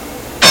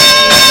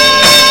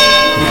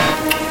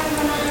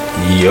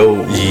Yo.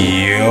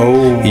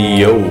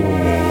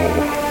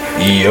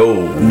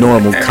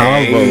 Normal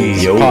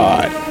Convos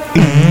Pod.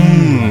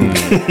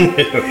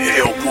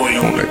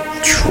 Hellboy on the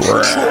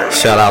track.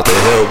 Shout out to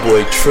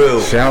Hellboy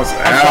Trill. Shouts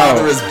My out.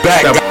 father is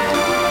back.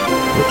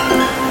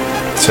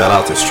 Shout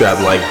out to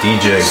Strap Like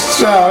DJ.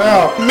 Shout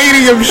out.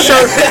 Medium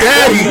shirt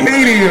daddy.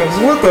 Mediums.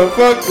 What the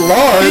fuck?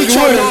 Large.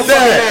 What is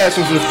that?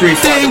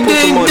 Ding,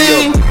 ding,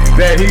 ding.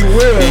 That he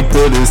will. He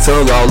put his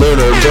tongue all in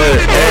her butt.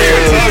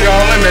 Tongue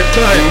all in that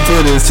butt. He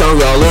put his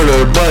tongue all in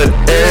her butt.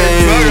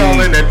 Tongue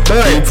all in that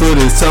butt. He put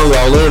his tongue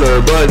all in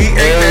her butt. He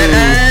ate that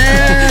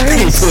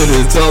He ass. put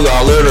his tongue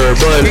all in her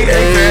butt. He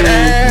ate that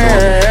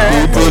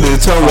He ass. put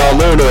his tongue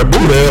all in her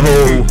booty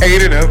hole.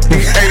 Ate it up.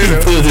 He ate He it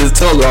up. put his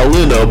tongue all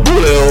in her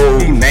booty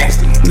He hole.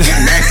 nasty. He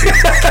nasty.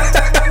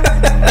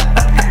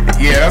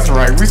 Yeah, that's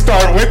right. We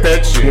started with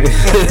that shit.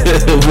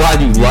 Why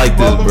you like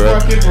this,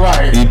 bro? Motherfucking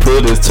right. He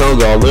put his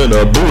tongue all in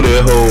her booty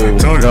hole.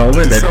 Tongue all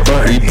in that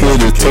butt. He put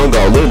his tongue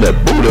all in that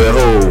booty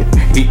hole.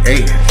 He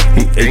ate it.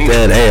 He ate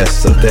that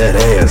ass up, that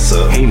ass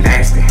up. He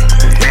nasty.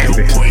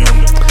 Nasty.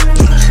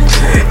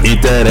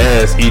 Eat that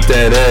ass, eat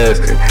that ass.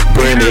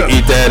 Brandon,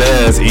 eat that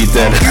ass, eat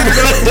that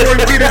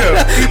Eat it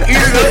up. Eat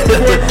it up.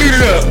 Eat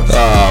it up.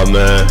 Oh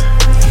man.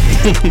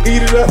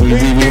 Eat it up. We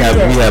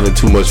having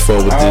too much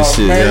fun with this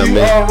shit, man, you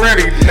yeah, man.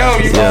 already know.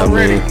 You Yeah,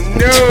 already man.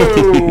 know.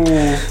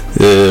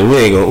 Yeah, we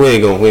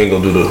ain't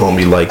gonna do the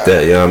homie like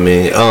that, you know what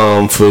I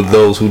mean? For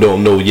those who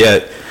don't know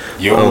yet,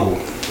 Yo,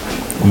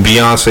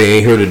 Beyonce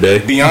ain't here today.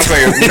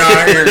 Beyonce is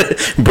not here.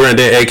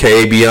 Brandon,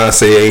 aka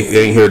Beyonce,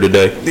 ain't here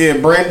today. Yeah,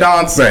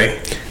 Brandon is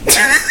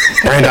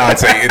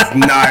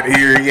not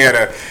here. He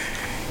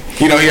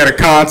had a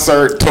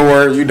concert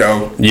tour.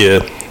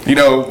 Yeah.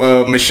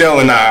 Michelle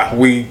and I,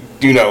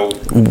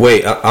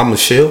 Wait, I'm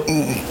Michelle?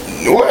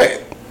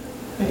 what?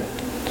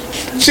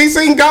 She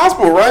sing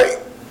gospel, right?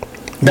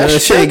 Man,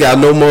 she ain't got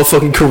no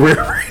motherfucking career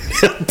right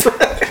now, bro.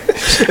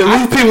 And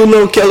these people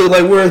know Kelly,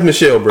 like, where's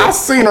Michelle, bro? I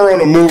seen her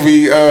on a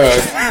movie on.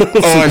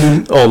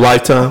 Oh,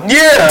 Lifetime?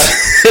 Yeah,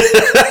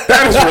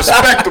 that is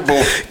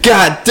respectable.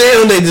 God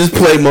damn, they just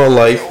played my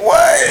life.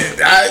 What?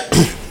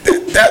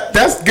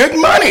 That's good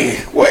money.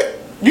 What?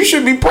 You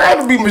should be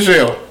proud to be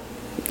Michelle.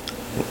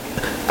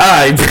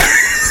 Alright.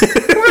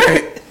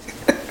 Right.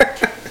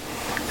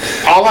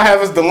 All I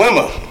have is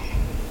dilemma.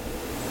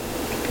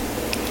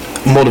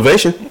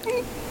 Motivation.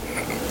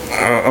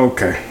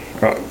 Okay.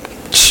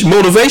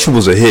 Motivation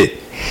was a hit.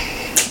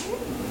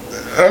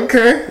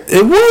 Okay.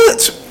 It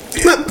was.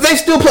 They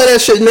still play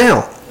that shit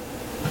now.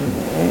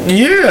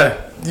 Yeah.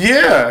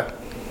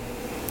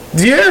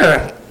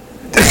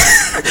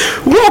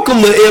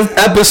 Welcome to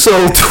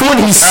episode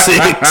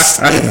 26.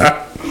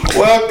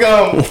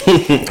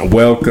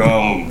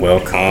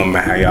 Welcome.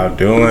 How y'all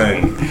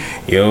doing?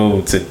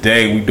 Yo,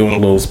 today we doing a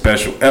little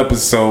special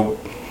episode.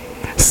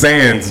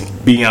 Sans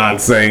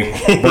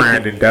Beyonce,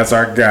 Brandon, that's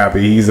our guy,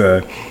 but he's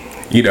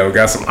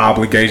got some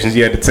obligations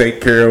he had to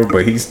take care of,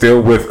 but he's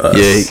still with us.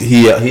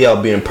 Yeah, he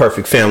out being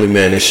perfect family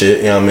man and shit,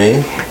 you know what I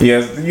mean?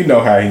 Yes, you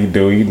know how he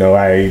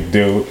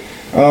do.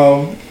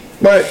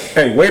 But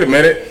hey, wait a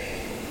minute.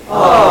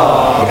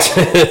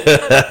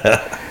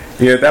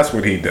 Yeah, that's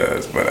what he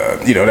does.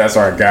 But that's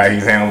our guy.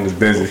 He's handling his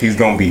business. He's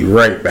gonna be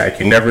right back.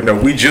 You never know.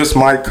 We just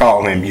might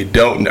call him. You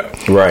don't know.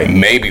 Right.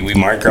 Maybe we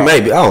might call him.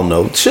 Maybe, I don't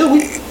know. Should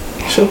we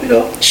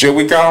though? Should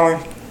we call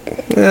him?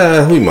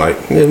 Yeah, we might.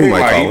 Yeah, we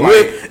might call him.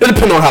 It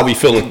depends on how we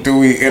feeling. Do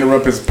we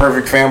interrupt his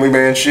perfect family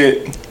man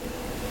shit?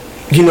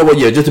 You know what?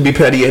 Yeah, just to be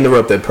petty,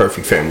 interrupt that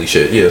perfect family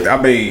shit. Yeah. I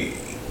mean,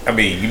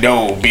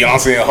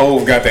 Beyonce and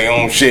Hov got their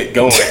own shit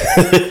going.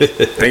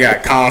 They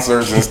got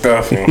concerts and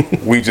stuff, and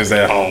we just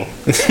at home.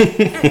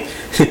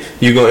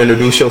 You gonna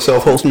introduce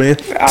yourself, host man?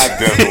 I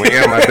definitely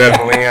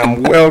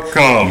am.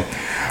 Welcome.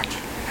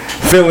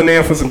 Filling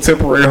in for some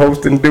temporary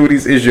hosting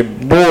duties is your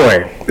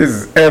boy. This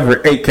is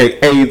Everett,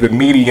 a.k.a. the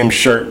medium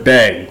shirt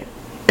daddy,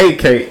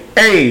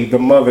 a.k.a. the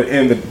mother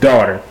and the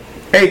daughter,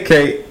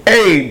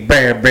 a.k.a.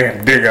 Bam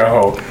Bam Digger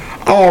Ho.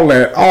 All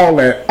that.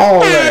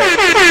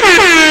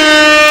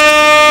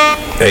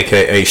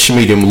 AKA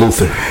Schmedium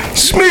Luther.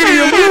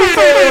 Schmedium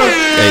Luther.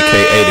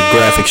 AKA the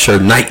graphic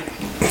shirt knight.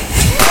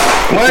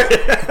 What?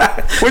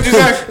 What'd you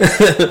say?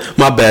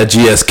 My bad,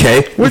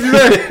 GSK. What'd you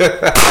say?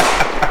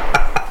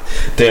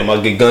 Damn, I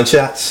get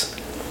gunshots.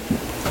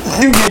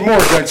 You get more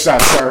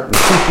gunshots, sir.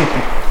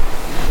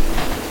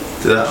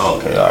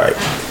 Okay, alright.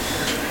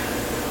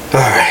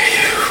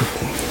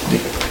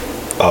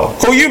 Oh.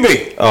 Who you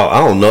be? Oh, I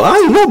don't know. I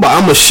don't know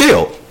about I'm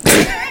Michelle.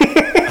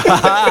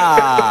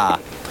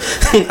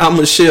 I'm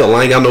Michelle.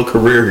 I ain't got no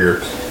career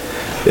here.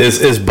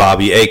 It's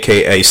Bobby,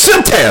 aka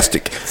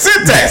Syntastic.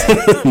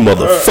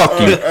 Motherfuck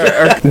you.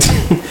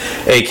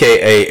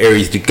 AKA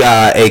Aries the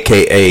God,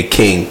 AKA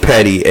King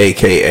Petty,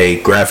 AKA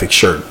Graphic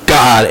Shirt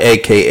God,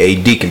 AKA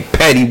Deacon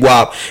Petty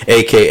Wop,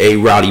 AKA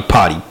Rowdy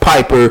Potty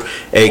Piper,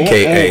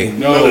 AKA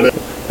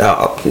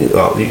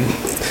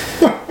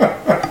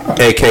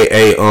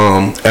AKA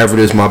Everett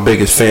is my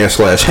biggest fan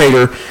 /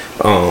 hater.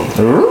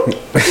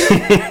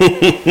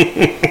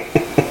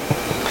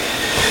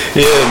 You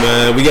Yeah,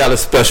 man, we got a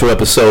special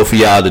episode for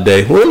y'all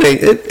today. Well,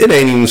 it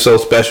ain't even so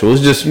special.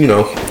 It's just,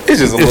 it's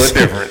just a little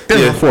different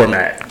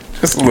format.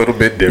 Just a little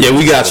bit different. Yeah,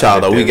 we got y'all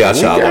though. We got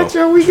y'all.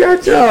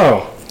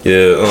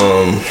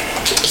 Yeah.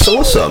 So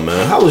what's up,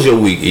 man? How was your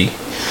week, E?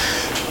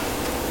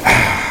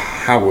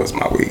 How was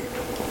my week?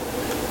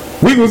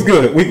 Week was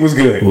good. Week was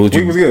good.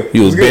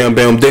 You was bam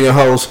dinging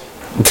hoes.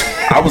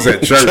 I was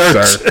at church,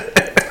 sir.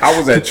 I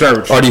was at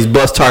church. Are these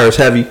bus tires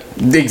heavy?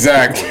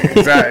 Exactly.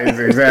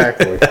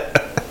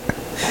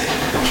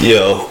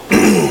 Yo.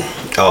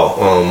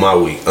 My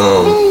week.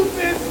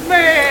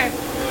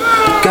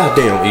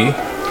 Goddamn, E.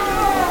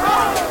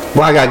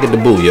 Why I gotta get the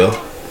boo, yo?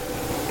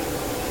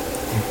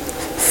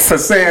 For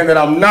saying that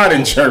I'm not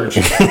in church.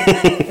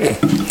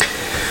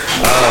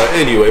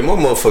 Anyway, my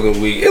motherfucking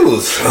week, it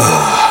was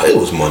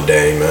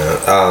mundane, man.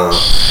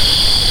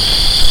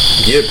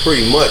 Yeah,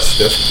 pretty much.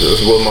 That's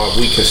what my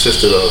week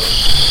consisted of.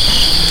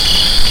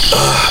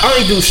 I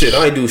ain't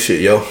do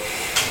shit, yo.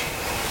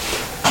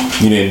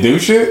 You didn't do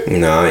shit?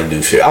 Nah, I ain't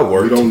do shit. I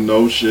worked. You don't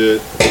know shit.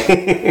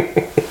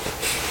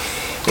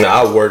 Nah,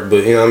 I worked,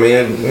 but you know what I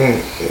mean?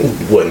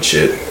 It wasn't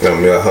shit. I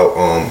mean, I helped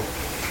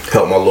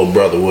my little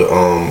brother with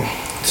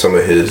some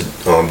of his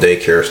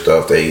daycare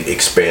stuff. They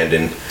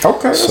expanding.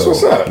 Okay, that's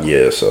what's up.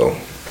 Yeah, so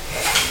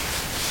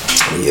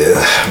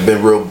yeah,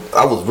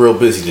 I was real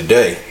busy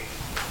today,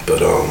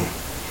 but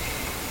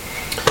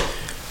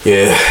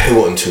yeah, it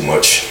wasn't too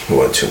much.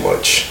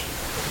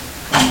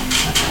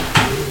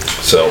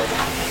 So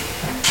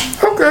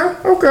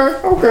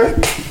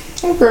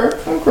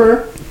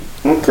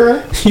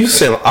Okay. You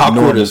sound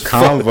awkward as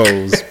fuck.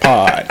 Convos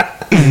pod.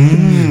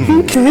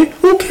 Okay.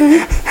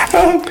 Okay.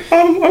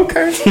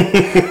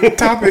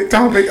 Topic.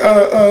 Thought.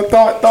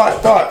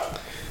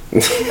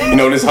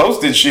 This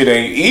hosted shit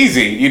ain't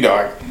easy.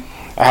 I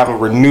have a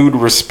renewed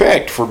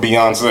respect for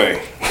Beyonce.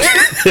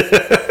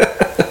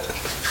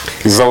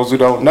 Because those who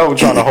don't know,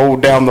 trying to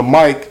hold down the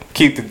mic,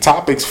 keep the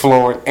topics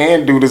flowing,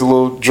 and do this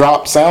little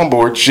drop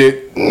soundboard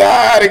shit,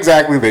 not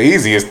exactly the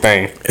easiest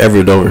thing.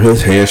 Everett over here,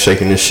 his hands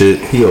shaking and shit.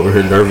 He over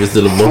here nervous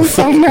to the I'm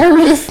so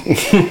nervous.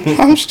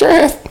 I'm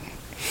stressed.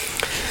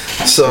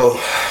 So,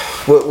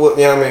 what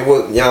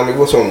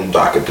what's on the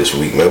docket this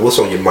week, man? What's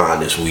on your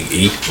mind this week,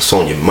 E? What's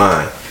on your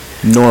mind?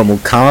 Normal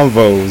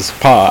Convos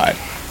pod.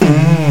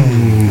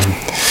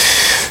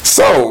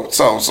 So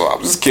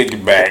I'm just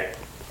kicking back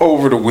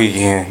over the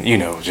weekend,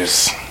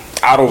 just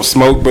I don't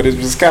smoke, but it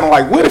was kind of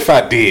like, what if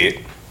I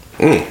did?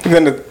 And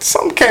then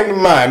something came to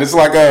mind. It's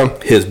like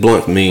his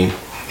blunt meme.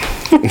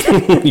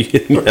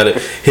 You had a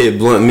hit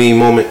blunt meme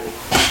moment.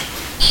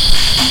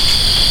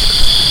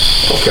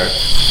 Okay.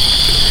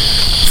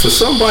 For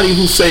somebody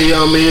who say,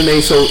 it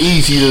ain't so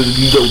easy to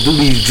do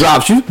these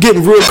drops, you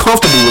getting real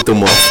comfortable with them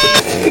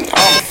motherfuckers.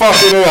 I'm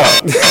fucking it up.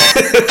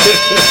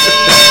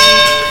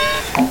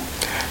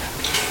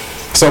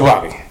 So,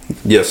 Bobby.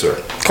 Yes,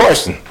 sir.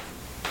 Question.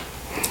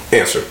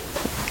 Answer.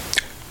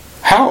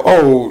 How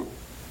old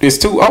is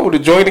too old to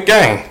join the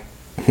gang?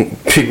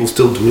 People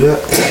still do that.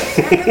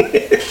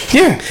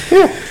 Yeah.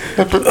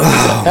 That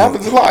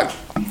happens a lot.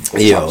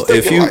 Yo,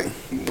 if you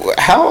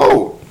how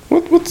old?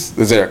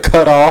 Is there a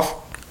cutoff?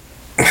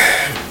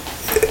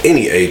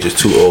 Any age is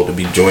too old to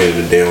be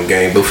joining the damn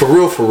gang. But for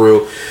real,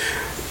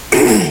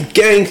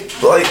 gang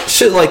like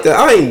shit like that.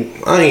 I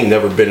ain't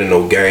never been in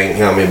no gang.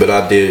 But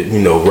I did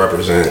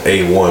represent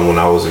A1 when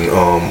I was in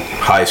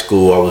high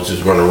school. I was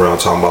just running around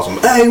talking about some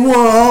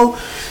A1.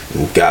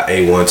 Got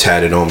A1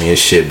 tatted on me and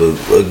shit, but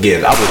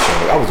again, I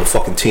was a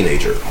fucking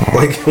teenager.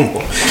 Like, come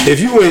on. If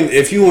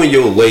you in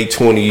your late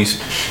 20s,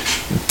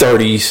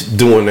 30s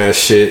doing that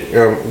shit,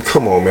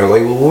 come on, man.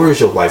 Like, where's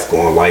your life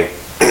going? Like,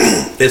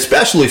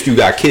 especially if you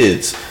got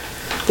kids.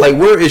 Like,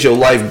 where is your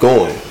life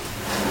going?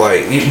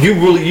 Like, you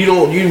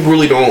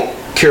really don't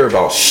care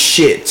about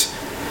shit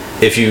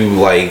if you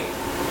like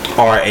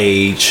our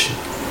age.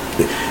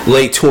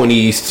 Late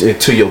 20s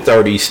to your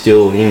 30s,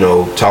 still,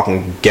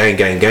 talking gang,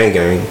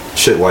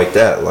 shit like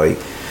that. Like,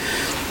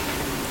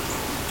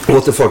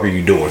 what the fuck are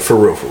you doing? For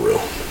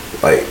real.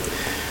 Like,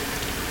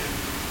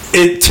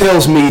 it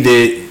tells me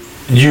that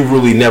you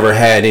really never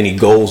had any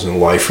goals in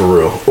life, for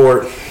real.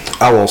 Or,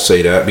 I won't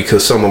say that,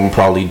 because some of them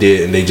probably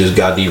did and they just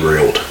got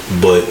derailed.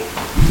 But,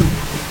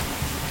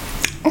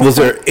 was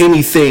there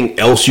anything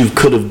else you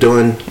could have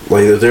done?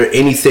 Like, is there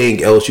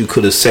anything else you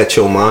could have set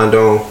your mind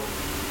on?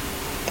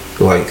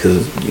 Like,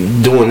 cause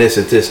doing this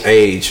at this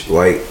age,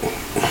 like,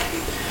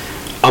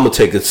 I'm gonna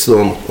take a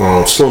Slim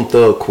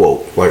Thug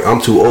quote. Like, I'm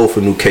too old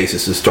for new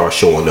cases to start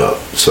showing up.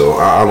 So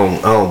I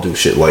don't do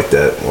shit like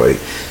that.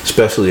 Like,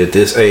 especially at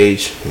this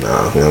age,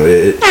 nah.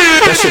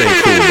 That shit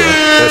ain't cool, bro.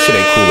 That shit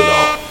ain't cool at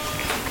all.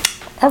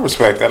 I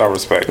respect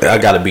that. I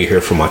gotta be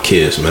here for my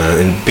kids, man,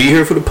 and be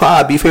here for the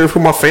pod. Be here for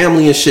my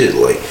family and shit.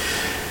 Like,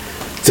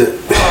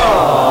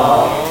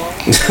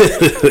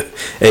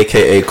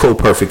 AKA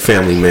co-perfect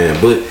family man,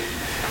 but.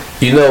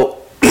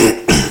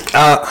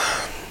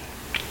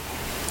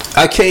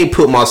 I can't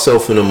put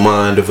myself in the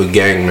mind of a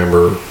gang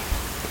member,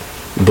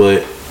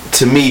 but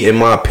to me, in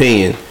my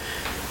opinion,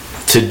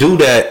 to do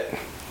that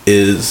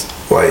is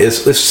Like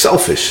it's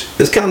selfish.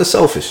 It's kind of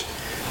selfish.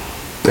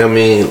 I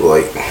mean,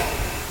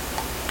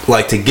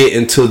 like to get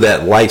into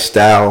that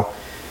lifestyle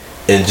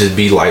and just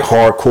be like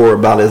hardcore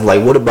about it.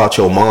 Like, what about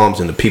your moms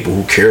and the people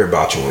who care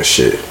about you and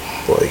shit?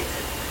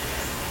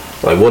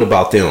 Like what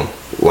about them?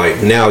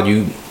 Like, now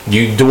you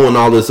doing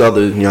all this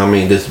other, you know what I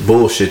mean, this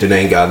bullshit that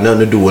ain't got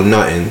nothing to do with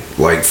nothing.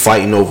 Like,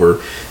 fighting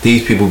over,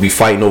 these people be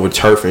fighting over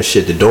turf and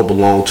shit that don't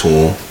belong to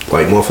them.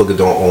 Like, motherfuckers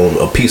don't own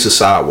a piece of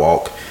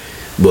sidewalk,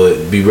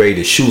 but be ready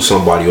to shoot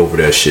somebody over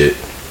that shit.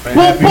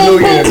 Happy New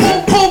Year,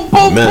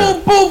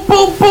 Man.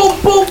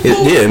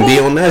 Yeah, and be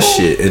on that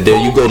shit. And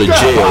then you go to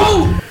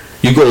jail.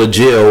 You go to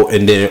jail,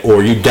 and then,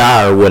 or you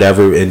die or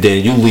whatever, and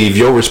then you leave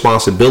your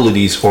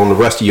responsibilities on the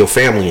rest of your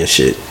family and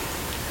shit.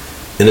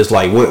 And it's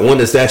like, when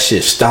does that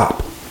shit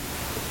stop?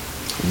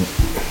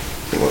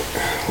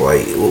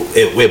 Like,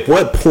 at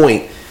what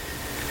point?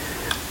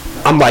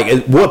 I'm like,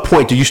 at what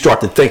point do you start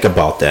to think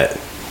about that?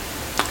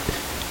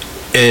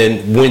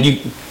 And when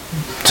you,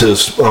 to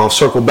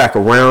circle back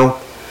around,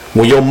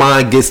 when your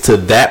mind gets to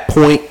that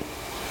point,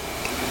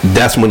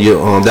 that's when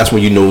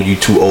you know you're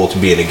too old to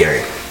be in a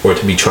gang or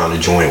to be trying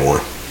to join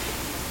one.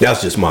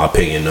 That's just my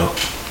opinion, though.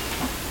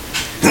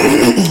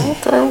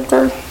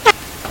 Okay.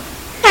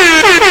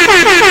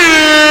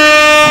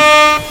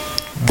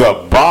 The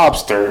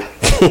Bobster.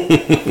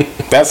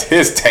 That's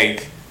his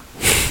take.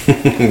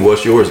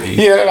 What's yours, E?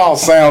 Yeah, that all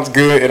sounds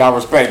good and I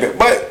respect it.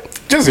 But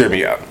just hear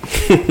me out.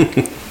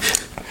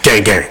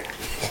 Gang, gang.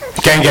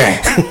 Gang,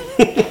 gang.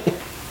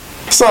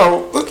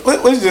 So,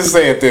 let's just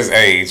say at this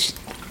age,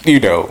 you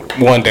know,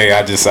 one day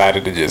I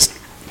decided to just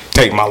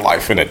take my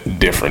life in a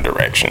different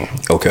direction.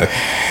 Okay.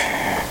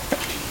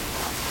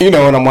 You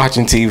know, and I'm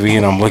watching TV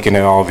and I'm looking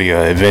at all the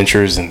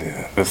adventures and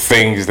the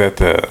things that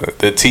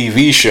the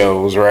TV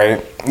shows,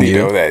 right? You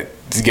know, that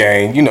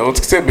gang, you know,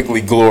 it's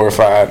typically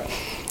glorified.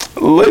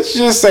 Let's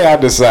just say I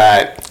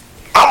decide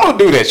I'm going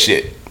to do that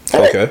shit.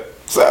 Right? Okay.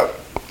 So,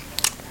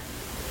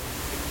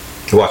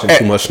 watching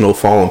too much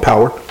Snowfall and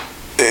Power?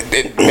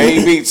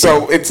 Maybe.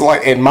 So, it's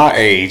like, in my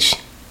age,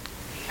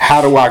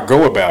 how do I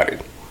go about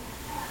it?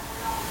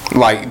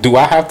 Like, do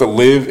I have to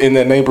live in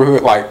that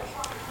neighborhood? Like,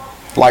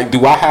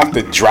 do I have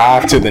to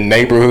drive to the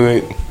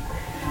neighborhood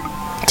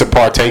to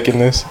partake in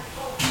this?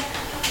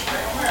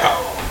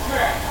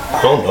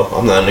 I don't know.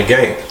 I'm not in the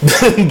game,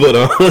 but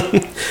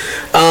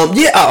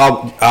yeah,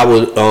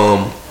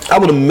 I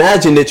would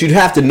imagine that you'd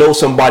have to know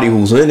somebody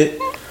who's in it,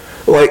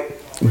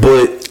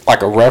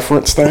 like a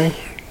reference thing.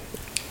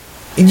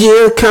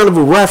 Yeah, kind of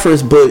a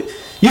reference, but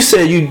you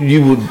said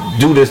you would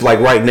do this like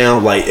right now,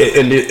 like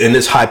in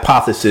this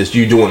hypothesis,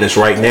 you doing this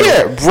right now.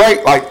 Yeah,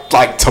 right.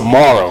 Like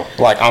tomorrow.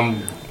 Like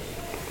I'm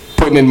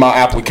putting in my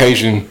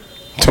application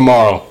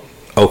tomorrow.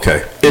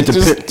 Okay.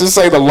 Just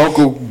say the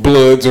local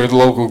Bloods or the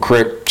local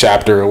Crip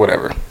chapter or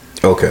whatever.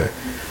 Okay.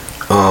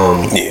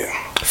 Yeah.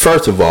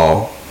 First of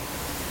all,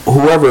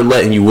 whoever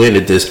letting you in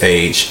at this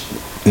age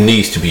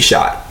needs to be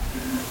shot.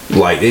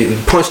 Like,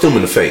 punch them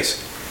in the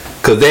face,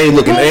 cause they ain't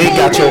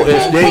got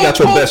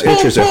your best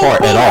interest at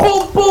heart at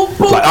all.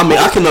 Like, I mean,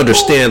 I can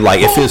understand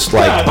like if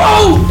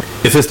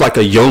it's like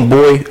a young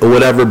boy or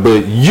whatever,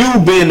 but you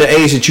being the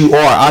age that you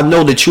are, I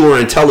know that you are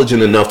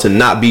intelligent enough to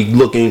not be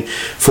looking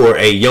for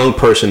a young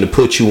person to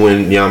put you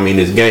in, you know what I mean,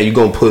 this game.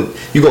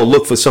 You're gonna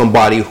look for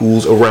somebody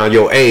who's around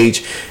your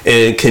age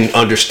and can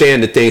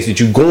understand the things that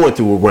you're going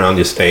through around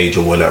this age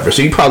or whatever.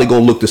 So you probably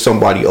gonna look to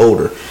somebody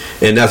older,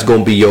 and that's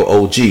gonna be your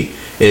OG.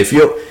 And if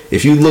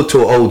you look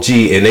to an OG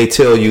and they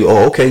tell you,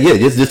 oh, okay, yeah,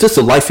 this is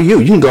a life for you,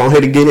 you can go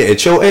ahead and get it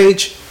at your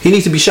age, he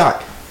needs to be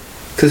shot.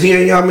 Cause he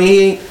ain't, you know what I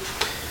mean,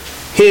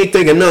 he ain't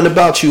thinking nothing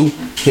about you.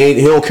 He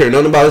don't care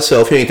nothing about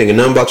himself. He ain't thinking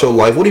nothing about your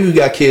life. What if you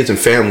got kids and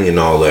family and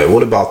all that?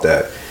 What about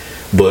that?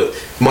 But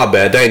my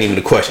bad, that ain't even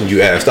the question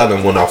you asked. I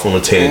done went off on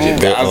a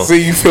tangent. I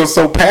see you feel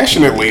so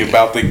passionately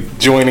about the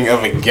joining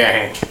of a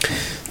gang.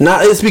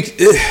 Nah,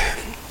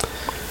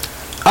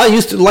 I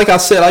used to, like I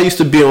said, I used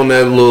to be on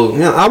that little, you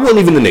know, I wasn't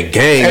even in the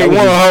gang. A1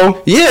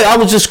 ho? Yeah, I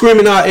was just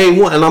screaming out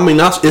A1. And I mean,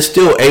 it's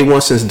still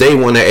A1 since day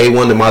one, and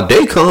A1 to my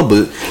day come,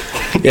 but,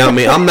 you know what I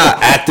mean, I'm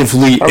not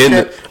actively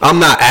I'm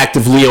not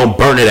actively on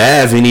Burnett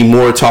Ave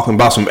anymore talking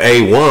about some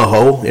A1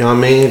 ho. You know what I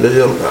mean?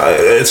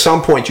 At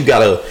some point, you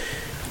gotta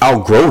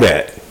outgrow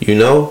that, you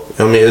know?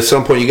 I mean, at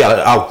some point, you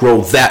gotta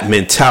outgrow that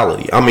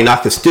mentality. I mean, I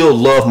can still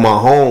love my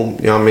home,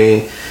 you know what I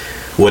mean,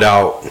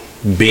 without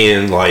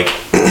being like...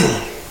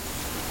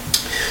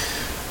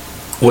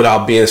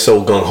 without being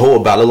so gung-ho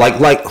about it, like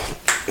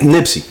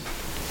Nipsey,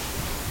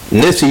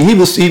 he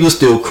was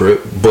still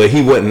Crip, but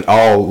he wasn't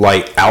all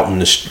like out in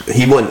the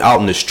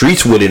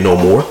streets with it no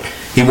more.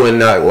 He wasn't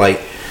not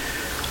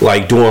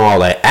like doing all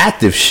that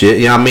active shit.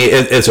 You know what I mean?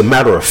 As a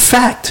matter of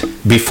fact,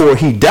 before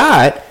he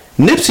died,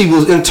 Nipsey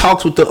was in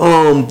talks with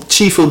the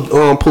chief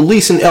of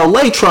police in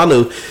LA trying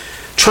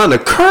to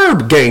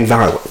curb gang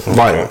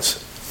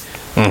violence.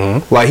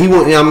 Mm-hmm. Like he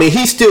wouldn't. You know what I mean,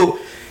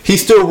 he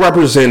still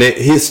represented.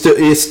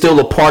 It's still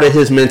a part of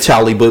his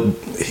mentality, but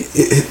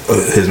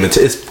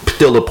it's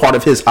still a part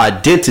of his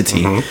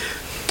identity.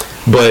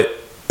 Mm-hmm. But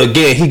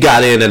again, he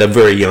got in at a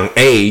very young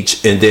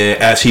age, and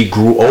then as he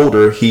grew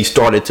older, he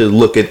started to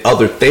look at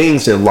other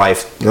things in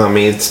life. I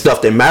mean,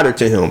 stuff that mattered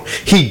to him.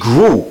 He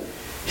grew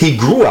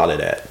out of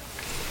that.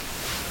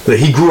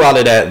 He grew out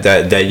of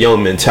that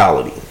young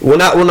mentality.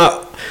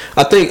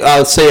 I think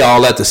I'll say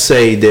all that to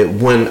say that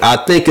when I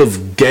think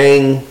of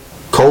gang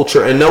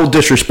culture, and no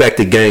disrespect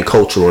to gang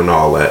culture and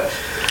all that,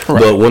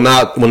 right. But when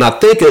I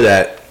think of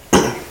that,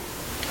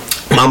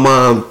 my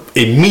mind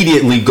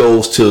immediately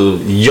goes to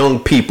young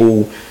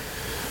people,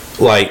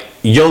 like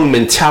young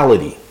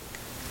mentality.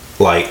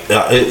 Like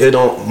it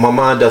don't. My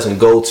mind doesn't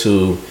go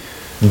to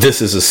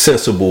this is a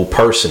sensible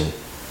person.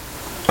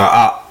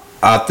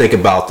 I think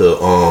about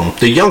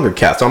the younger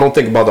cats. I don't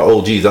think about the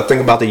OGs. I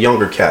think about the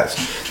younger cats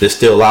that's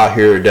still out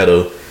here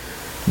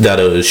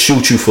that'll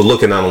shoot you for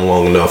looking at them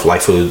long enough,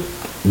 like for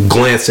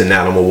glancing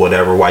at them or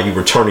whatever, while you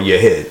were turning your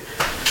head.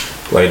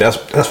 Like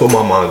that's what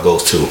my mind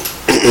goes to.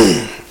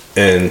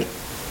 And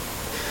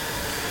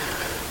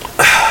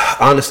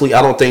honestly,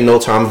 I don't think no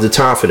time is the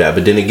time for that.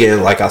 But then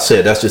again, like I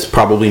said, that's just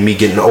probably me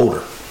getting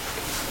older.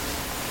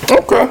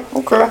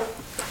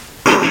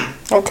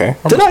 Okay.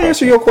 Did I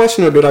answer your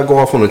question or did I go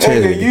off on a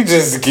tangent? You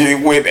just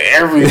went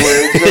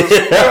everywhere.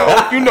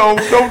 No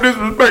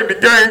disrespect to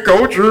gang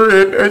culture,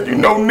 and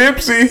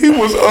Nipsey,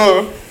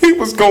 he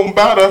was gonna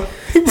buy the.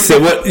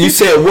 So what you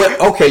said? What?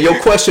 Okay, your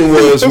question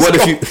was what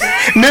if you?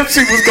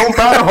 Nipsey was gonna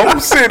buy the whole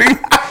city.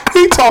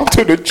 He talked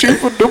to the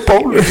chief of the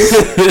police.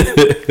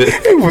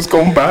 He was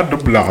gonna buy the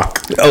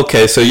block.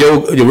 Okay, so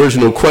your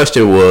original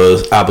question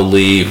was, I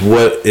believe,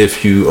 what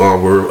if you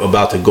were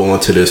about to go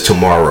into this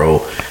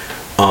tomorrow?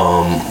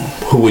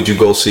 Who would you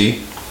go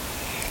see?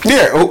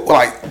 Yeah,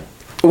 like,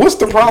 what's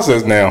the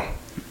process now?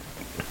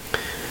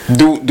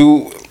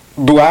 Do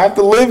I have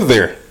to live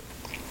there,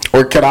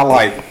 or can I,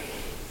 like,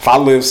 if I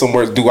live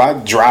somewhere, do I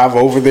drive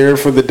over there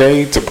for the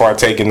day to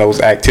partake in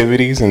those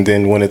activities, and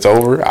then when it's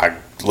over, I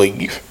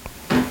leave?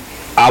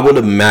 I would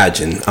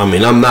imagine. I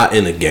mean, I'm not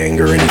in a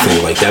gang or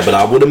anything like that, but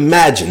I would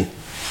imagine,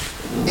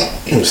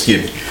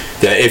 excuse me,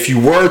 that if you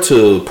were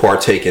to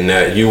partake in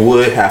that, you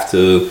would have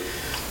to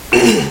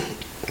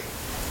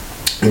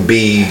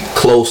be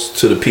close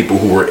to the people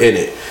who were in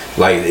it.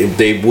 Like,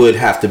 they would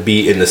have to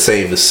be in the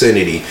same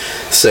vicinity.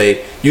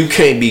 Say, you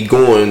can't be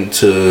going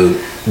to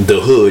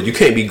the hood, you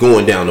can't be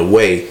going down the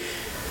way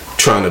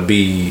trying to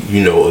be,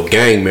 a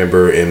gang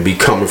member and be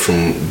coming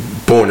from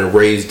born and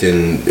raised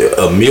in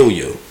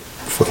Amelia,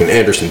 fucking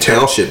Anderson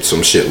Township,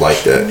 some shit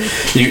like that.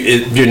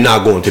 You're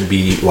not going to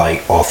be,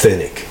 like,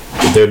 authentic.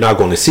 They're not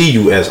going to see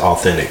you as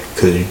authentic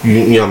because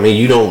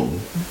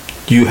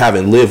you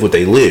haven't lived what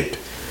they lived.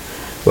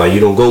 Like,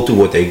 you don't go through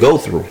what they go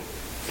through.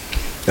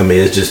 I mean,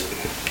 it's just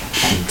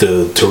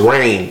the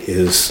terrain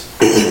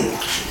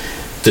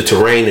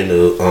and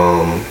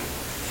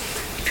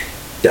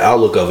the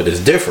outlook of it is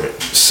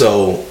different.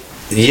 So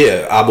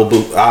yeah, I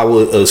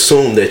would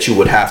assume that you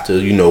would have to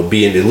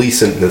be at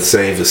least in the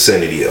same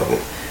vicinity of them.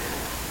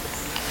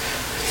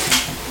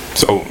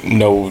 So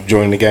no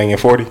joining the gang at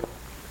 40?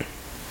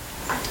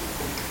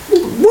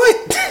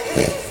 What?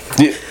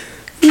 Yeah.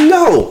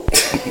 No.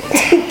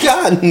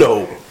 God,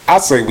 no. I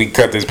say we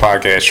cut this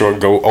podcast short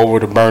and go over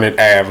to Burnett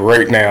Ave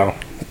right now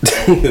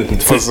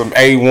for some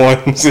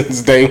A1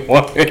 since day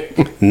one.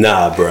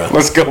 Nah, bro.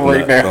 Let's go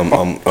right now.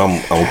 I'm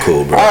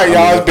cool, bro. All right,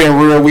 y'all. It's been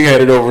real. We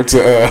headed over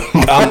to.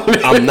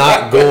 I'm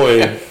not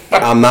going.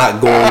 I'm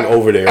not going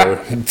over there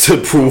to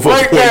prove a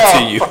point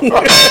to you.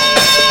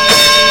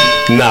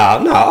 Nah. I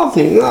love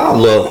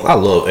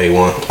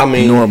A1. I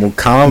mean, Normal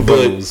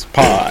Convos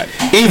Pod.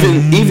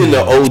 Even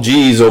the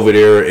OGs over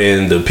there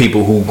and the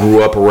people who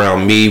grew up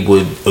around me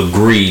would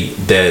agree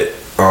that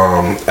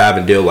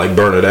Avondale, like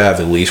Burnett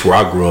Ave, at least where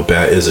I grew up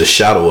at, is a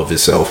shadow of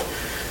itself.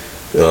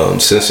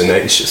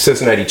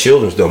 Cincinnati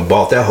Children's done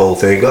bought that whole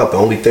thing up. The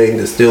only thing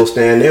that still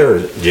stand there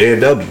is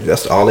J&W.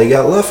 That's all they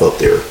got left up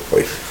there.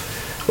 Like,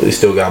 they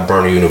still got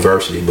Burner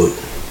University, but.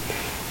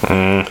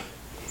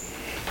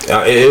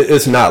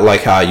 It's not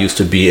like how I used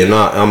to be, and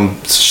I'm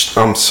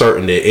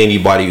certain that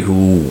anybody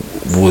who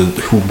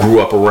grew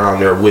up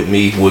around there with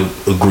me would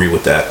agree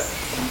with that.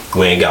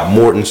 We ain't got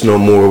Morton's no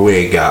more. We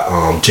ain't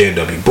got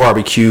J&W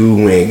Barbecue.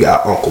 We ain't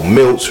got Uncle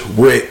Milt's,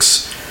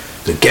 Rick's,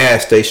 the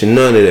gas station.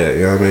 None of that.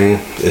 You know what I mean?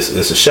 It's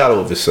a shadow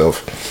of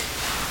itself.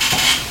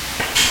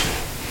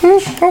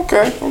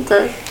 Okay.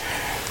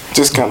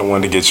 Just kind of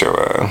wanted to get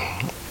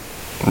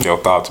your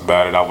thoughts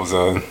about it. I was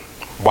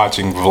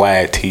watching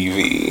Vlad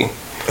TV.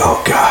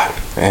 Oh God!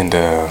 And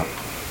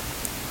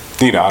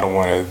I don't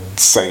want to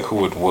say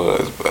who it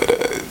was,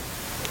 but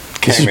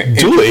He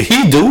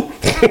do.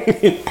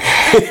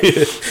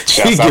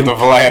 Shouts out to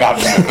Vlad.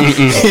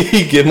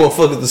 He get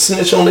motherfuckers to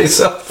snitch on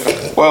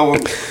themselves. Well,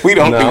 we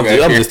don't do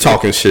that. I'm just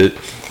talking shit.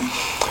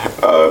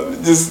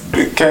 Just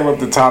came up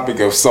the topic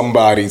of some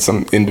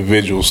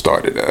individual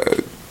started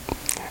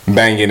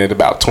banging at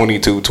about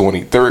 22,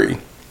 23.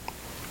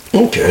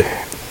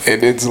 Okay.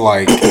 And it's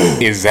like,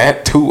 is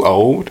that too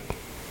old?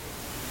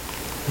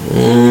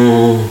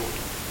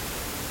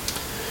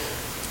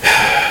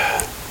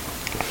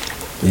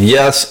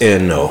 Yes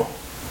and no.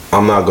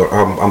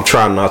 I'm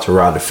trying not to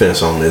ride the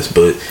fence on this,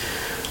 but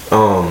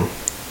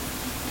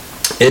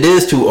it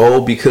is too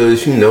old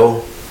because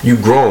you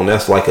grown.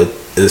 That's like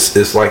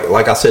it's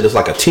like I said, it's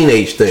like a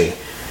teenage thing.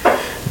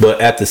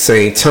 But at the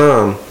same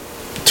time,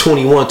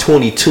 21,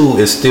 22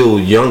 is still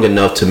young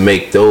enough to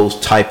make those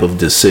type of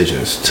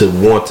decisions, to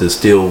want to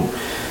still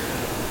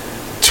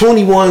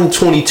 21,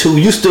 22,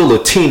 you still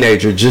a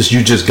teenager,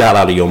 you just got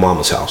out of your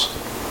mama's house.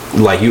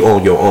 Like you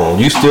on your own.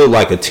 You still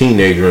like a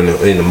teenager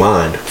in the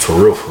mind, for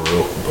real,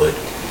 but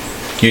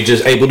you're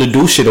just able to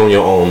do shit on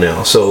your own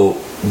now. So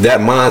that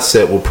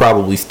mindset will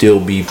probably still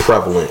be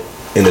prevalent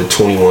in a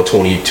 21,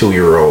 22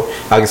 year old.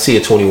 I can see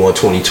a 21,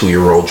 22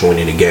 year old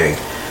joining the gang.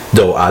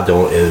 Though I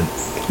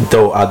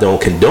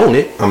don't condone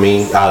it. I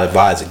mean, I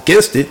advise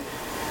against it,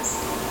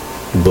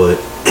 but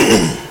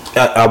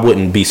I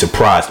wouldn't be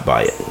surprised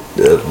by it.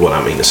 That's what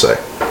I mean to say.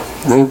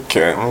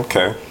 Okay.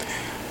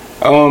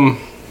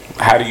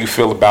 How do you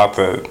feel about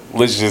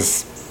let's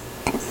just,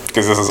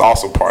 because this is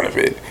also part of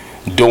it,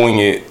 doing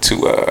it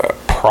to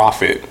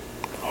profit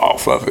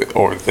off of it,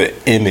 or the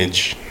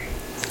image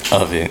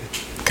of it?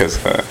 Because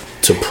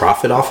to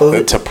profit off of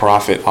it? To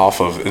profit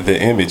off of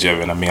the image of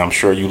it. I mean, I'm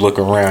sure you look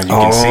around, you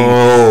can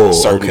see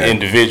certain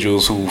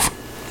individuals who've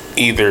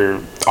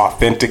either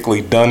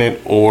authentically done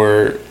it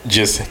or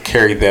just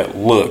carry that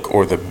look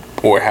or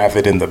have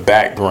it in the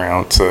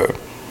background to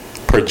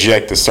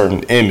project a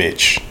certain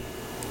image.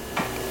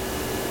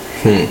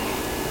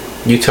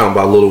 You talking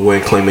about Lil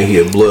Wayne claiming he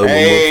had blood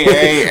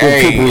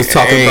when people was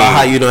talking about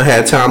how you don't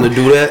have time to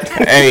do that?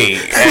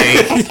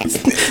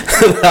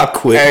 I'll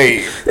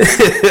quit.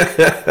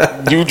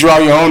 You draw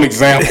your own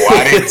example.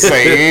 I didn't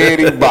say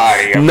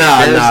anybody.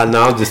 Nah,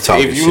 I'm just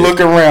talking shit. If you look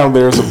around,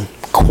 there's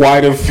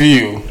quite a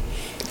few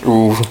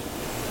who,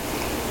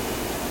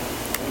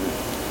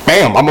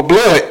 bam, I'm a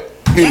blood.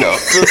 I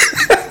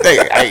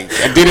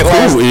did it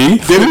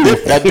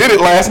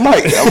last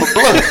night. I'm a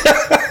blood.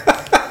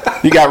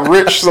 You got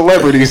rich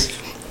celebrities.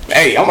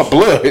 Hey, I'm a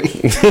blood.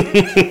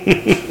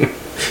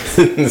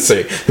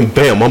 Say,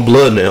 bam, I'm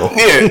blood now.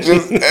 Yeah,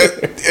 just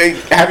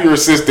have your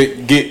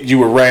assistant get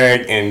you a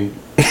rag, and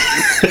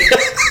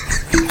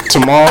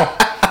tomorrow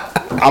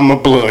I'm a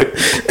blood.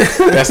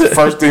 That's the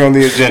first thing on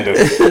the agenda.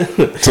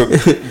 To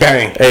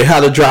bang. Hey,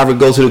 how the driver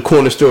goes to the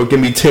corner store, give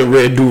me 10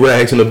 red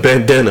do-rags and a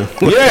bandana.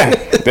 Yeah.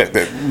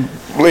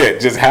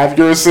 Just have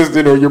your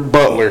assistant or your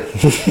butler.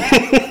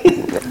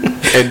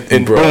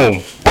 And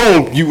boom,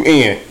 you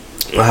in.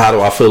 How do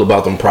I feel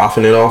about them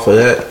profiting off of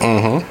that?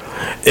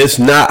 It's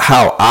not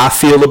how I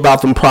feel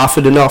about them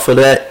profiting off of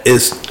that.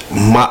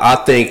 I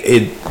think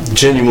it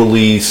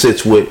genuinely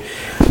sits with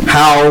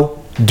how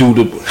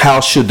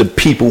should the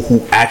people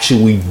who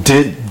actually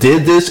did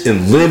this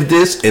and lived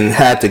this and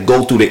had to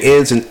go through the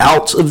ins and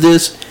outs of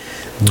this,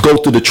 go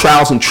through the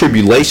trials and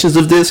tribulations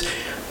of this,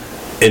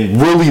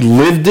 and really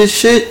live this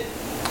shit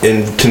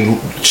and can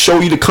show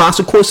you the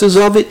consequences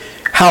of it.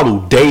 How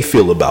do they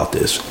feel about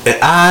this?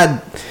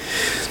 And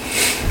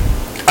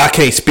I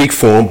can't speak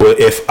for them, but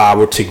if I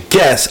were to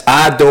guess,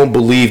 I don't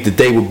believe that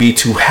they would be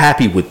too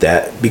happy with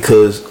that,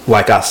 because,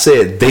 like I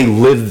said, they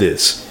live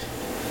this.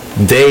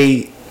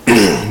 They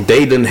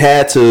done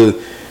had to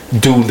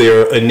do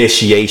their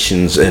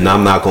initiations, and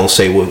I'm not gonna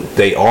say what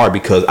they are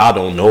because I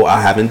don't know.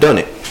 I haven't done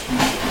it,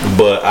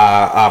 but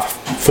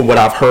from what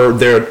I've heard,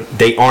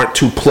 they aren't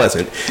too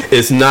pleasant.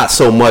 It's not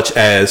so much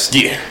as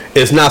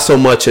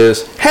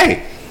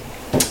hey,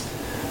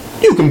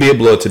 you can be a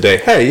blood today.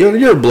 Hey,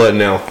 you're a blood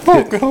now.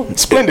 Oh,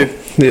 splendid.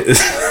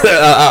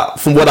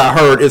 From what I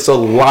heard, it's a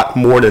lot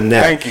more than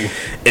that. Thank you.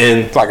 And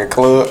it's like a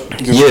club.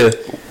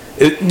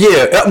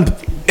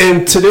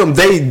 And to them,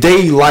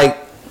 they like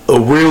a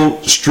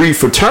real street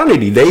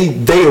fraternity.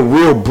 They a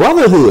real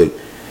brotherhood.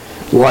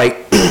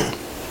 Like,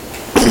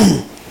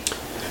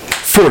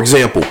 for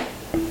example,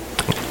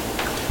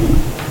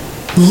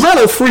 let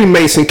a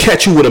Freemason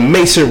catch you with a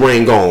Mason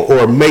ring on or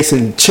a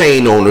Mason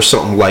chain on or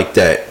something like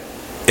that,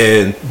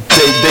 and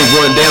they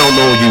run down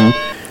on you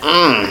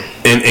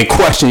and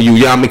question you,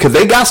 you know what I mean? Because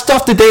they got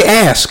stuff that they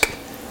ask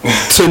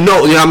to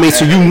know, you know what I mean?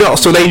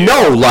 So they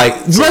know,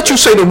 like, let you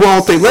say the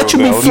wrong thing, let you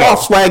be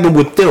false flagging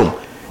with them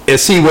and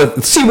see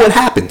what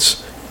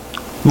happens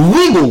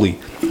legally.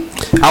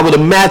 I would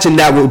imagine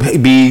that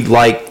would be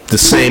like the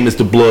same as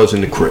the Bloods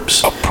and the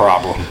Crips. A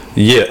problem.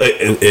 Yeah,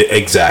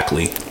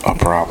 exactly. A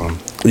problem.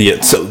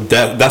 Yeah, so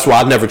that's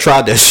why I never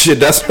tried that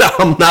shit.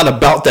 I'm not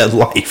about that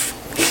life.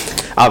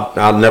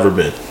 I've never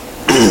been.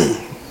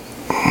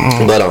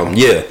 But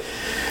yeah,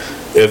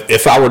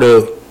 if I were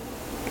to,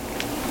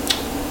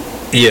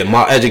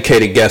 my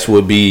educated guess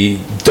would be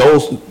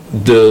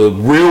the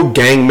real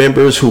gang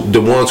members,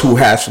 the ones who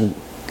have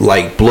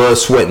like blood,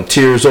 sweat, and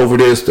tears over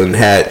this and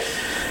had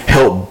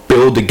helped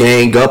build the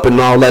gang up and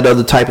all that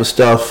other type of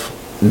stuff.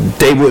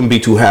 They wouldn't be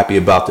too happy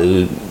about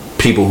the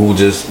people who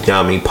just, you know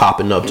what I mean,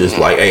 popping up just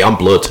like, hey, I'm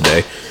blood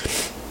today.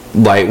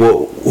 Like,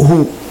 well,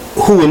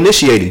 who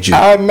initiated you?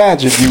 I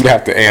imagine you'd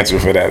have to answer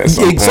for that at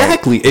some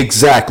point.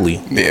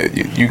 Exactly. Yeah,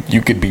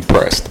 you could be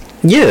pressed.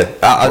 Yeah,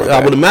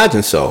 I would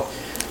imagine so.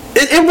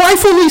 And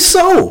rightfully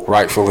so.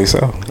 Rightfully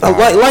so.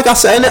 Like I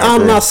said, and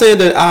I'm not saying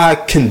that I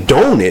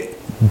condone it,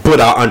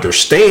 but I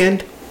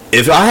understand.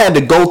 If I had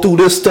to go through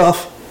this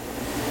stuff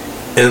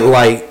and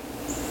like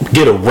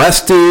get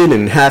arrested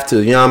and have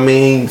to, you know what I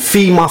mean,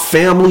 feed my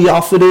family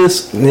off of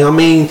this, you know what I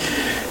mean,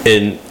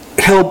 and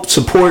help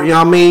support, you know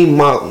what I mean,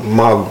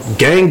 my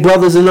gang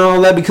brothers and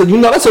all that, because, you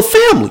know, that's a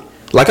family.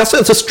 Like I said,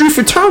 it's a street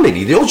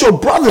fraternity. Those your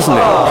brothers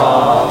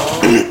now.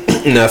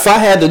 Now, if I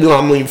had to, you know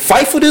what I mean,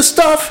 fight for this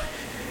stuff,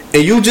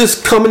 and you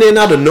just coming in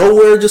out of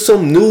nowhere, just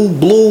some new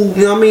blue,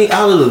 you know what I mean,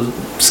 out of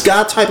the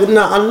sky type of,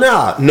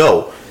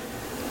 no.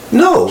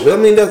 I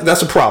mean,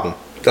 that's a problem.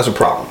 That's a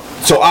problem.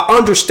 So I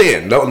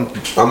understand. I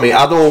mean,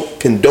 I don't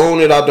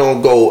condone it. I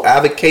don't go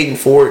advocating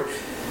for it.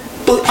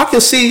 But I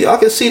can see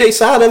their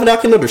side of it. I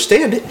can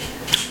understand it.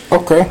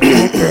 Okay.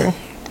 Okay.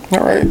 All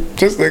right.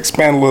 Just to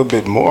expand a little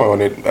bit more on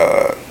it.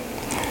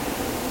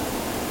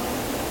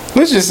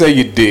 Let's just say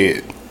you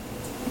did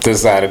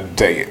decide to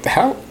take it.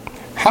 How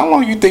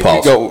long you think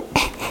Pause. you go?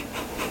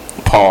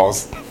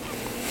 Pause.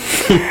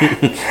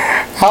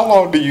 How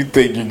long do you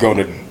think you're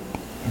gonna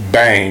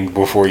bang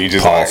before you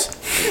just Pause.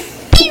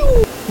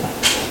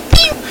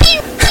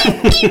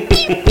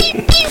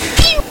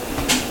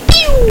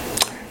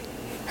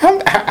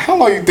 How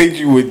long you think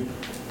you would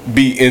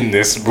be in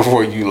this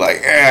before you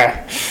like,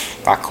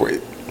 I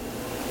quit?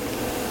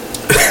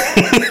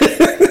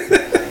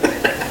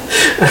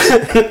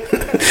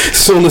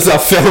 Soon as I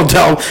found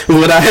out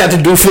what I had to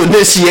do for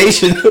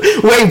initiation,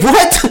 wait,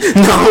 what?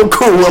 No, I'm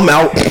cool. I'm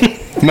out.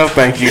 No,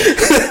 thank you.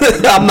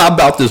 I'm not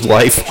about this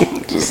life.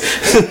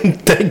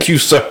 Thank you,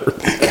 sir.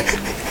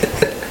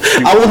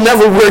 I will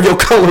never wear your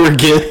color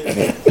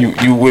again.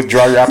 You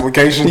withdraw your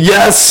application?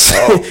 Yes,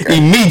 okay.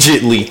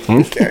 Immediately.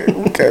 Okay.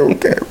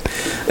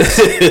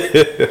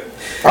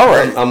 All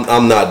right.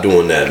 I'm not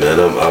doing that, man.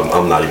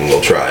 I'm not even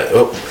gonna try it.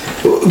 Oh,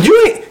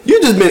 you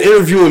just been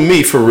interviewing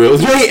me for real.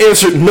 You ain't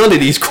answered none of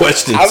these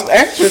questions. I've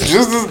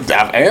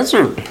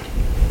answered.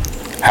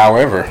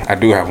 However, I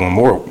do have one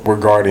more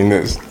regarding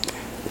this.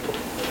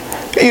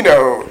 You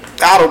know,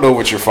 I don't know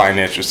what your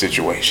financial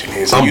situation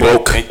is. I'm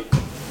broke.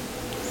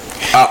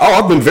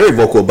 I've been very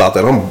vocal about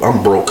that.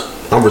 I'm broke.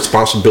 I'm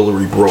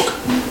responsibility broke.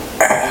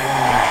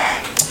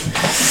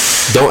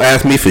 Don't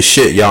ask me for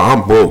shit, y'all.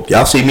 I'm broke.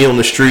 Y'all see me on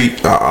the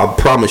street, I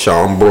promise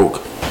y'all I'm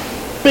broke.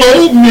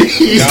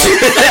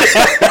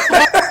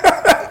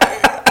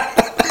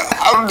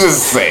 I'm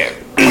just saying.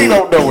 We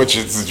don't know what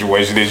your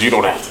situation is. You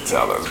don't have to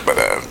tell us. But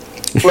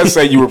let's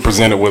say you were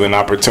presented with an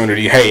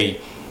opportunity. Hey,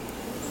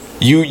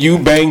 you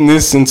bang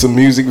this in some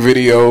music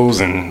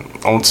videos and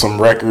on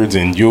some records,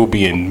 and you'll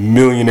be a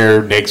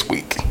millionaire next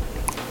week.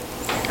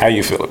 How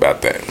you feel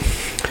about that?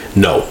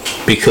 No,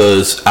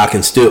 because I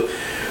can still.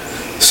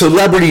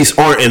 Celebrities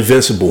aren't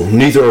invincible.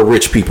 Neither are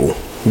rich people.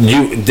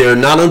 They're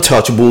not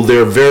untouchable.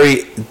 They're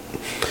very.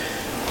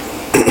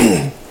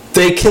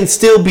 They can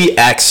still be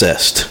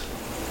accessed.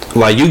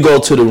 Like you go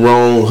to the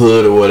wrong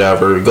hood or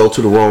whatever, go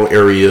to the wrong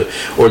area,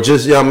 or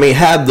just, you know what I mean,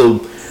 have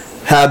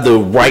the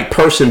right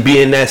person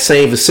be in that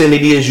same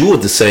vicinity as you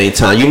at the same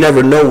time. You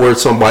never know where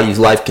somebody's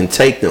life can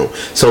take them.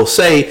 So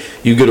say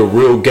you get a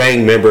real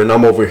gang member and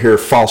I'm over here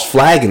false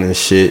flagging and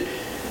shit,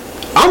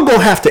 I'm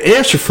gonna have to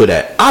answer for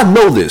that. I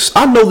know this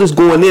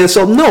going in.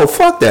 So no,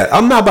 fuck that.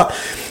 I'm not about.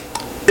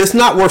 It's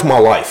not worth my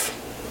life.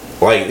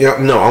 Like,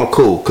 no, I'm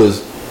cool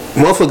because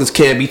motherfuckers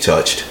can't be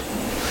touched.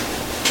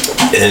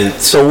 And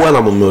so what?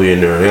 I'm a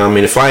millionaire. You know what I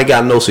mean, if I ain't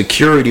got no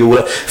security or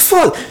whatever,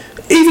 fuck.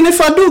 Even if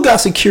I do got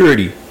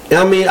security,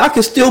 I mean, I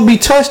can still be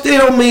touched. It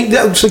don't mean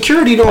that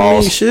security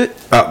don't mean shit.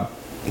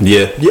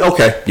 Yeah.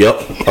 Okay.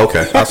 Yep.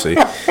 Okay. I see.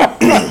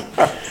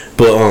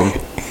 But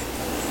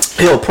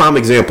hell, prime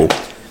example.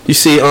 You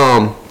see,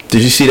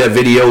 did you see that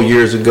video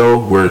years ago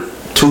where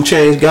 2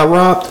 Chainz got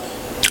robbed?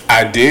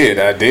 I did.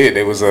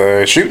 It was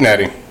shooting at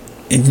him.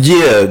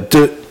 Yeah.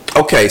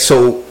 Okay.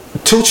 So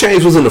 2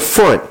 Chainz was in the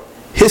front.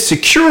 His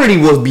security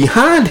was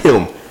behind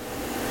him.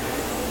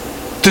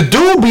 The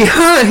dude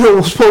behind him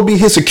was supposed to be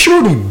his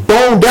security,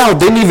 boned out.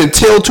 Didn't even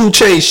tell 2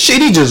 Chainz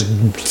shit. He just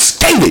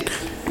skated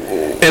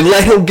and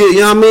let him get,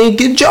 you know what I mean,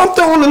 get jumped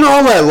on and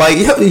all that. Like,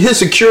 his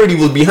security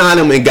was behind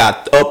him and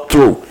got up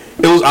through.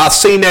 I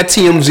seen that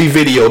TMZ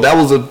video. That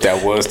was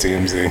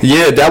TMZ.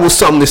 Yeah, that was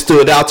something that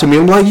stood out to me.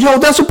 I'm like, yo,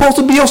 that's supposed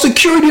to be your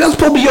security. That's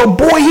supposed to be your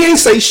boy. He ain't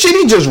say shit.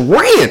 He just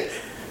ran.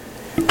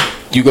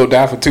 You go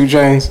die for 2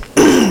 Chainz?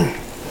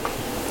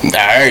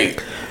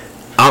 Alright.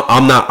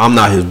 I'm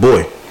not his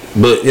boy.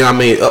 But, you know what I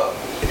mean,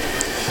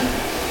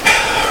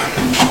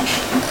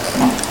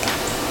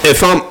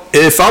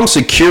 if I'm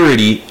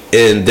security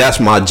and that's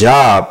my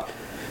job,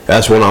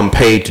 that's what I'm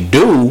paid to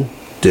do,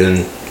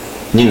 then,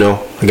 you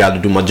know, I got to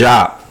do my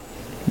job.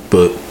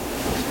 But,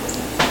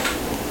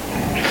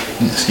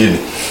 excuse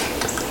me,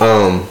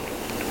 I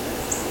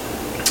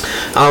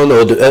don't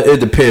know. It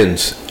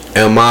depends.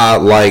 Am I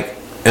like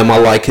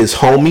his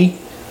homie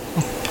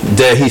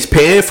that he's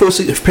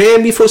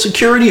paying me for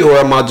security, or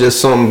am I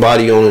just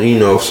somebody on, you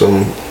know,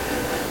 some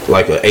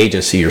like an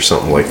agency or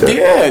something like that?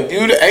 Yeah,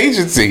 you the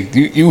agency.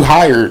 You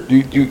hired.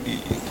 You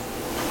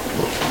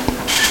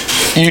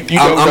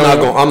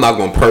I'm not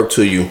gonna perk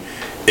to you.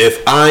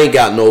 If I ain't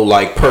got no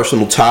like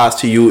personal ties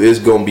to you, it's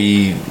gonna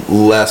be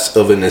less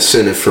of an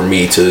incentive for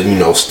me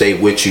to stay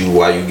with you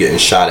while you getting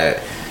shot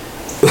at.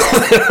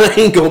 I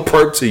ain't gonna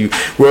perk to you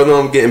whether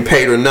I'm getting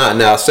paid or not.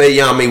 Now say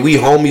we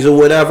homies or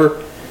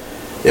whatever.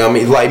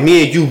 Like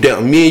me and you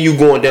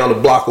going down the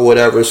block or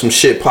whatever, some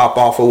shit pop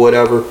off or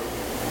whatever.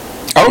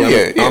 Oh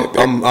yeah.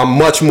 I'm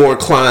much more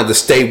inclined to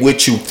stay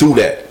with you through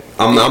that.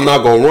 I'm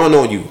not gonna run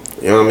on you.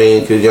 You know what I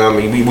mean? Because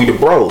we the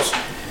bros.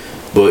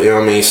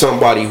 But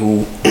somebody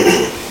who,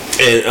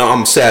 and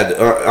I'm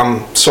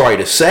sorry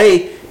to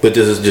say, but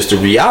this is just the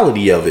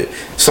reality of it.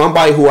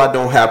 Somebody who I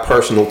don't have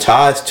personal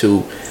ties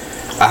to,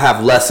 I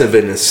have less of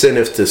an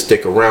incentive to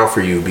stick around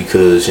for you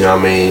because to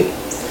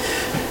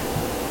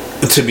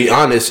be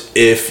honest,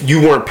 if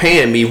you weren't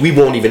paying me, we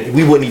wouldn't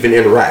even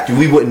interact.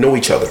 We wouldn't know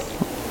each other.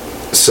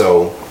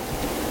 So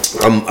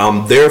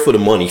I'm there for the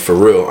money, for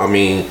real.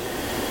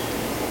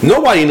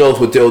 Nobody knows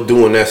what they'll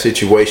do in that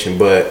situation,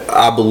 but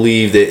I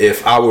believe that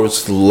if I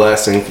was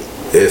less and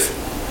if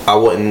I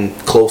wasn't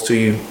close to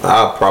you,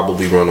 I'd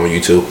probably run on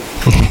you too.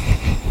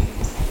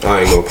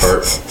 I ain't gonna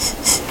perk.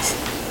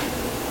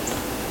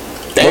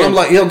 Damn. But I'm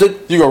like, you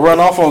gonna run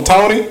off on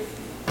Tony?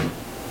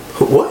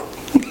 What?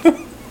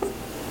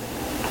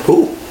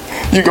 Who?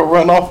 You gonna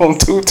run off on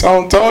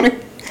Two-Tone Tony?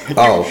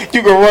 Oh.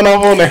 You gonna run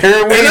off on the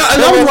heroin? And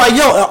I'm like,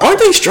 aren't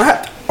they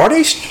strapped? Were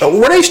they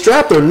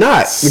strapped or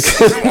not?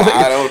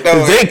 I don't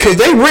know. Because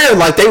they ran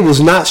like they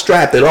was not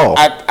strapped at all.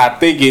 I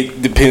think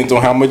it depends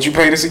on how much you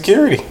pay the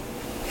security.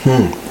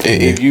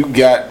 If you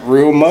got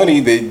real money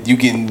that you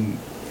can,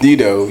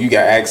 you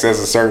got access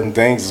to certain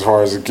things as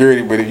far as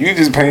security. But if you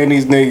just paying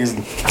these niggas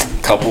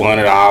a couple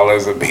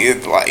 $100 a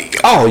bit, like,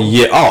 oh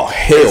yeah, oh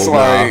hell it's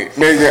like,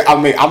 nigga,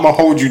 I'm gonna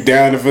hold you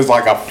down if it's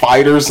like a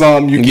fight or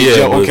something. You can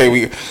jump.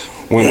 Okay,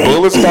 when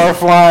bullets start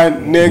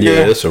flying, nigga,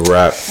 yeah, it's a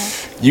wrap.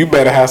 You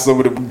better have some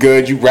of the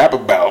good you rap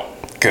about,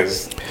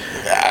 cause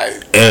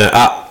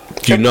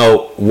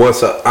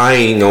once I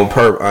ain't gonna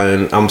perp,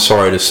 and I'm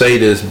sorry to say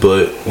this,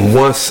 but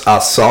once I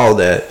saw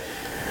that,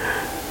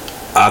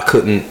 I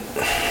couldn't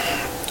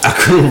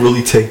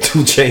really take 2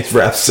 Chainz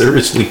rap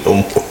seriously no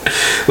more.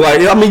 Like,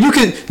 you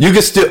can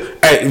still,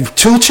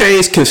 2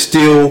 Chainz can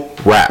still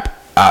rap.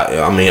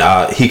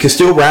 He can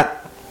still rap.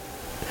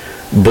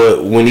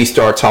 But when he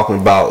started talking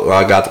about,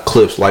 I got the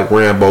clips like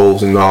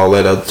Rambo's and all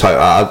that other type,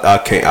 I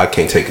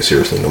can't take it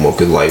seriously no more.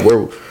 Cause like,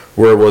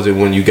 where was it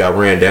when you got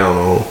ran down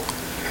on?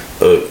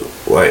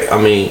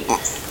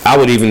 I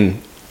would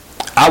even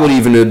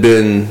have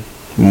been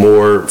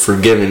more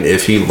forgiving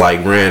if he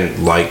like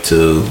ran like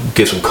to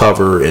get some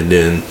cover and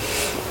then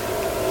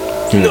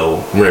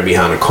ran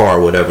behind a car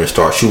or whatever and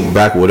start shooting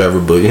back or whatever.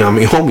 But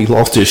homie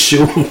lost his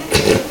shoe.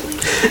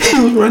 He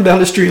was running down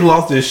the street and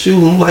lost his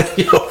shoe. I'm like,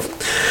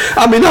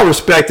 I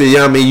respect it.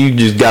 You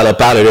just got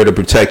up out of there to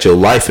protect your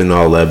life and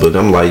all that. But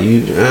I'm like,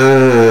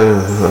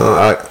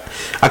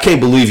 I can't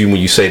believe you when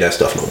you say that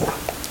stuff no more.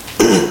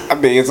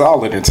 It's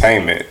all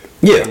entertainment.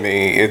 Yeah.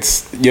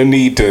 It's your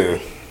need to,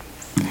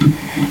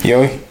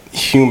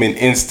 human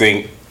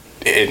instinct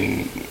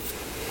and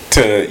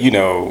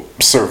to,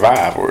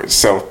 survive or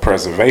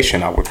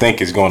self-preservation, I would think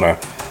is going to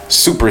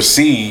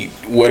supersede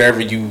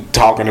whatever you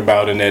talking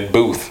about in that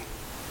booth.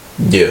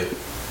 Yeah.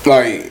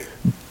 Like,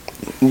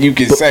 you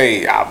can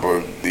say, I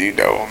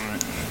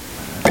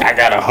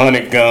got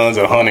 100 guns,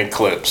 100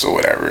 clips or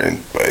whatever,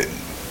 but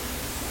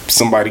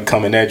somebody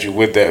coming at you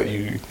with that,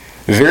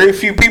 very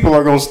few people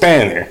are going to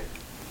stand there.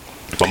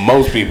 But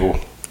most people,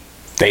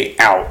 they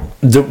out.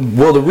 The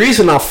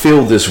reason I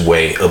feel this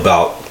way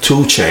about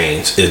 2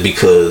 Chainz is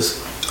because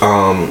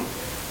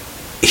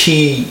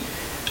he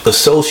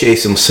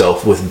associates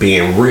himself with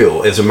being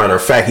real. As a matter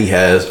of fact, he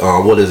has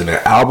an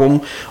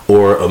album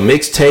or a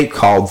mixtape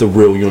called The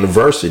Real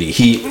University.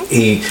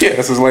 Yeah,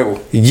 that's his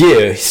label.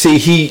 Yeah, see,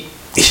 he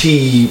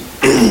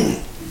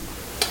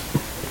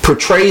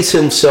portrays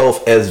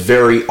himself as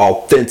very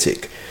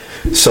authentic.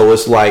 So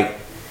it's like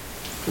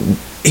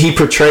he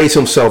portrays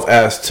himself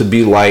as to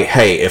be like,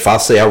 hey, if I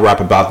say I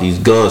rap about these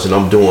guns and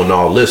I'm doing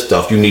all this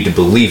stuff, you need to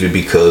believe it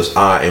because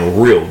I am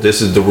real.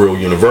 This is The Real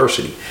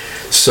University.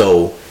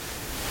 So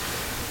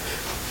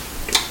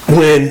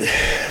when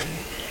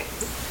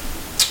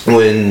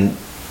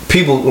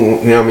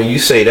people, you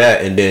say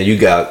that and then you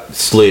got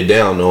slid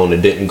down on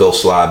and didn't go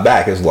slide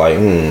back, it's like,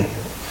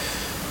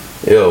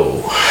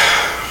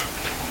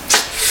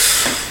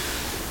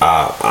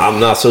 I'm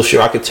not so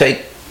sure I could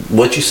take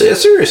what you said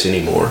serious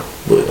anymore.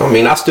 But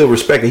I still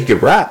respect that he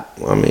could rap.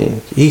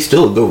 He's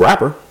still a good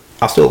rapper.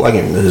 I still like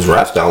him, his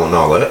rap style and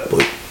all that.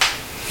 But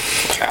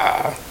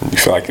you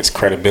feel like his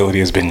credibility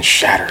has been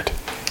shattered.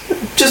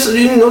 Just a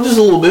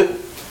little bit.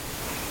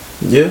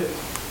 Yeah.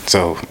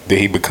 So did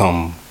he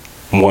become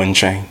 1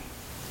 Chain?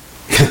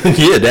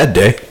 Yeah, that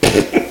day.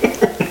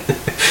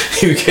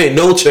 You can't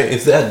no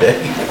Chainz that day.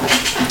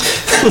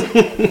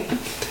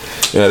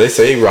 Yeah, they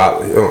say he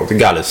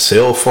got his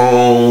cell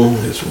phone,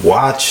 his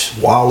watch,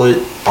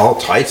 wallet, all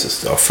types of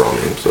stuff from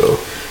him. So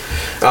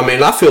I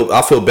mean, I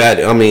feel bad.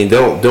 I mean,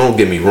 don't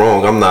get me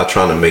wrong. I'm not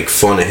trying to make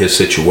fun of his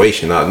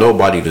situation.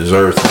 Nobody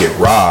deserves to get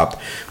robbed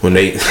when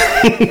they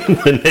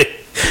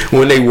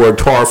when they worked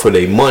hard for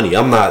their money.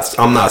 I'm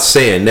not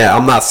saying that.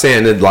 I'm not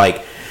saying it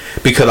like,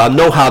 because I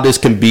know how this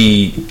can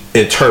be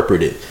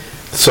interpreted.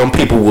 Some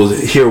people will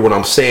hear what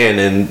I'm saying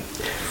and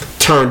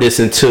turn this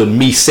into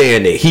me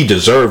saying that he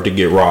deserved to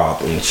get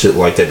robbed and shit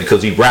like that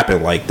because he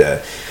rapping like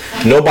that.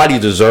 Nobody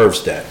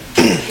deserves that.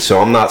 So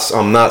I'm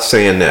not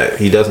saying that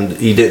he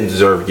didn't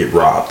deserve to get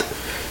robbed.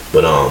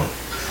 But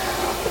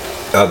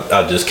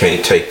I just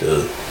can't take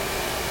the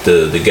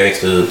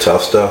gangster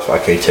tough stuff. I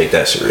can't take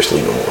that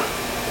seriously no more.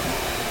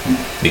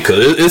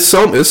 Because it's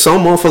some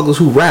motherfuckers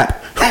who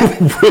rap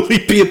who really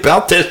be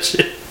about that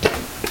shit.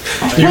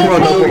 You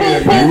run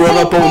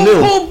up on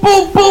them.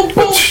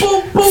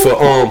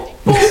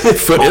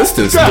 For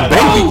instance, the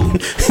baby.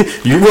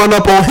 You run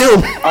up on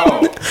him.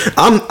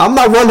 I'm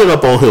not running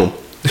up on him.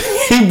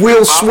 He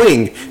will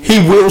swing. He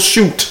will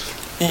shoot.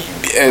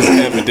 As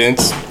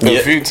evidence, a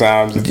few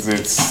times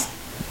it's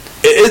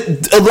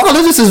a lot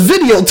of this is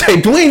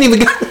videotaped. We ain't even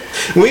got.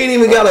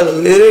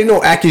 It ain't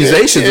no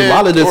accusations. A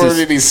lot of this is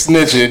already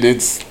snitching.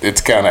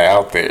 It's kind of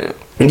out there.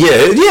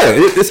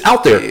 It's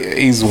out there.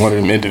 He's one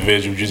of them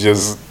individuals. You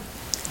just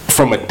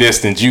from a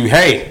distance.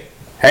 Hey,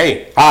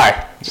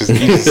 hi.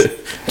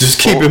 Just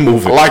keep it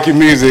moving. I like your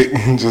music.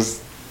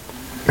 Just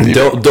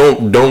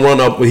don't run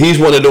up. He's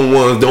one of them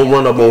ones. Don't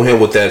run up on him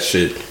with that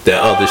shit,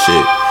 that other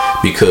shit,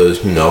 because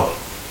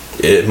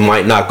it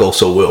might not go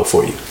so well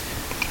for you.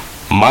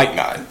 Might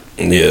not.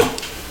 Yeah.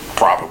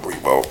 Probably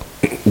won't.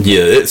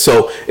 Yeah.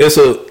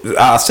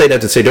 I say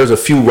that to say there's a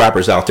few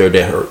rappers out there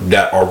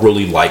that are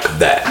really like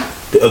that.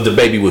 The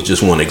Baby was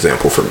just one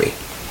example for me.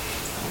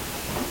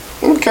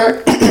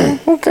 Okay.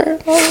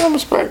 I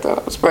respect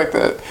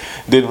that.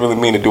 Didn't really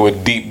mean to do a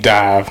deep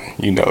dive,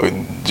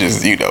 and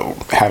just,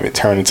 have it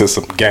turn into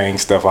some gang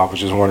stuff I was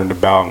just wondering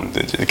about, and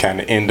just kind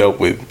of end up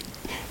with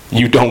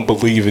you don't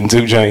believe in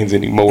 2 Chainz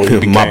anymore. It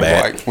became My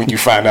bad. like when you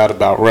find out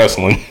about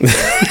wrestling.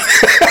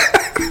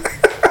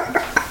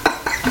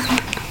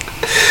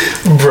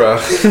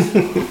 Bruh.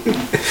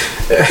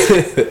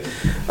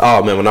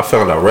 Oh man, when I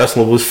found out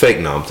wrestling was fake,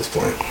 no, I'm just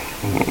playing.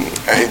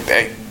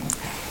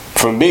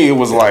 For me, it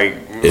was like,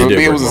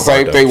 it was the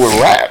same thing with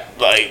rap.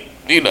 Like,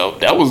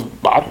 that was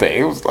my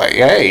thing. It was like,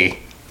 hey,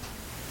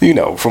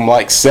 from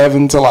like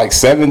 7 to like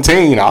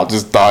 17, I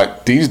just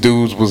thought these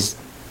dudes was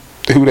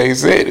who they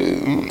said.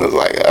 It was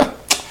like,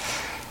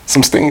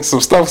 some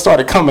stuff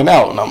started coming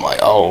out, and I'm like,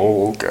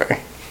 oh,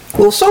 okay.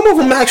 Well, some of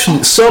them,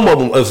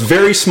 a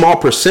very small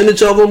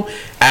percentage of them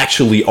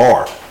actually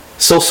are.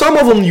 So some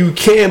of them you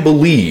can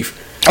believe.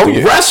 Oh,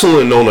 yeah.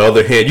 Wrestling, on the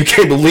other hand, you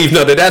can't believe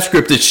none of that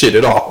scripted shit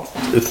at all.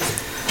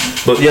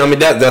 But yeah, I mean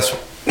that's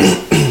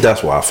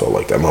why I felt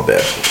like that. My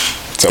bad.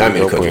 So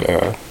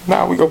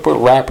we go put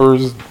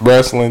rappers,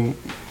 wrestling,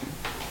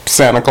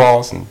 Santa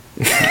Claus, and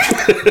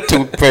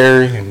Tooth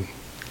Fairy, and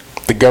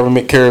the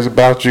government cares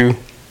about you.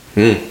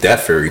 That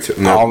fairy tale.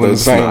 No, all in the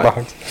same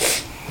box.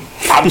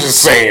 I'm just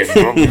saying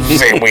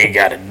we ain't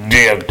got to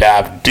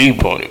dive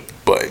deep on it,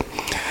 but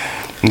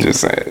I'm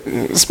just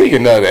saying.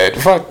 Speaking of that,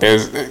 fuck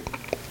this.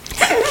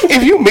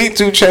 If you meet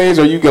 2 Chainz,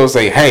 or you go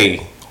say,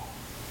 "Hey,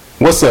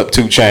 what's up,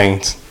 2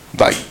 Chainz?"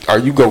 Like, are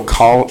you go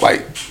call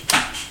like?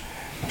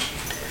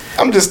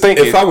 I'm just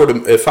thinking. If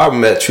I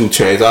met 2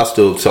 Chainz, I'll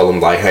still tell him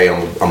like, "Hey,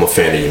 I'm a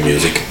fan of your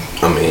music."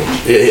 I mean,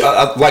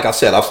 like I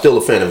said, I'm still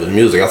a fan of his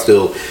music. I'm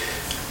still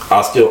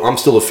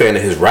a fan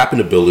of his rapping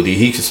ability.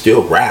 He can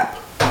still rap.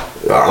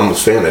 I'm a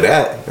fan of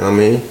that. I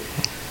mean,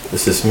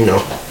 this is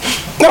No,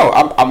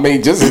 I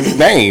mean just his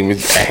name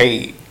is.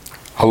 Hey,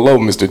 hello,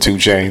 Mr. 2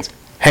 Chainz.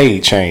 Hey,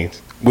 Chainz.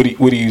 What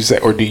do you say?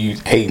 Or do you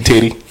hey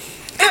Titty?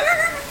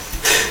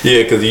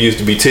 Yeah, because he used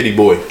to be Titty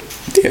Boy.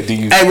 Yeah, do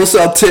you? Hey, what's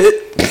up,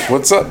 Tit?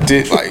 What's up,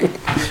 Tit? Like,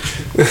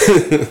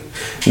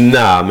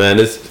 nah, man.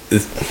 It's.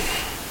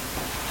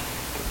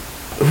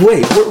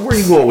 Wait, where are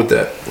you going with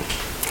that?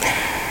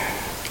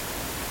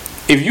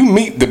 If you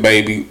meet the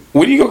Baby,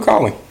 what are you gonna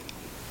call him?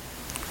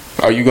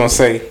 Are you gonna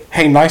say,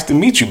 "Hey, nice to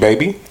meet you,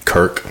 baby"?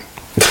 Kirk.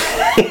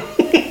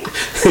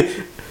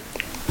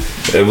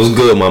 It was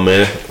good, my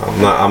man.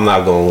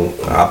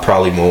 I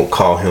probably won't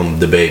call him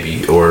the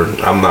Baby, or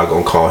I'm not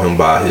gonna call him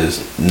by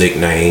his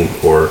nickname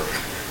or,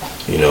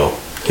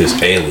 his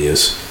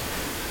alias.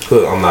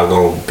 I'm not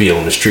gonna be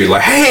on the street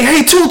like,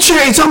 hey, 2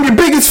 Chainz, I'm your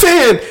biggest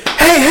fan.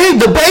 Hey,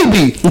 the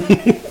Baby.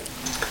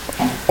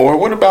 Or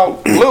what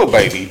about Lil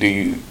Baby? Do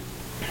you?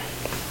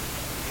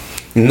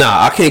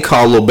 Nah, I can't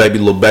call Lil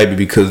Baby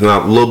because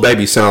now Lil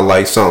Baby sounds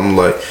like something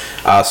like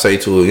I say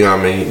to her,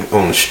 on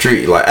the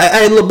street, like,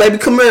 hey, Lil Baby,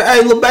 come here.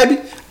 Hey, Lil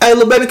Baby,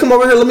 come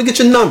over here. Let me get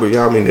your number. You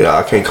know what I mean? Yeah,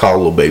 I can't call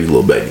Lil Baby.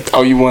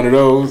 Oh, you one of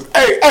those?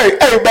 Hey,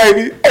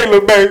 baby. Hey,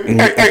 Lil Baby.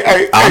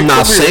 Hey. I'm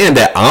not saying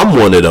that I'm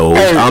one of those.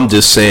 Hey. I'm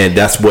just saying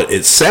that's what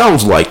it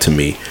sounds like to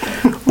me,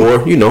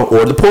 or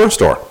or the porn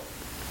star.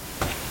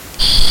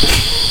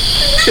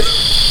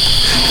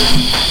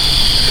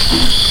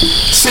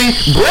 See,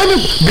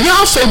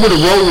 Beyonce would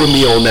have rolled with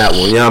me on that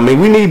one. You know what I mean?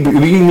 We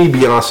need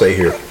Beyonce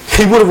here.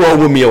 He would have rolled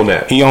with me on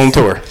that. He on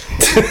tour.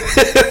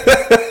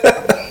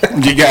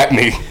 You got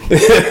me.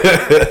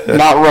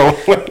 Not rolling.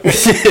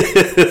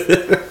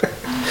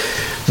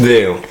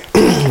 Damn.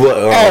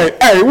 Well,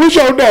 hey, what's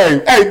your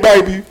name? Hey,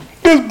 baby.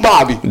 This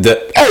Bobby.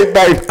 Hey,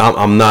 baby.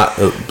 I'm not,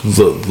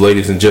 look,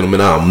 ladies and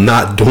gentlemen, I'm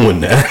not doing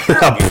that.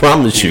 I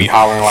promise you. Be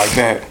hollering like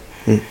that.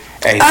 Hey,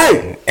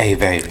 Hey. hey,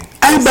 baby.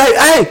 Hey, baby.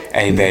 Hey.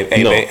 Hey, baby.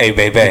 Hey, No. Hey,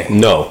 baby.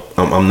 No,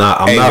 I'm not.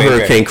 I'm Hey, not baby.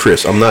 Hurricane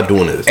Chris. I'm not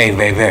doing this. Hey,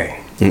 baby.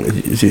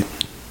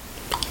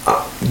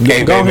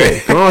 Hey, Go baby.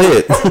 ahead. Go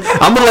ahead.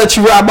 I'm gonna let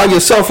you ride by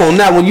yourself on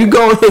that one. You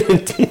go ahead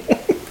and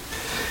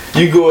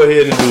you go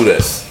ahead and do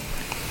that.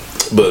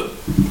 But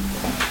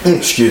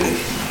excuse me.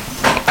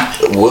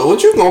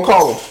 What you gonna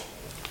call him?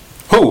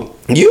 Who?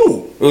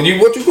 You. What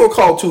you gonna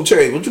call 2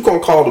 Chainz? What you gonna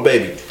call the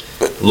baby?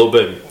 Little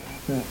baby.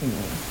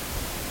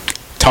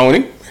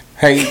 Tony.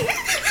 Hey,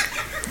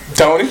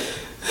 Tony.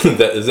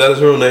 Is that his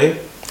real name?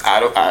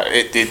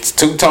 It's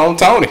two-tone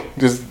Tony.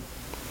 Just,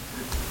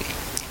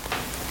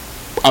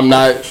 I'm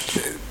not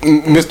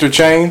Mr.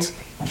 Chainz.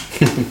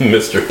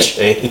 Mr.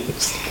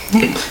 Chainz.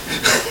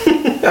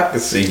 I can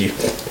see you.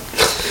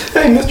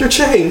 Hey, Mr.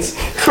 Chainz.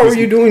 How are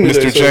you doing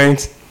today, Mr. sir?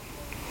 Chainz.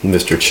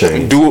 Mr.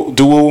 Chainz.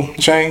 Dual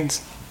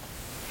Chainz.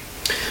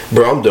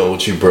 Bro, I'm done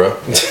with you, bro.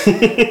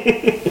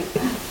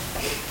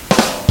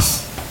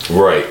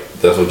 Right.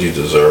 That's what you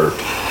deserve.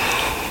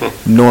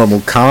 Normal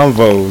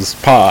Convos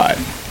Pod.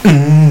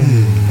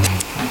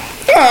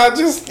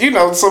 Just,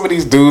 some of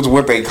these dudes,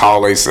 what they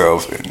call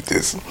themselves. And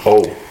just,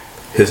 Oh,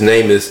 his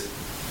name is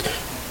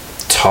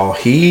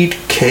Tauheed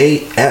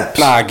K. Epps.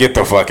 nah, get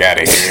the fuck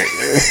out of here.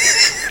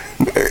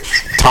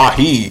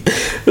 Tauheed.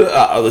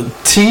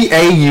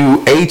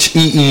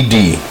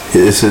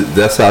 Tauheed.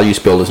 That's how you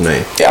spell his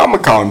name. Yeah, I'm going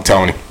to call him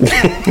Tony.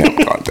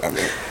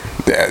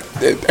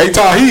 Hey,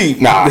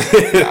 Tauheed. Nah.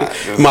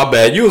 My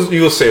bad. You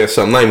was saying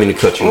something. I didn't mean to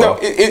cut you No, off.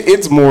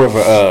 it's more of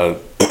a,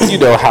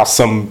 how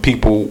some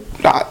people,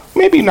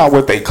 maybe not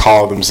what they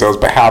call themselves,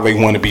 but how they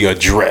want to be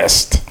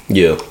addressed.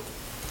 Yeah.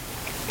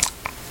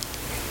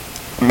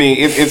 I mean,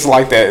 it's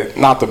like that,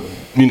 not to,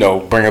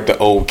 bring up the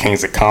old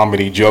Kings of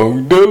Comedy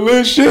joke,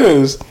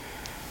 delicious.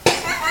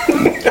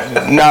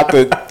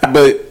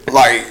 But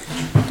like,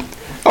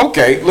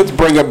 okay, let's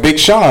bring up Big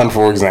Sean,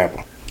 for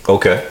example.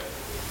 Okay.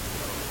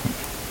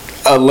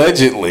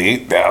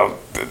 Allegedly, now,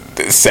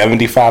 the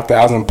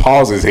 75,000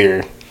 pauses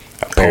here.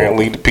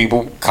 Apparently, the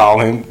people call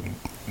him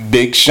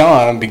Big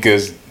Sean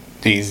because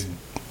he's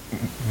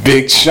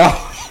Big Sean.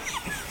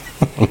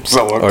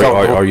 So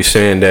Are you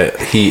saying that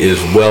he is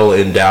well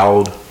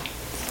endowed?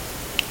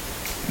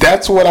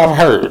 That's what I've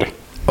heard.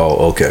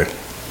 Oh, okay.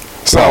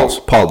 So,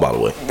 Pause, by the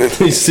way.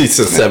 He sees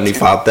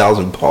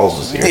 75,000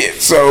 pauses here. yeah,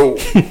 so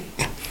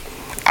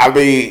I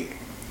mean,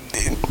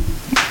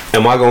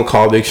 Am I gonna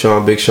call Big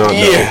Sean Big Sean?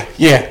 No.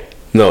 yeah.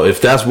 No,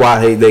 if that's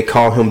why they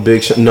call him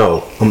Big Sean,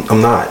 no,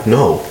 I'm not.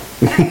 No,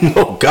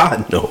 no,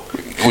 God, no.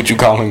 Would you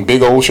call him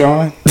Big Old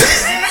Sean?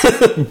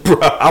 Bro,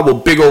 I will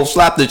big old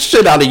slap the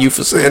shit out of you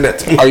for saying that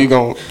to me. Are you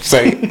gonna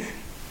say,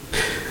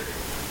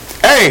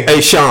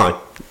 Hey, Sean.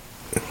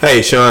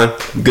 Hey, Sean.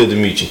 Good to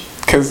meet you.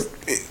 Because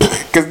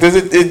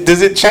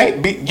does it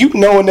change?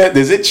 Knowing that,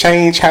 does it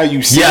change how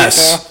you see it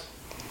now?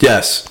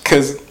 Yes.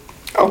 Because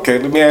okay,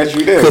 let me ask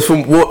you this. Because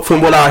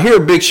from what I hear,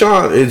 Big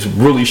Sean is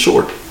really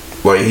short.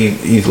 Like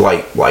he's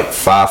like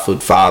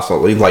 5'5",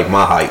 so he's like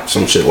my height,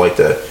 some shit like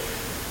that.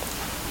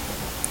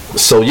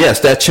 So yes,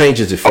 that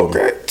changes it for me.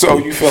 Okay, so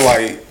you feel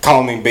like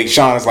calling him Big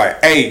Sean is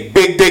like, hey,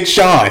 Big Dick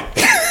Sean.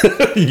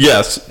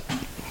 Yes.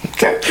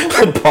 Okay.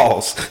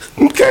 Pause.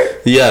 Okay.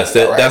 Yes,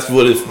 that's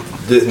what it's.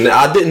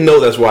 I didn't know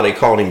that's why they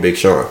called him Big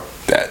Sean.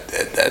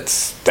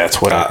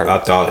 That's what I heard. I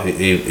thought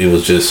it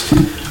was just.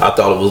 I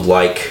thought it was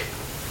like,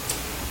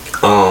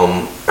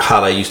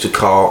 how they used to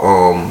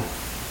call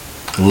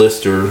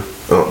Lister,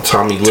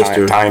 Tommy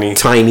Lister,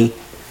 Tiny.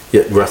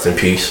 Yeah, rest in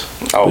peace.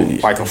 Oh,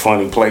 like a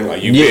funny play,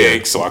 like you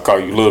big, so I call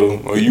you little,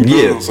 or you Yeah,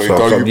 little, so you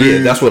call you big. yeah.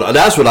 That's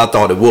what I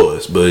thought it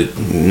was, but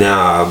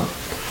nah,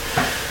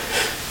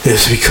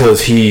 it's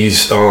because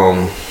he's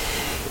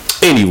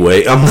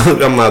Anyway,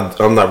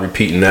 I'm not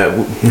repeating that.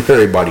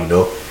 Everybody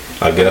know,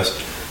 I guess.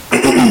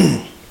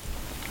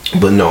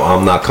 But no,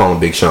 I'm not calling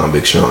Big Sean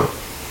Big Sean.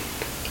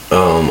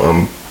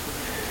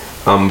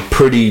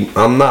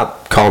 I'm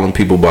not calling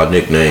people by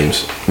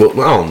nicknames. Well,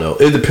 I don't know.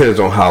 It depends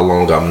on how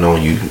long I've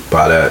known you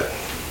by that.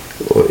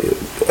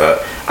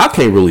 I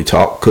can't really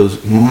talk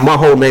because my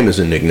whole name is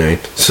a nickname.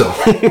 So,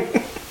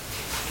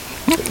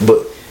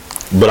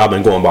 but I've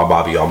been going by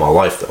Bobby all my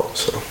life though.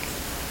 So.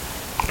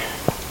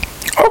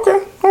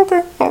 Okay.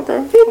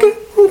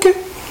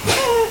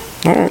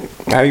 All right.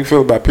 How you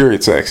feel about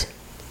period sex?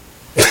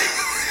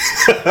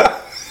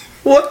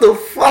 What the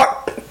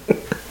fuck?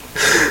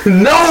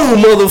 No,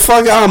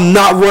 motherfucker, I'm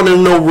not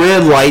running no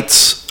red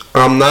lights.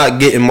 I'm not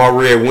getting my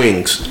red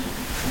wings.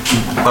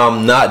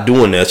 I'm not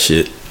doing that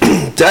shit.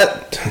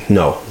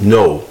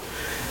 No.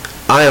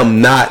 I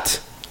am not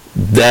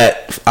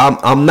that.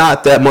 I'm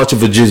not that much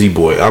of a jizzy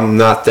boy. I'm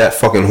not that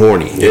fucking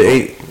horny.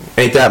 It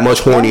ain't that much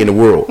horny in the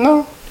world.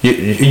 No.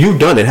 You've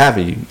done it,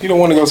 haven't you? You don't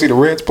want to go see the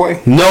Reds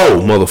play?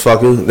 No,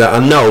 motherfucker.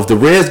 No, if the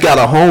Reds got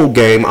a home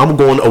game, I'm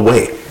going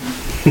away.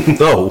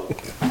 No.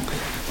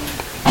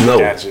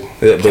 Gotcha.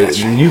 Yeah, but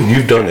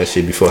you've done that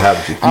shit before,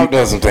 haven't you? I've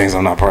done some things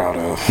I'm not proud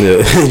of.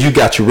 Yeah. You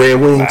got your Red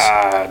Wings?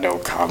 No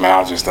comment.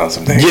 I've just done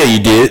some things. Yeah, you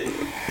did.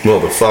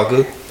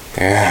 Motherfucker.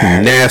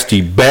 Yeah.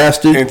 Nasty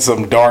bastard. In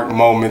some dark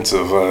moments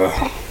of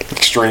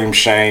extreme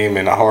shame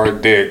and a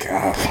hard dick,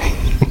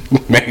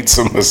 I've made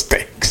some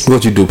mistakes.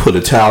 What'd you do? Put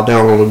a towel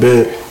down on the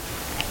bed?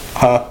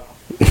 Huh?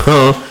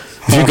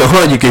 If you can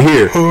hunt, you can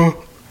hear.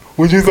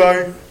 What'd you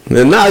think?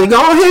 Nah, you go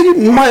ahead.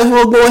 You might as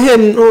well go ahead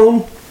and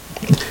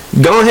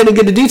go ahead and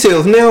get the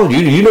details now.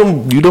 You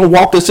don't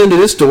walk us into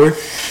this story.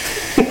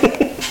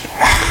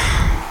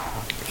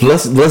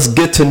 Let's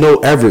get to know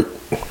Everett,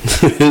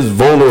 his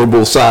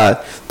vulnerable side,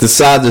 the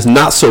side that's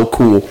not so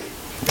cool.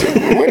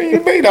 What do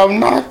you mean? I'm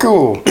not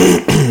cool. Here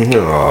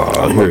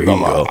you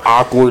go.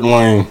 Awkward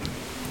lame.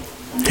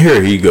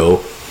 Here you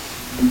go.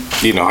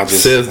 You know, I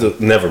just Says the.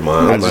 Never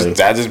mind.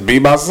 I just be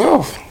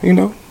myself. You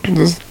know,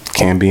 just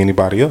can't be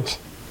anybody else.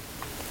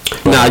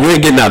 Nah, you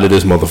ain't getting out of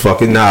this,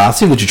 motherfucker. Nah, I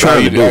see what you're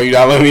trying to do. You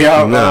not letting me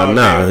out?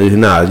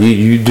 Nah.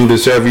 You do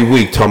this every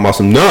week, talking about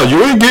some. No,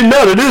 you ain't getting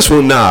out of this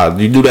one. Nah,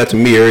 you do that to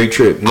me every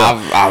trip.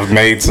 Nah. I've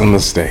made some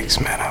mistakes,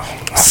 man.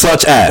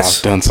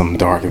 I've done some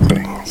darker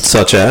things.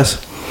 Such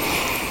as?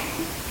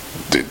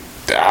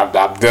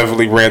 I've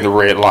definitely ran the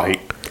red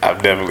light.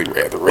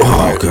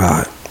 Oh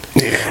God.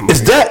 Yeah.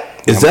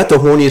 Is that the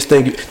horniest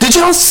thing? Did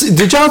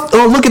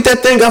y'all look at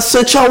that thing I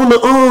sent y'all in the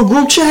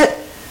group chat?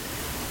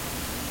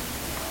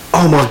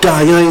 Oh my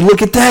God, y'all ain't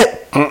look at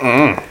that?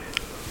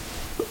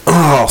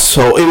 Oh,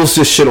 so it was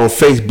this shit on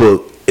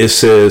Facebook. It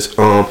says,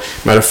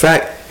 matter of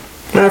fact,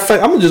 I'm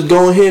gonna just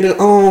go ahead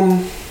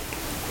and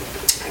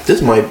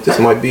this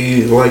might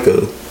be like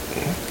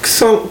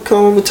some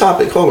kind of a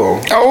topic. Hold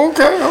on. Oh,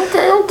 okay.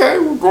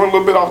 We're going a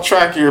little bit off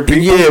track here,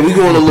 people. Yeah, we're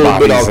going a little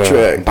bit off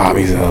track.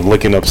 Bobby's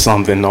looking up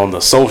something on the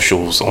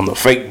socials, on the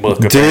Facebook.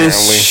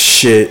 This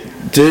shit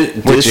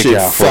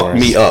fucked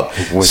me up.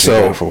 What you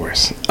got for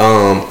us?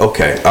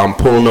 Okay, I'm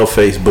pulling up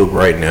Facebook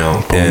right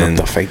now. Pulling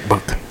up the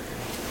Facebook.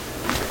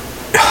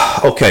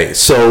 Okay,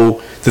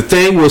 so the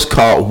thing was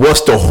called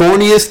 "What's the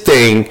horniest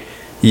thing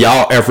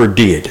y'all ever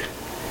did?"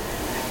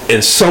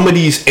 And some of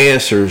these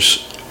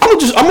answers, I'm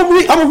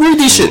gonna read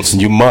these shits.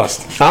 You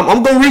must.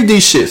 I'm gonna read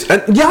these shits.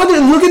 And y'all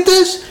didn't look at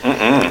this?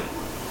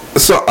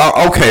 So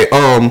okay,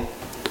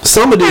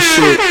 some of this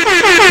shit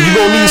you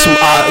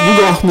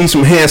gonna need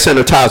some hand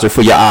sanitizer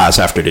for your eyes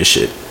after this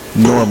shit.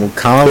 Normal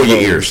convo. For your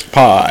ears.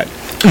 Pod.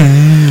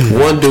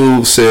 One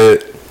dude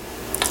said,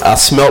 "I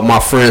smelt my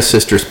friend's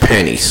sister's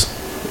panties."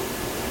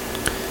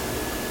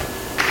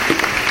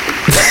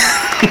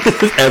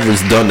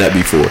 Everett's done that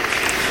before.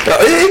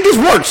 It gets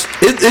worse.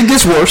 It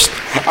gets worse.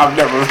 I've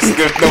never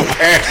sniffed no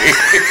panties.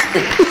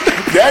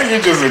 That you're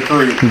just a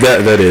creep.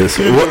 That is.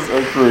 You're just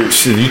a creep.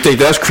 Shit, you think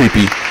that's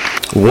creepy?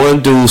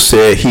 One dude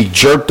said he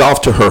jerked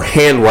off to her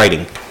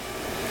handwriting.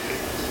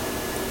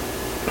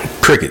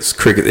 Crickets.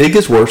 It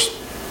gets worse.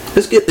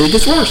 It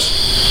gets worse.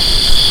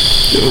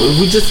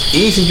 We just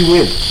easing you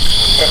in.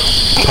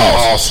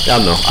 Pause. I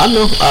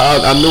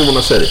know when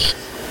I said it.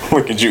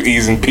 Look at you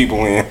easing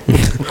people in.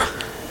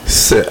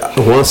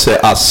 One said,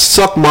 "I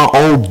suck my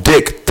own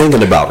dick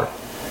thinking about her."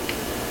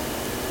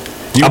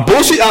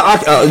 Bullshit.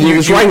 You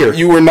was right here.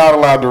 You were not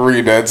allowed to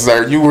read that,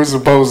 sir. You were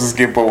supposed to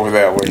skip over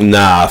that one.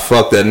 Nah,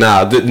 fuck that.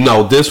 Nah,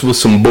 no, this was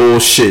some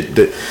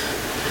bullshit.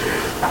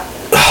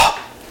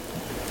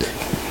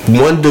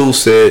 One dude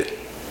said,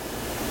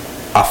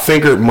 "I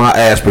fingered my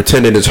ass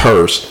pretending it's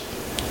hers."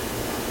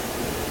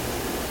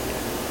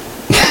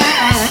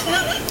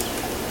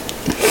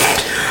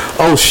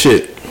 Oh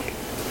shit.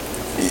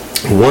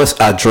 Once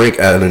I drank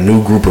at a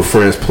new group of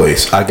friends'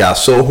 place, I got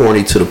so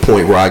horny to the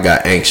point where I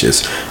got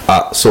anxious.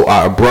 So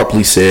I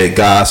abruptly said,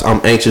 "Guys,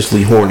 I'm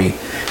anxiously horny."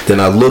 Then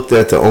I looked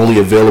at the only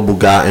available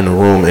guy in the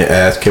room and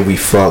asked, "Can we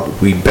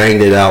fuck?" We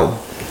banged it out.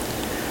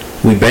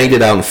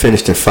 And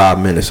finished in 5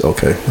 minutes.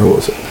 Okay, what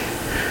was it?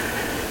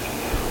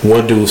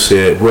 One dude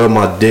said, "Rub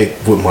my dick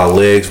with my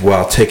legs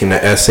while taking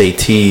the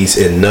SATs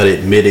and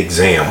nutted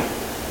mid-exam."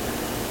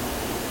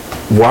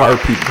 Why are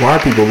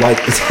people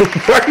like this?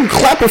 Why are you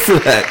clapping for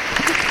that?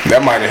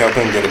 That might have helped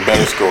him get a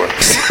better score.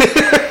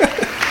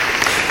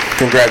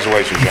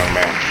 Congratulations, young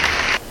man.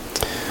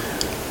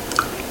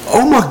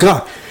 Oh my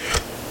God.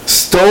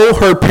 Stole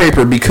her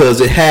paper because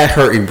it had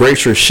her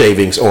eraser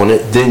shavings on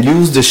it, then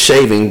used the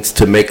shavings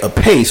to make a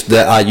paste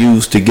that I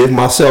used to give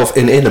myself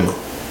an enema.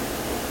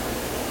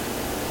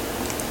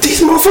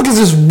 These motherfuckers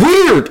is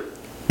weird.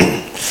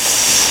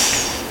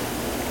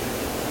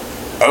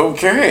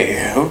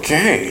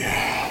 Okay.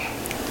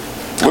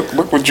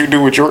 Look what you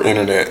do with your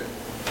internet.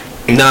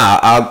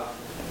 Nah,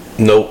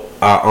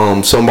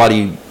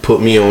 somebody put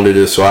me onto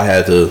this, so I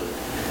had to.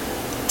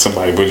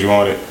 Somebody put you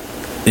on it?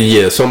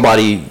 Yeah,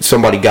 somebody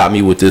got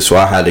me with this, so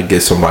I had to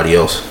get somebody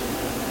else.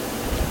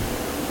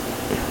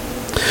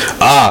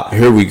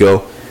 Here we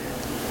go.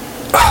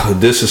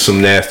 This is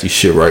some nasty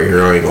shit right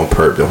here. I ain't gonna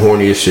perp. The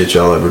horniest shit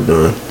y'all ever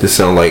done. This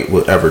sound like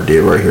whatever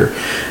did right here.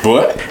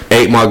 What?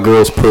 Ate my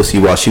girl's pussy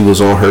while she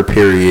was on her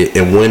period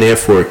and went in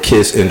for a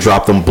kiss and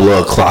dropped them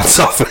blood clots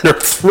off in her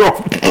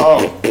throat.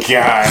 Oh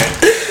God.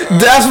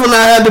 That's when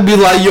I had to be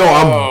like, yo,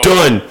 I'm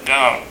done.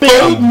 I'm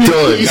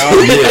done.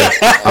 Yeah,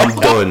 I'm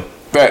done.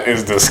 That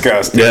is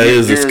disgusting. That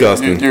is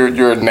disgusting.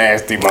 You're a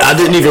nasty motherfucker. I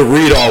didn't even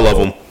read all of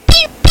them.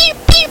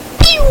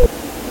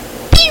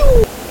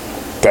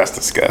 That's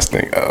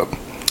disgusting.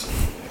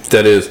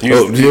 That is.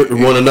 You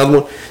want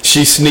another one?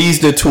 She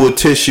sneezed into a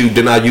tissue,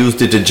 then I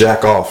used it to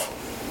jack off.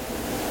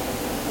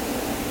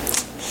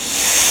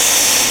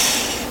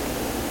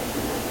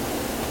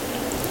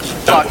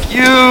 Fuck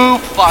you,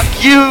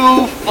 fuck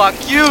you, fuck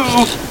you.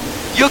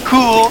 You're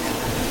cool.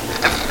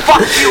 And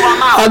fuck you,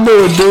 I'm out. I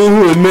know a dude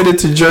who admitted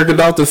to jerking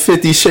off to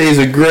 50 Shades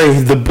of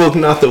Grey, the book,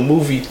 not the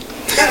movie.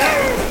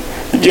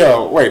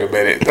 Yo, wait a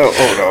minute.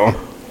 Hold on.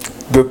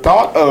 The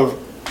thought of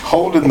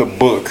holding the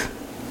book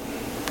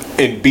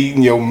and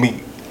beating your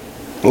meat,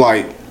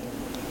 like,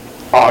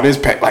 oh, this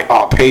like,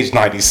 oh, page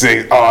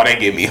 96. Oh, they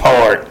get me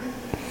hard.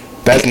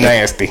 That's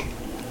nasty.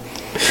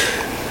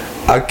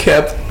 I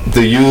kept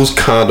the used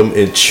condom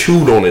and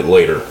chewed on it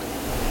later.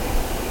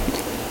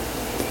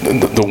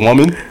 The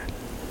woman.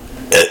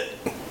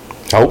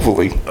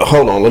 Hopefully.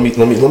 Hold on, let me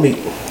zoom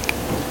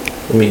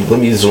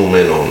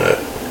in on that.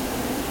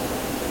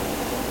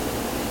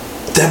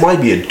 That might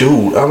be a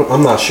dude.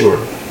 I'm not sure.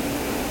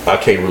 I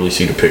can't really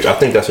see the picture. I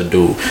think that's a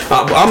dude.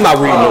 I'm not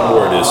reading no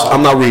more of this.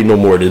 I'm not reading no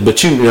more of this.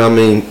 But you know what I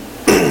mean,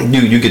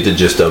 you get the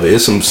gist of it.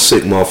 It's some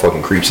sick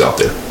motherfucking creeps out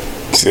there.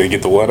 So you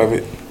get the what of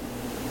it?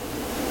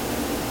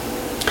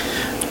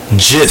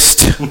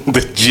 Gist.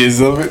 The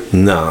jizz of it?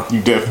 Nah. You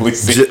definitely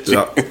see it.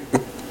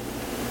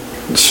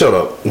 Shut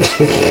up.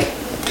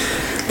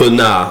 But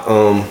nah,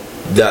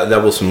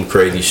 that was some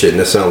crazy shit, and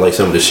that sounded like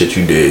some of the shit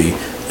you did.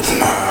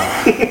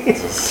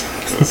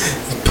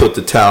 Put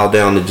the towel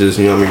down and just,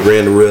 you know what I mean,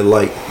 ran the red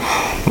light.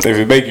 If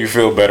it make you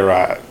feel better,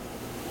 I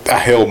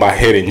held my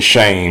head in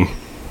shame.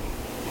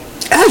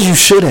 As you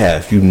should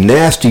have, you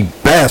nasty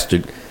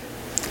bastard.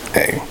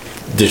 Hey.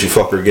 Did you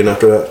fuck her again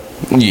after that?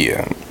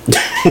 Yeah.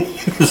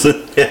 You was a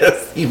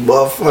nasty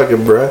motherfucker,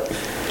 bruh.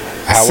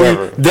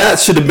 However, see, that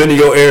should have been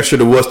your answer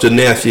to what's the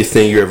nastiest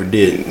thing you ever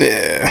did.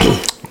 Yeah.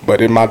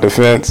 But in my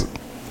defense,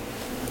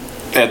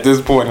 at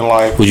this point in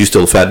life, was you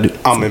still a fat dude?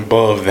 I'm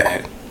above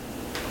that.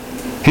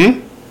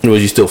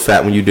 Was you still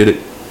fat when you did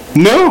it?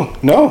 No.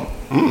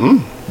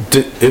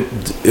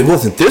 It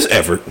wasn't this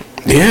effort.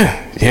 Yeah.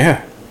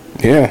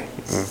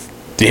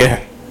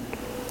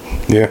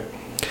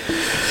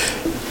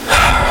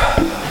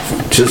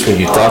 Just when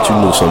you thought you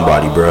knew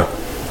somebody, bro.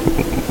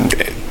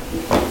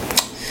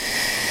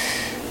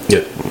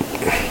 Yep.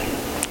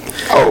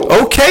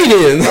 Oh. Okay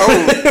then.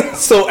 Oh.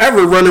 So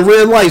Everett running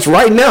red lights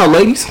right now,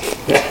 ladies.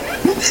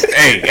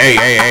 Hey.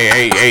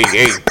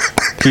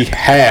 He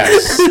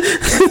has.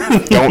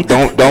 Don't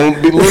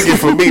be looking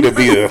for me to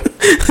be a.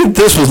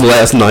 This was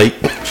last night.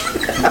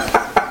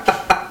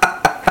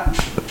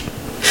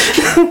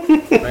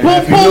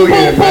 Happy New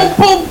Year, man.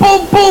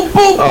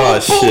 Oh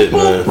shit,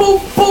 man.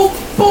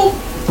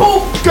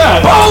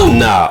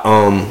 Nah,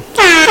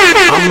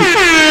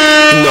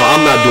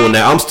 I'm not doing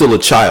that. I'm still a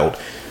child.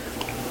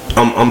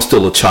 I'm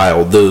still a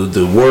child.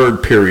 The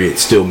word period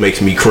still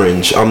makes me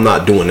cringe. I'm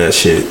not doing that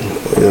shit.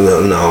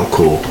 No, I'm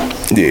cool.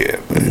 Yeah.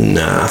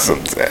 Nah.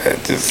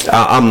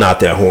 I'm not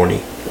that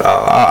horny.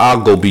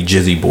 I'll go be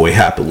Jizzy Boy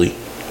happily.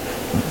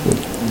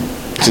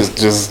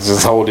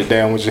 Just hold it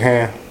down with your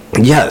hand.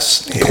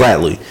 Yes, yeah.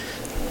 Gladly.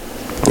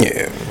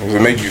 Yeah. If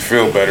it made you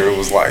feel better, it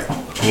was like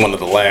one of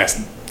the last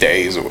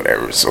days or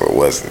whatever. So it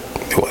wasn't.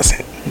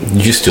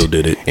 You still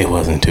did it. It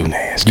wasn't too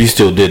nasty. You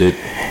still did it.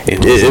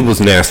 It was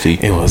nasty.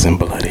 It wasn't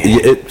bloody.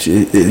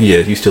 Yeah,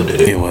 you still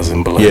did it. It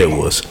wasn't bloody. Yeah, it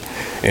was.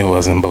 It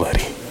wasn't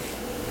bloody.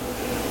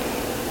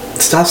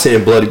 Stop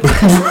saying bloody.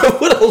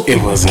 What else?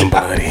 It wasn't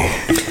bloody.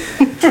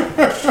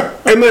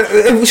 Hey man,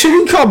 should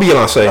we call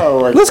Beyonce?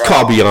 Oh, let's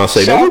call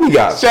Beyonce. Now, what we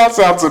got? Shouts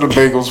out to the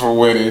Bengals for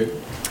winning.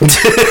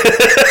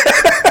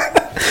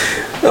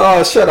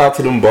 Oh, shout out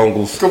to them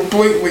Bungles.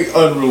 Completely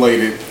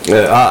unrelated.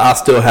 Yeah, I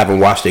still haven't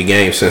watched a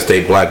game since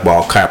they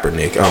blackballed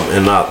Kaepernick,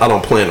 and I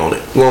don't plan on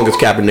it. As long as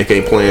Kaepernick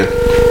ain't playing,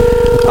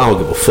 I don't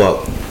give a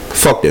fuck.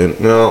 Fuck them.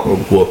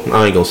 No, well,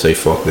 I ain't gonna say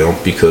fuck them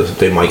because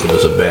they might give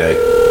us a bag.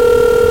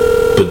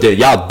 But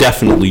y'all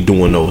definitely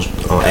doing those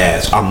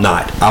ads. I'm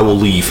not. I will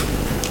leave.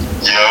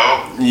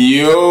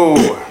 Yo.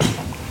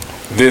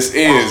 This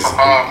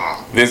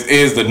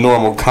is the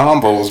Normal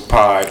Combos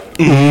pod.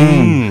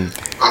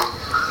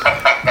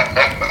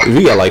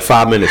 We got like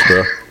 5 minutes,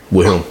 bro,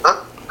 with him.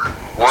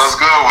 What's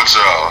good with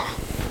y'all?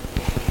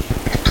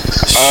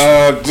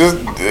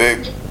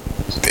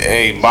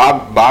 Hey,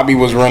 Bobby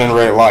was running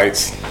red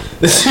lights.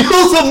 This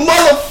was a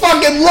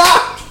motherfucking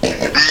lie.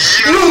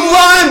 You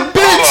lying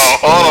bitch.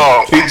 Hold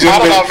on. How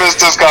did I miss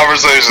this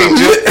conversation?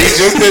 He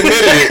just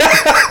admitted it.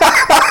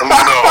 No.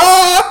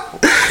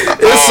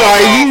 It's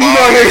sorry.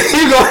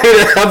 You gonna hear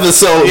the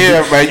episode?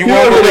 Yeah, man. You You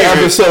won't gonna hear believe the it.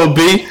 episode,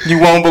 B? You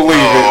won't believe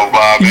Oh, it.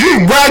 Bobby.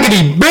 You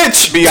raggedy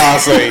bitch!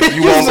 Beyonce,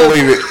 you won't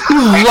believe it. You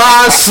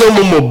lying son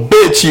of a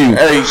bitch, you.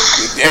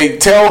 Hey,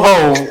 tell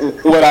Ho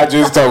what I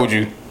just told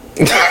you.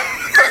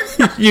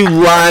 You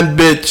lying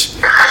bitch.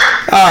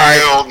 Alright,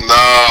 Hell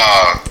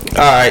nah.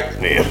 alright.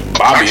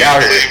 Bobby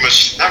out here.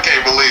 I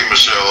can't believe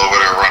Michelle over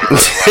there running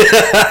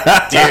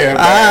around. Yeah,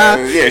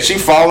 man. Yeah, she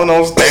falling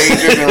on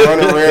stages and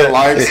running red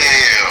lights.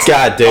 Damn.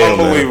 God damn,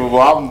 man. Unbelievable.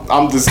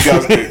 I'm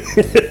disgusted.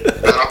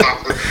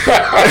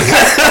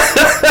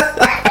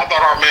 I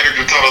thought our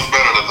manager told us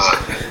better than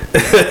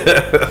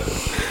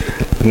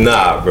that.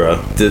 Nah, bro.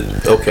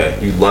 Okay,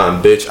 you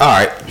lying bitch.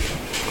 Alright.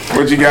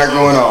 What you got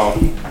going on?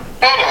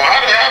 Hold on.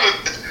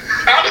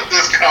 How did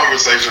this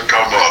conversation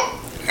come up?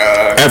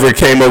 Ever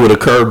came up with a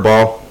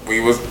curveball? We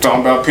was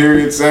talking about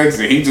period sex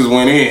and he just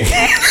went in. He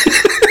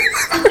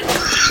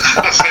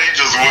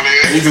just went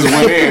in. He just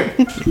went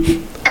in.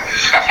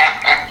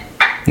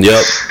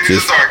 Yep. He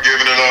just started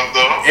giving it up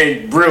though.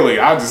 Hey, really,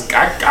 I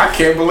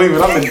can't believe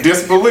it. I'm in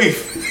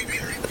disbelief.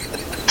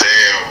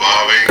 Damn,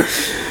 Bobby.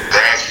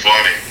 That's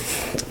funny.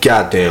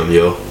 Goddamn,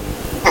 yo.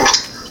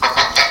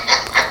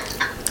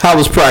 How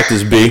was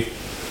practice, B?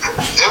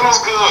 It was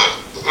good.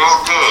 It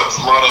was good.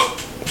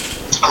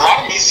 A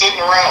lot of me sitting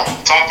around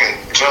talking,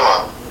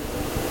 chilling.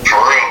 For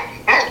real.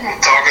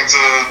 Talking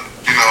to,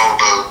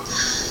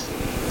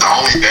 the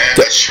only dad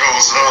that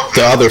shows up.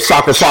 The other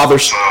soccer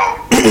fathers. So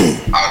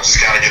I just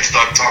gotta get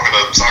stuck talking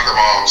to soccer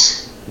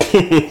moms.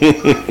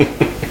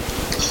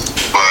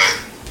 But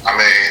I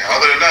mean,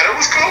 other than that, it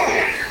was cool.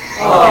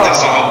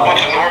 Just a whole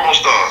bunch of normal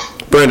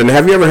stuff. Brandon,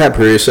 have you ever had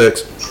period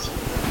sex?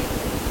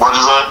 What'd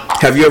you say?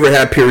 Have you ever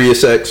had period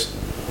sex?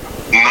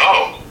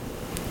 No.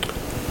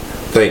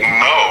 Thank you.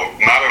 No,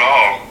 not at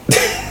all.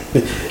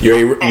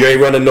 You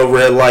ain't running no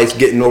red lights,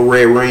 getting no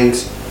red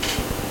rings.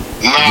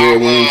 No, Red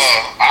wings.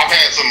 I've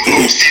had some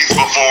oopsies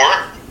before,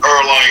 or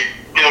like,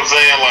 you know what I'm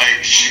saying?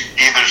 Like, she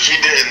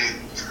didn't.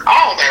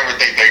 I don't ever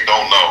think they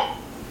don't know.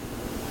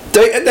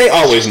 They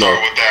always know.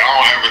 Start with that. I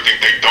don't ever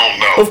think they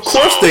don't know. Of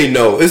course So, they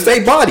know. It's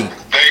their body.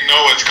 They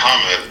know it's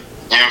coming.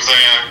 You know what I'm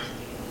saying?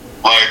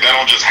 Like, that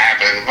don't just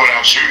happen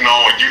without you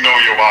knowing. You know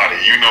your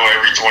body. You know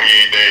every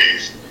 28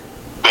 days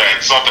that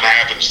something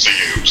happens to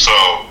you. So,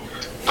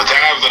 the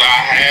times that I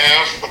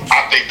have,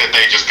 I think that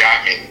they just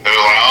got me. They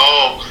were like,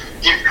 oh,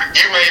 you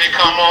made it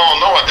come on.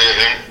 No, I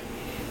didn't.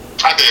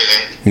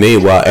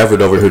 Meanwhile,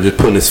 Everett over here just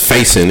putting his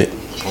face in it.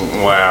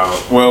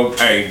 Wow. Well,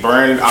 hey,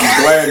 Brandon,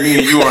 I'm glad me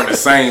and you are on the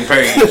same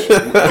page.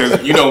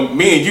 Because,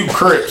 me and you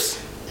Crips.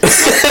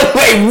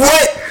 Wait,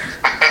 what?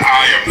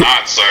 I am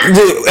not, sir.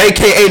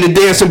 AKA the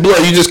Dancing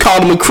Blood. You just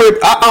called him a crip.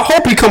 I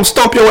hope he come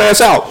stomp your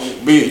ass out.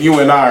 You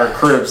and I are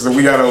Crips, and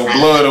we got old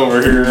blood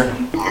over here.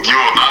 You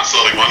will not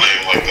selling my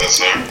name like that,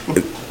 sir.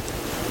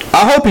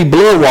 I hope he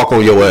blood walk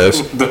on your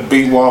ass. The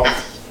beat walk.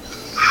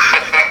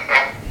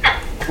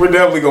 We're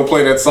definitely gonna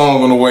play that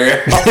song on the way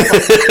out.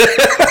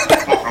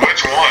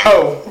 Which one?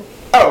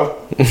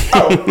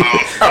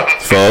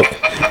 Fuck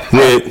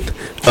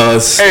with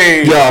us.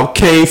 Hey. Y'all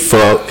can't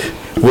fuck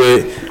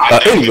with. I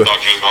definitely Anyway.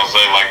 thought you was gonna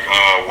say like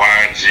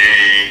YG,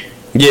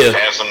 Yeah.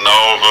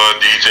 Casanova,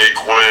 DJ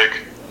Quick.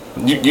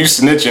 You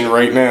snitching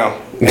right now.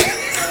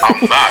 I'm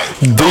not.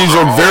 These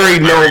are very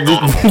known.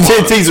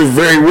 These are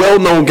very well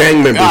known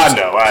gang members. I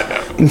know.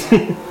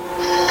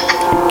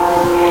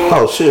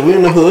 Oh shit, we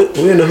in the hood.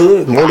 We in the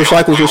hood.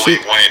 Motorcycles and shit.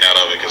 Leave Wayne out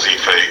of it because he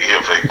fake. He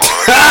a fake blood.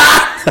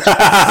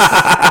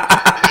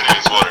 It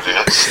is what it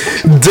is.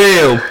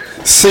 Damn.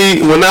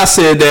 See, when I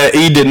said that,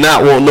 he did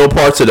not want no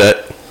parts of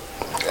that.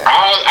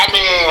 I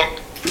mean,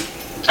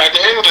 at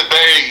the end of the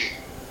day,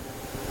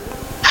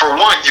 for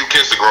one, you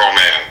kiss a grown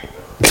man.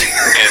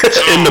 And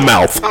two, In the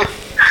mouth.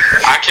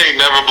 I can't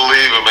never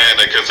believe a man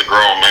that kiss a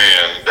grown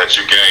man that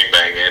you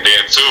gangbang. And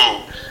then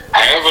two,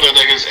 half of the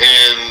niggas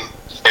in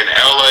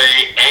LA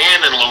and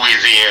in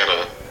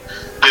Louisiana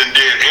then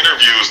did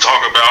interviews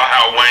talk about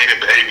how Wayne and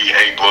Baby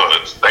hate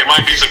Bloods. They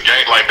might be some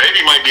gang, like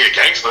Baby might be a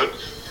gangster.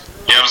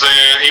 You know what I'm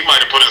saying? He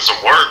might have put in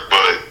some work,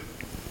 but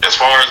as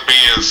far as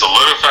being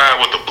solidified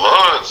with the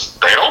Bloods,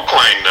 they don't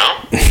claim them.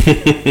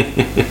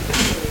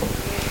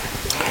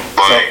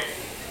 But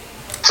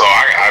so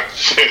I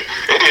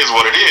it is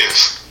what it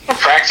is.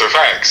 Facts are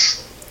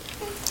facts.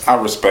 I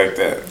respect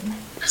that.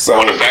 So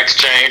When the facts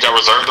change, I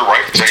reserve the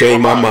right to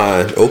Change my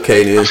mind.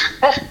 Okay then.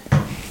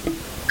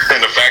 And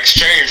the facts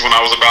changed when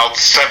I was about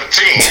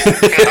 17.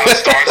 And I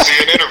started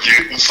seeing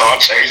interviews, so I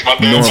changed my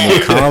damn Normal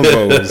mind.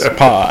 Convos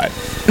Pod.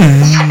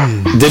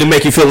 Did it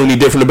make you feel any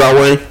different about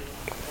Wayne?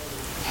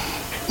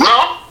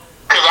 No,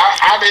 because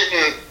I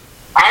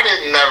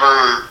didn't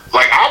never,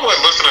 like, I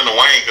wasn't listening to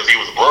Wayne because he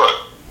was a Blood.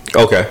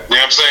 Okay. You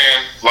know what I'm saying?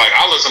 Like,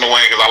 I listened to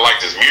Wayne because I liked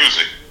his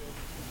music.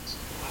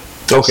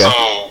 Okay.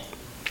 So,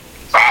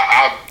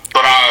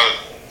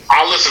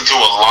 I listened to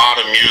a lot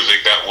of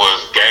music that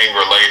was gang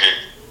related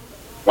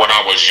when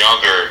I was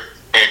younger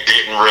and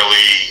didn't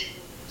really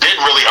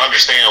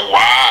understand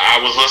why I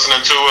was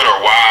listening to it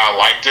or why I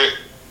liked it.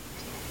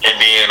 And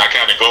then I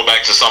kind of go go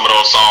back to some of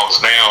those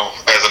songs now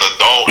as an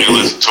adult and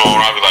listen to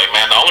them, I'll be like,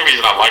 man, the only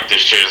reason I like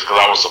this shit is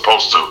because I was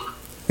supposed to.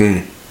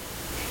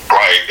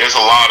 Like, there's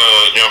a lot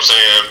of, you know what I'm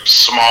saying,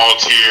 small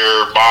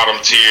tier,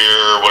 bottom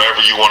tier,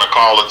 whatever you want to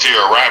call a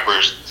tier of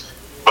rappers.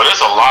 But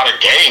there's a lot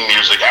of gang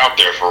music out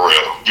there for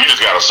real. You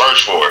just got to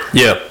search for it.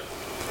 Yeah.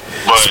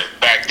 But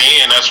back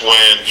then, that's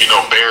when, you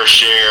know,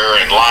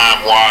 BearShare and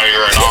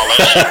LimeWire and all that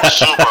shit was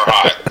super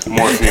hot.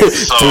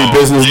 Morpheus. So, 3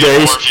 business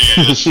days.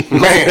 Morpheus.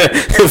 Man.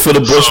 For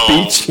the Bush So,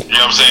 speech. you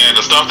know what I'm saying?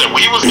 The stuff that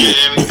we was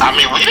getting, I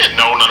mean, we didn't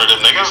know none of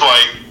them niggas.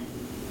 Like,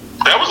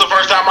 that was the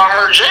first time I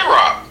heard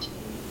J-Rock.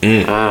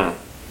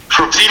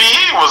 From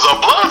TDE was a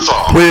blood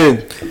song.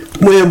 When.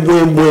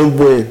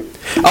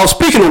 Oh,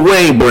 speaking of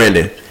Wayne,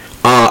 Brandon,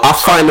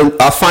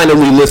 I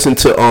finally listened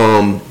to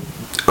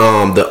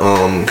the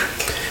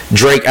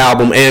Drake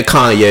album and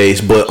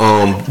Kanye's, but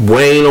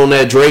Wayne on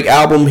that Drake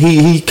album,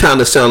 he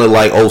kind of sounded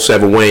like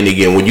 07 Wayne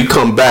again. When you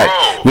come back,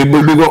 we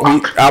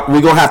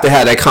gonna have to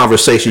have that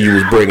conversation you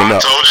was bringing I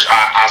up. told you,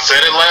 I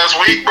said it last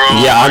week, bro.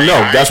 Yeah, I know.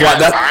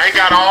 I ain't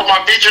got all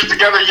my features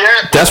together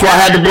yet. That's why I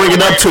had to bring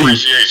it up to you.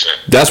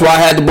 That's why I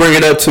had to bring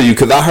it up to you,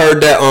 because I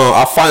heard that.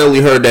 I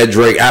finally heard that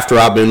Drake after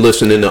I've been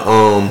listening to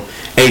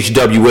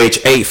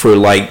HWH 8 for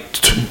like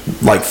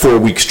 4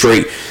 weeks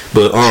straight.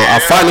 But I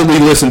finally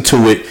listened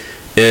to it,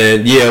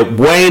 and yeah,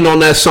 Wayne on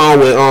that song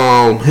with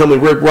him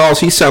and Rick Ross,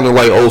 he sounded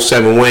like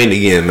 07 Wayne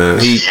again, man.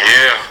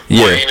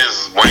 Wayne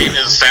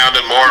is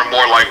sounding more and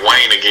more like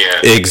Wayne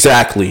again.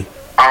 Exactly.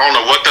 I don't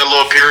know what that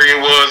little period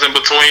was in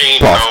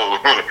between.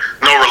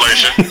 No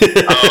relation.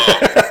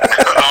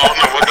 I don't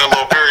know what that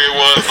little period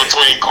was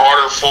between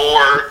Carter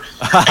 4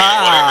 and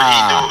whatever he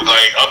do,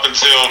 like up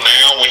until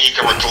now when he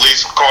can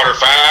release Carter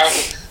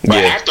 5.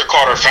 But after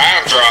Carter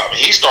 5 dropped,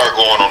 he started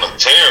going on a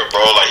tear,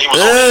 bro. Like he was.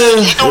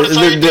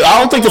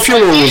 I don't think the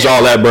funeral was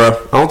all that, bro.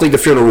 I don't think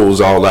the funeral was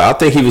all that. I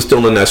think he was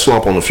still in that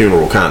slump on the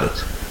funeral, kind of.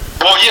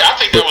 Well, yeah, I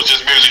think that was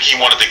just music he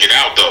wanted to get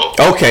out, though.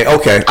 Okay,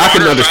 I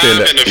can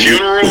understand that. And the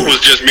funeral was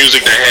just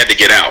music that had to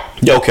get out.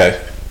 Okay.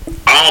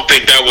 I don't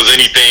think that was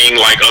anything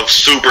like of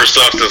super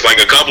substance. Like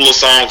a couple of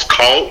songs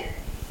caught,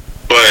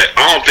 but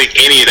I don't think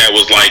any of that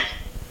was like,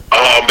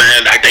 oh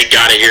man, they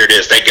gotta hear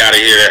this, they gotta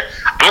hear that.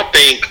 I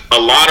think a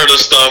lot of the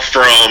stuff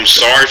from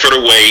Sorry for the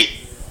Wait,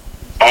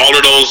 all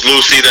of those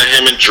Lucy that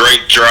him and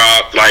Drake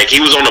dropped, like he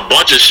was on a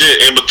bunch of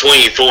shit in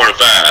between 4 and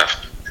 5.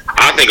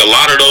 I think a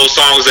lot of those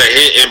songs that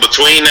hit in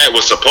between that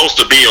was supposed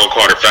to be on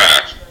Carter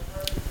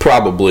 5.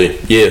 Probably,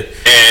 yeah.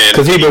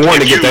 Because he been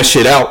wanting to get that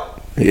shit out.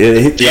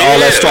 All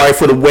that Sorry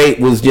for the Wait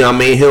was, you know what I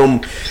mean,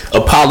 him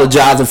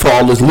apologizing for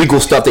all this legal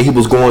stuff that he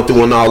was going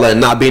through and all that,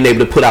 and not being able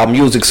to put out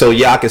music. So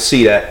yeah, I can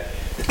see that.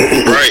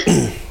 Right.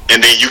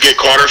 And then you get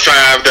Carter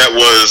 5 that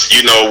was,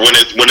 you know, when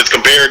it's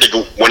compared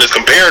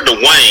to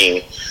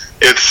Wayne,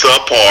 it's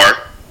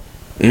subpar.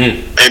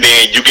 And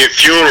then you get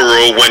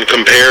Funeral when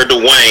compared to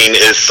Wayne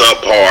is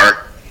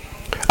subpar.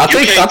 I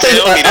think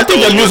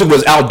that music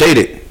was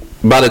outdated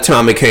by the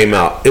time it came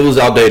out. It was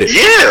outdated.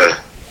 Yeah.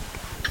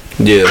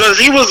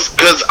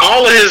 Because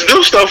all of his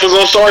new stuff was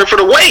on Sorry for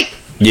the Wait.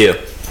 Yeah.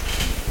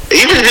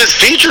 Even his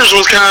features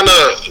was kind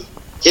of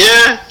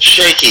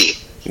shaky.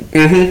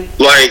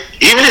 Like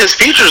even his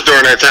features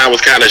during that time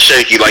was kind of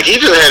shaky. Like he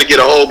just had to get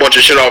a whole bunch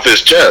of shit off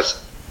his chest.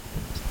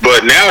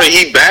 But now that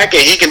he back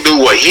and he can do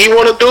what he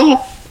want to do,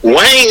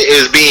 Wayne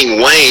is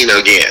being Wayne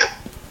again.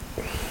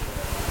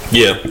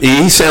 Yeah,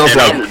 he sounds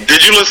like.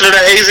 Did you listen to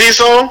that AZ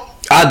song?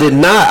 I did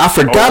not. I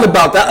forgot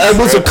about that. There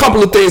was a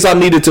couple of things I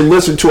needed to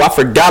listen to. I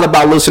forgot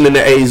about listening to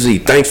AZ.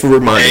 Thanks for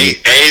reminding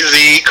me.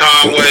 AZ,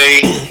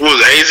 Conway,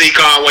 was AZ,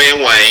 Conway,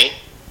 and Wayne.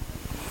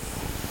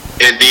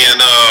 And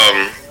then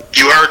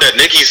you heard that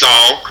Nicki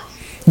song.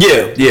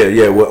 Yeah.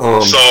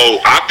 Well,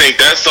 so I think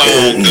that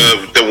song,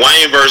 the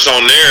Wayne verse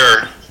on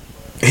there.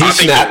 I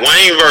think the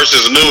Wayne verse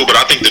is new, but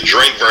I think the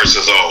Drake verse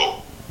is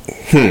old.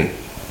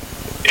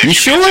 You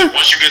sure?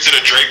 Once you get to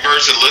the Drake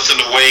verse and listen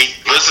to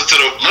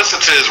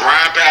his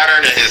rhyme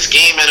pattern and his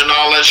scheming and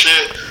all that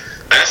shit,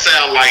 that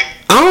sound like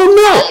I don't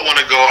know. I don't want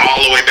to go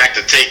all the way back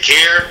to Take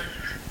Care,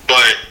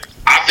 but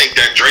I think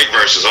that Drake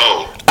verse is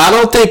old. I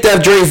don't think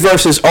that Drake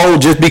verse is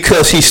old just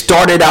because he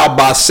started out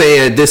by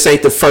saying this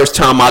ain't the first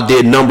time I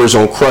did numbers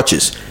on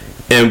crutches.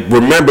 And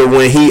remember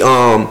when he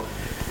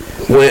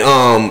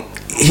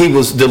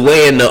was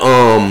delaying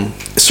the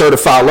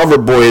Certified Lover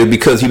Boy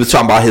because he was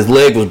talking about his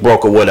leg was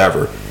broke or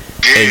whatever.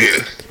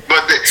 Yeah.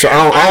 So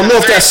I don't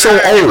know if that's so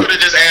old. You could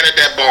have just added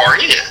that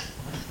bar in.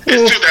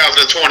 It's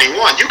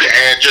 2021. You could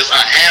add just a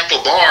half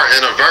a bar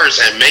in a verse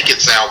and make it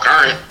sound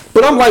current.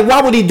 But I'm like, why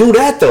would he do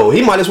that though?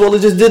 He might as well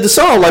have just did the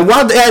song. Like,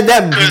 why add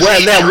that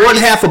one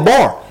half a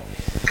bar?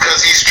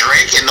 Because he's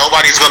Drake and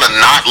nobody's gonna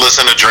not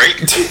listen to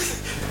Drake.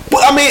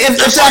 Well, I mean,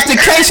 if that's the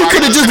case, he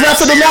could have just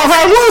left it alone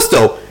how it was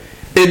though.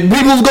 And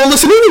people was gonna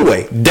listen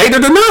anyway,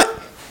 dated or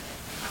not.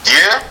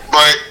 Yeah,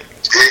 but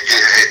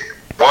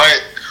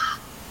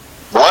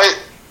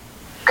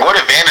what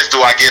advantage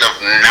do I get of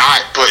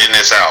not putting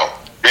this out?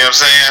 You know what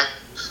I'm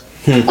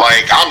saying?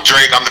 Like I'm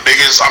Drake, I'm the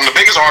biggest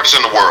artist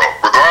in the world.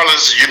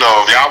 Regardless, you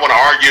know, if y'all want to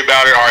argue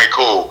about it, all right,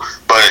 cool.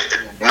 But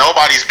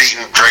nobody nobody's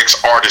beating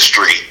Drake's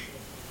artistry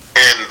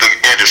in the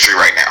industry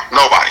right now.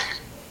 Nobody.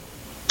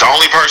 The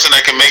only person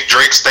that can make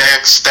Drake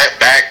step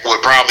back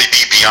would probably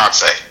be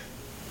Beyonce.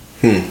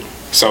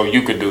 So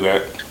you could do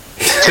that.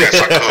 Yes,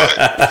 I could.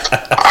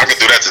 I could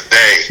do that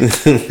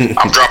today.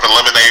 I'm dropping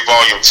Lemonade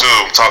Volume 2.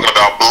 I'm talking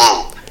about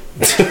Blue.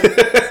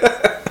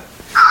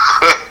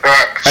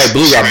 Hey,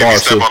 Blue got She made me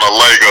bars step too. on a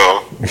Lego.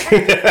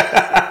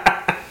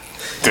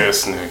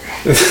 This nigga.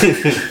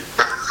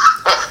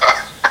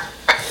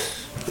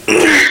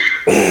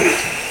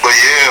 But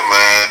yeah,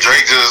 man,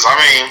 Drake just, I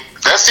mean,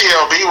 that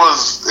CLB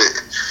was,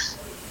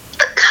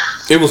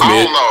 It was I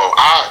mid. don't know.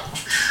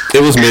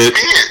 It was mid.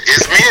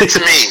 It's mid to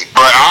me,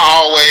 but I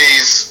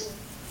always,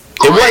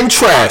 It wasn't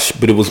trash,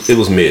 but it was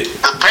mid.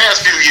 the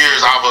past few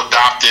years I've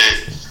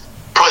adopted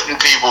putting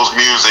people's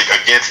music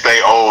against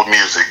their old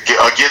music,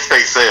 against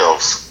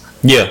themselves.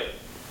 Yeah.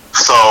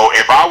 So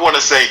if I want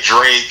to say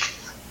Drake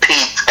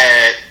peaked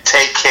at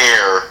Take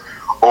Care,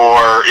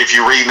 or if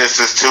you read This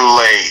Is Too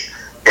Late,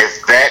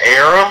 if that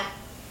era,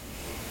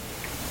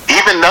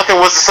 even Nothing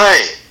Was the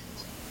Same.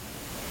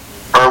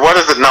 Or what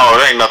is it? No,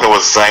 it ain't Nothing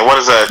Was the Same. What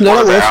is that? No,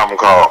 What is it that was. album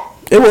called?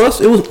 It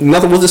was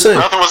nothing was the same.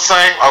 Nothing Was the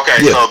Same? Okay,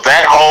 Yeah. so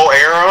that whole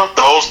era,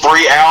 those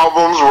 3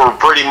 albums were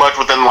pretty much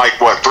within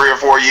like, what, 3 or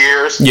 4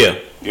 years? Yeah.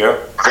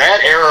 Yep. That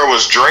era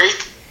was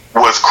Drake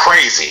was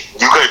crazy.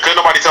 Couldn't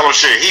nobody tell him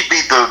shit. He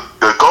beat the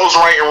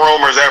ghostwriting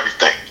rumors,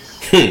 everything.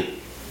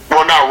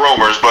 Well, not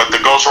rumors, but the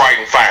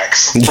ghostwriting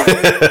facts.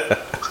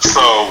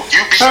 So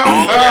you beat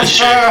all of that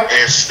shit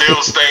and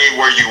still stayed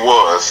where you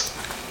was.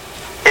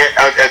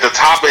 At the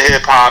top of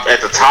hip hop,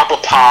 at the top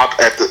of pop,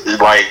 it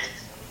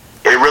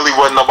really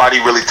wasn't nobody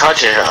really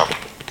touching him.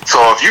 So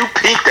if you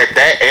peaked at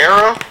that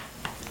era,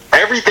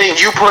 everything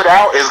you put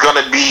out is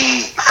gonna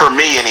be, for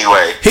me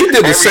anyway. He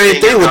did the same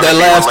everything thing is with that gonna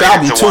be last related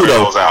album to too, one of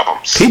though. those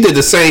albums. He did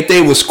the same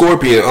thing with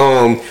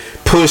Scorpion.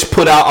 Push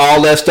put out all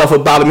that stuff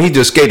about him. He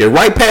just skated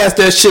right past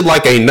that shit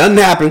like ain't nothing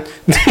happened,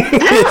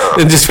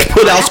 and just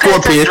put out You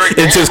can't take Scorpion Drake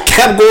and down. just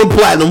kept going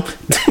platinum.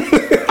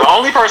 The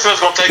only person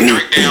that's gonna take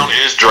Drake down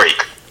is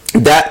Drake.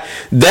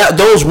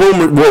 Those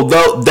rumors, well,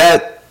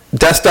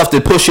 that stuff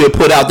that Pusha had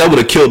put out, that would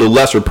have killed a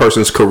lesser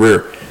person's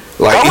career.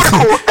 Like,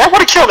 That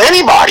would have killed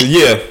anybody.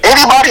 Yeah.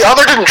 Anybody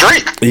other than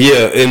Drake.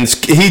 yeah, and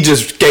he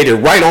just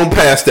skated right on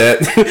past that.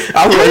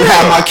 I wouldn't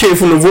hide my kid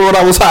from the world.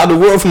 I was hiding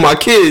the world from my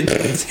kid.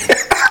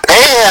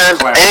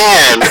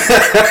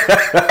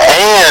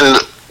 And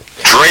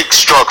Drake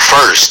struck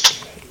first.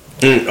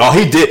 Oh,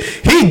 he did.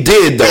 He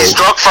did though. He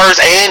struck first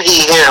and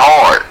he hit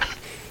hard.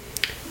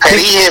 Had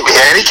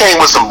he came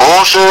with some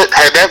bullshit,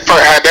 had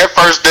that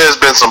first diss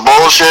been some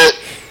bullshit,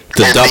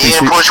 The and Duffy then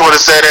Fruit- Push would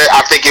have said it,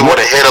 I think it would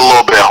have hit a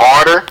little bit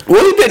harder.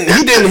 Well, he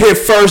didn't hit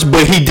first,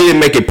 but he did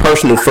make it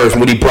personal first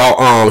when he brought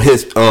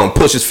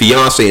Push's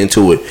fiance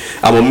into it.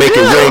 I'm gonna make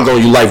it ring on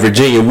you like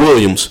Virginia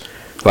Williams.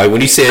 Like when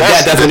he said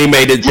that's when he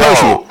made it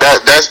personal.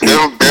 That's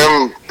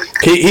them.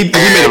 He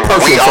made it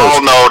personal We first.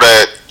 all know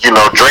that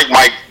Drake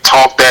might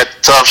talk that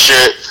tough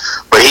shit,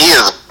 but he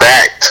is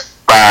backed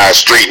by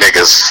street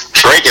niggas.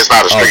 Drake is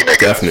not a street nigga.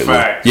 Definitely.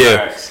 Facts, Yeah.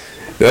 facts.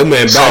 That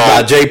man So backed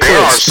by Jay there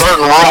are Prince.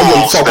 certain I wouldn't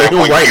rules fuck with that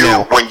him right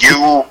now. when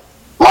you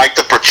like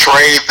to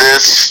portray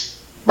this,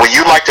 whatever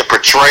you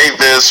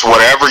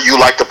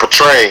like to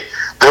portray,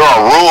 there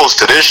are rules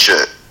to this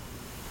shit.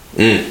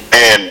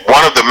 And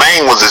one of the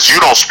main ones is you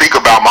don't speak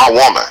about my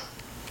woman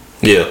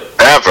Yeah.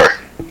 ever,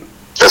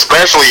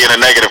 especially in a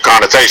negative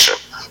connotation.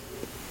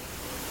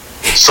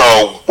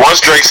 So once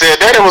Drake said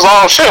that, it was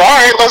all shit. All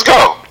right, let's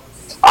go.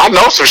 I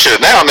know some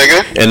shit now,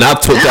 nigga. And I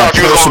took that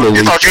You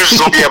personally. thought you was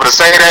gonna be able to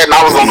say that, and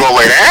I was gonna go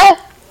lay down.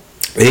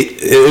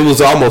 It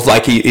was almost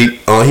like he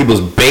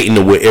was baiting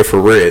it with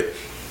infrared.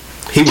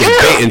 He was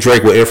baiting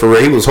Drake with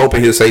infrared. He was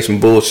hoping he'd say some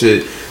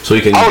bullshit so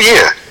he can. Oh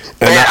yeah,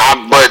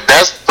 And but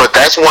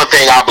that's one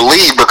thing I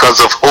believe because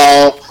of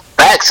who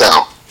backs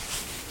him.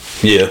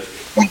 Yeah.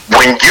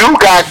 When you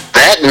got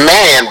that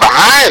man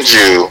behind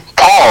you,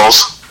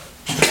 pause.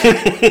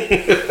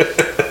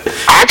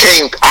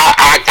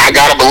 I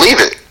gotta believe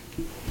it.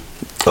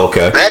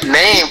 Okay. That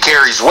name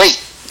carries weight.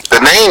 The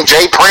name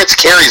Jay Prince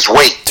carries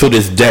weight. To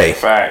this day,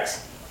 Facts.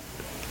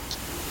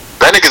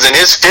 That nigga's in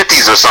his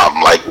 50s or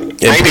something, like and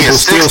maybe people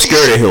his still 60s.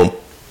 scared of him.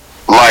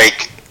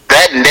 Like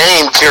that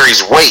name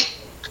carries weight.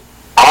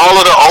 All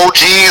of the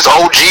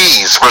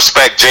OGs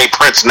respect Jay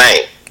Prince's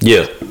name.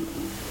 Yeah.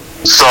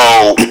 So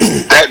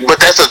but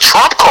that's a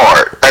trump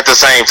card at the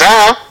same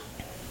time.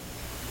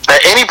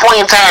 At any point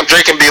in time,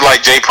 Drake can be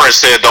like, Jay Prince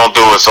said don't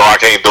do it, so I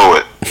can't do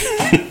it.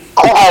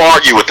 Who gonna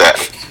argue with that?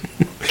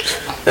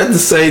 At the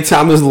same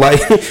time, it's like,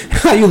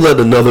 how you let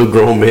another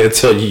grown man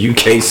tell you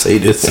can't say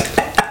this?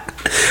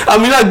 I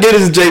mean, I get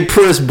it's Jay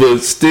Prince, but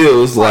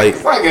still, it's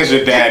like, Like it's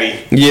your daddy.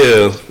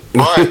 yeah.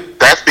 But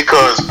that's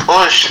because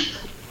Push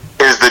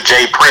is the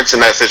Jay Prince in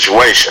that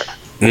situation.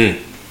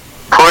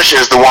 Push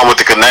is the one with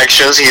the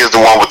connections. He is the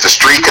one with the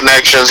street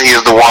connections. He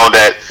is the one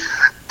that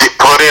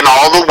put in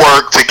all the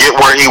work to get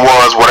where he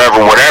was,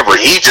 whatever.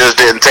 He just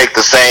didn't take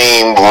the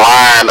same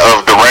line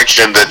of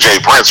direction that Jay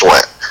Prince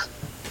went.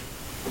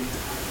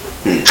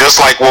 just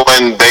like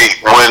when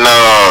Push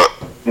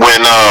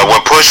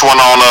went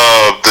on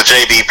the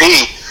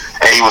JBP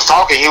and he was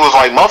talking, he was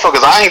like,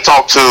 motherfuckers I ain't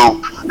talked to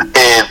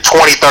in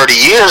 20, 30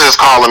 years is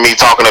calling me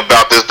talking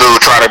about this dude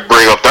trying to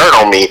bring up dirt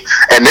on me.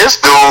 And this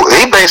dude,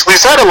 he basically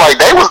said it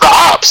like they was the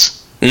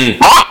ops.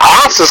 My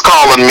ops is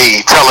calling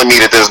me, telling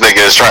me that this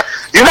nigga is trying.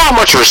 You know how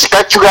much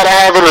respect you gotta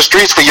have in the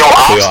streets for your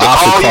ops to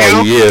call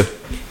you? Yeah.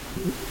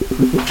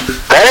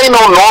 That ain't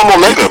no normal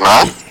nigga,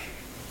 man.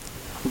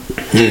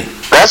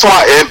 That's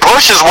why, and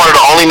Push is one of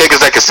the only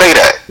niggas that can say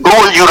that. Who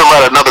are you to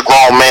let another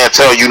grown man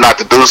tell you not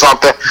to do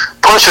something?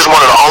 Push is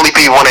one of the only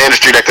people in the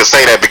industry that can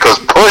say that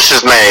because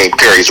Push's name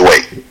carries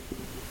weight.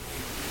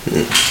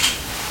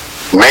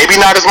 Maybe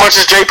not as much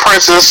as Jay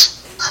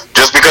Prince's,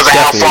 just because of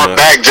how far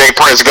back Jay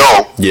Prince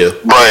go. Yeah.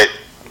 But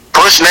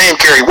Push name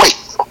carry weight.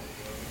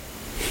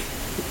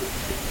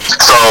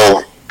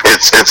 So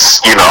it's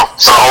you know,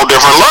 it's a whole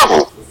different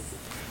level.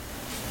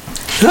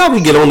 How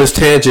we get on this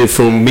tangent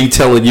from me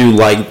telling you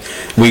like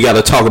we got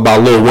to talk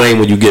about Lil Wayne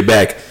when you get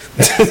back?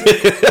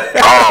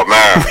 Oh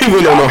man, we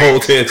went on a whole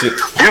tangent.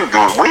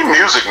 We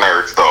music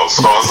nerds though,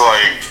 so it's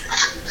like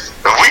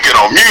if we get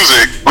on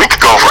music, we could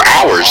go for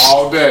hours.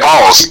 All day.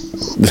 Pause.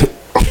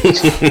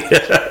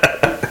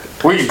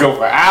 We could go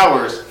for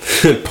hours.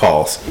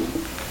 Pause.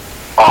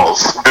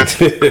 Pause.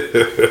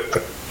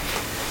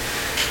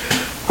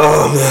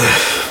 Oh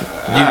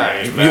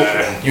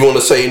man. You want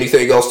to say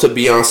anything else to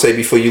Beyonce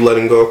before you let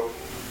him go?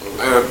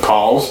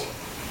 Pause.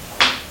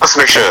 Let's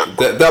make sure.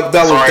 That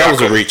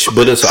was a reach,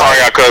 but it's sorry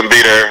I couldn't be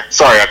there.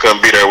 Sorry I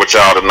couldn't be there with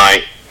y'all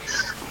tonight.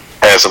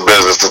 Had some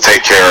business to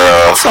take care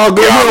of. It's all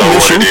good. Y'all know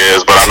what it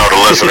is, but I know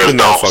the listeners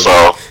don't.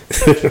 So,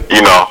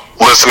 you know,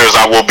 listeners,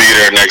 I will be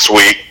there next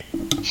week.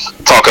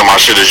 Talking my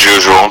shit as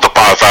usual. The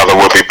Podfather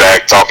will be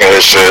back talking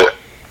his shit.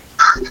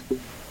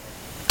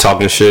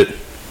 Talking shit.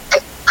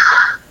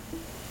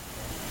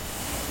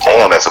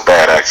 Hold on, that's a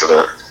bad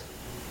accident.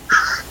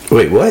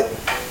 Wait, what?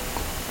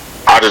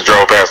 I just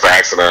drove past the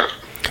accident.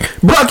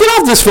 Bro, get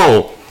off this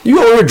phone. You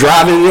over here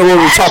driving, you over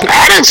here talking.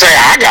 I didn't say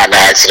I got in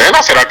an accident.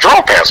 I said I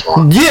drove past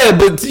one. Yeah,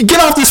 but get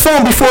off this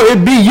phone before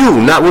it be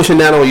you. Not wishing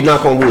that on you.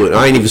 Knock on wood.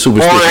 I ain't even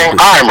superstitious. Boy,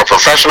 I am a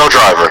professional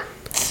driver.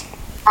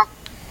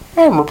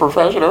 I'm a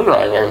professional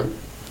driver.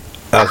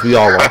 As we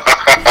all are.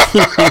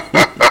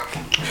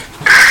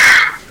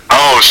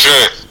 Oh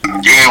shit.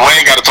 We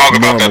ain't got to talk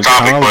about that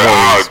topic,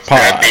 but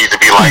that needs to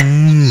be like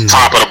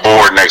top of the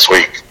board next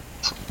week.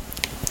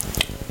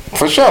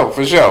 For sure.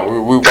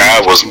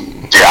 That was,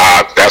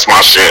 yeah, that's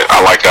my shit.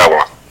 I like that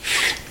one.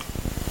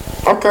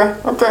 Okay.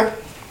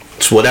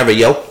 It's whatever,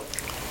 yo.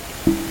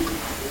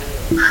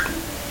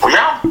 Well,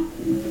 yeah.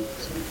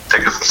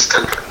 Take us a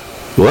step.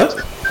 What?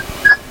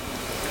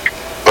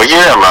 But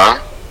yeah, man.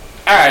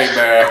 Alright,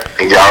 man.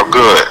 And y'all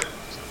good.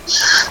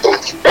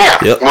 Yeah.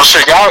 Yep. Well,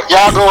 shit,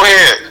 y'all go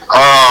ahead.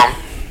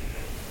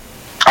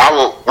 I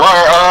will.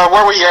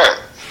 Where we at?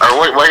 Or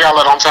where y'all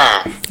at on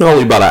time?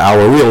 Only about an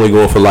hour. We only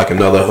going for like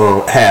another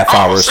half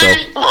hour or so.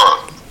 See,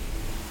 look,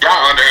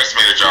 y'all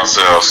underestimated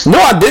yourselves. No,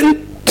 I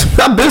didn't.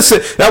 I've been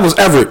saying that was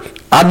Everett.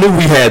 I knew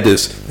we had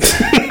this.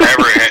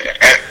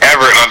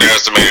 Everett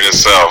underestimated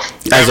himself.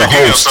 As a Give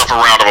host. yourself a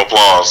round of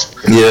applause.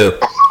 Yeah.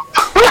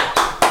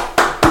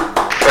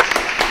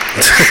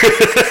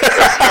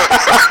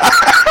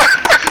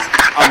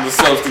 I'm the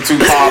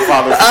substitute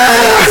Podfather.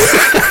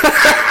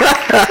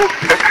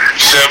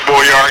 Chef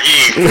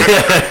Boyardee.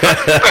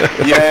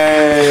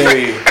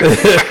 Yay.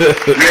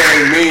 Yay,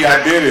 me,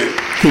 I did it.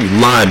 You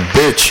lying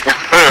bitch.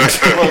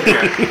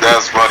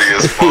 That's funny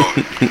as fuck.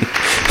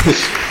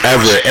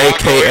 Everett,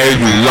 aka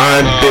you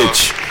lying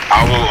bitch. I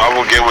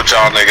will get with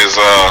y'all niggas.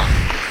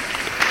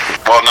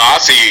 Well, no,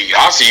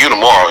 I'll see you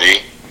tomorrow,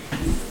 E.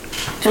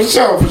 For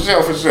sure.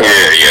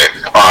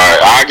 Yeah. Alright,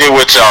 I'll get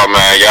with y'all,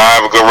 man. Y'all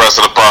have a good rest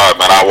of the pod,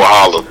 man. I will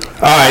holler.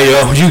 Alright,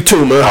 yo, you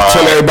too, man.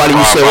 Tell everybody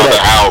you say what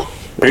up. Out.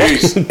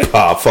 Peace.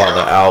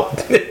 Podfather out.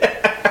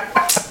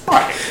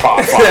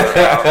 Podfather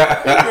out.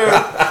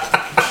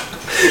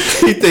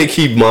 He think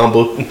he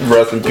Mamba.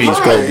 Rest in peace,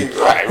 Kobe.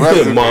 Right.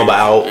 Rest in Mamba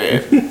out. Yeah.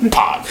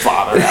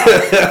 Podfather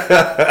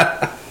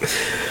out.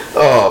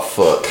 Oh,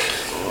 fuck.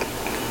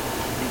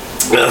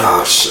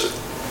 Oh, shit.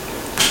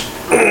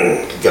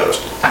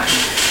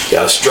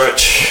 Gotta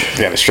stretch.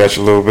 Gotta stretch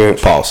a little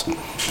bit. Pause.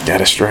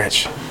 Gotta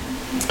stretch.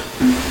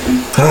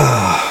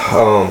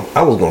 I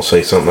was gonna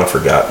say something I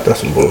forgot. That's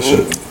some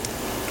bullshit.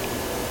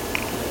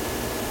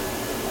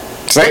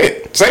 Say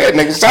it,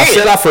 nigga. Say I it.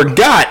 said I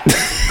forgot.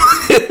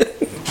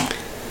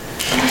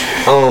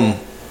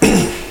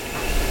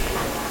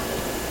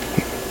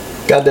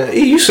 Goddamn,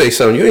 you say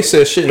something. You ain't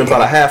said shit in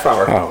about a half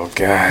hour. Oh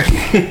God.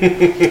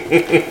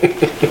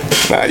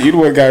 Nah, you the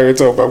one guy here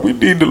talking about we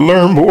need to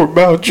learn more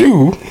about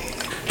you.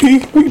 We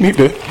need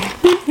to.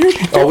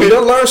 We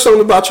done learned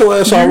something about your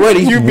ass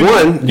already. You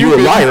a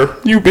liar.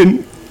 You've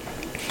been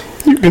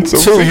so.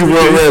 Two, you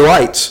run red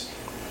lights.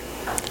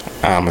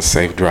 I'm a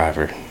safe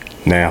driver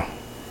now.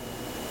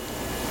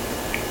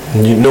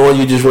 You know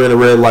you just ran a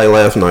red light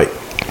last night.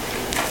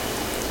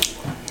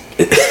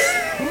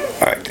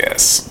 I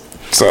guess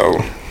so.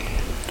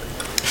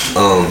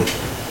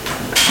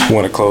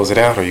 Want to close it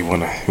out, or you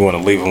want to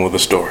leave him with a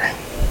story?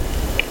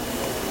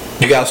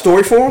 You got a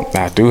story for him?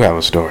 I do have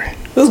a story.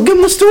 Let's give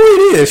him a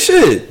story then.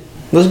 Shit.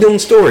 Let's give him a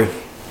story.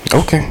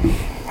 Okay.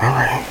 All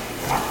right.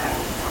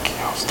 Okay,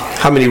 I'll start.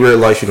 How many red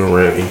lights you done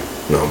ran me?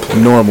 No, I'm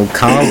playing. Normal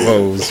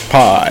Convos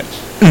Pod.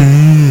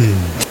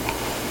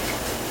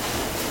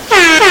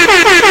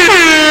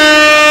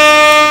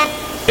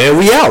 And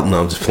we out.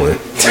 No, I'm just playing.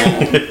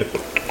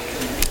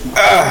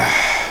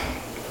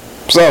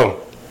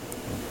 So,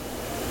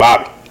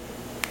 Bobby,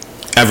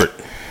 Everett.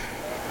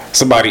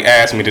 somebody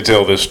asked me to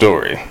tell this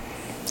story,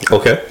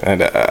 Okay.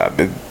 and I've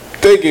been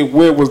thinking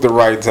when was the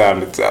right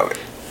time to tell it.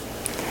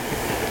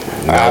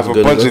 I have a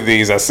bunch of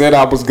these. I said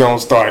I was gonna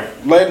start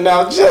letting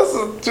out just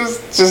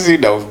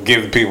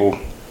give people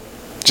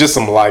just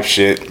some life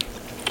shit.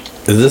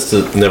 Is this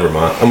the? Never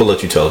mind. I'm gonna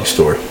let you tell your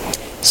story.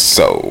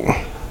 So,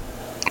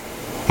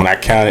 when I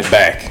counted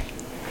back,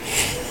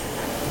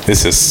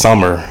 this is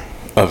summer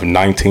of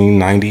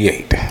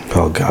 1998.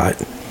 Oh God.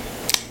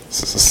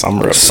 This is the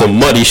summer of Some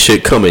muddy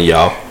shit coming,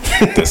 y'all.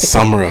 the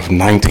summer of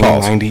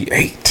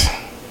 1998.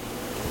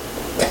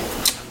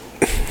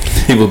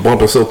 He was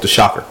bumping Silk the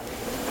Shocker.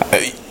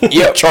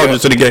 Yeah,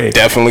 Charges to the game.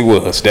 Definitely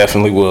was.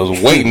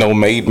 Waiting on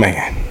Made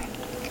Man.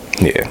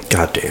 Yeah.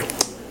 Goddamn.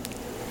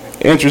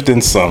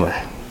 Interesting summer.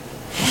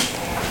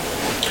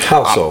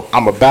 How so?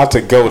 I'm about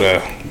to go to,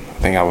 I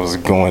think I was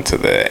going to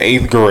the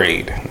 8th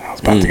grade. I was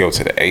about to go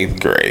to the 8th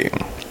grade.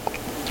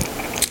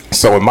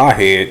 So in my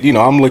head,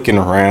 I'm looking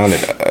around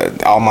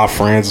at all my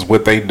friends,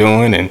 what they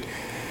doing, and,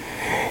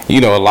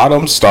 a lot of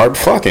them start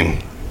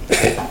fucking.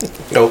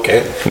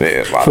 Okay.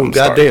 Yeah, a lot of them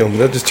Goddamn,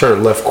 that just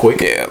turned left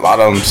quick. Yeah, a lot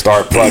of them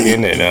start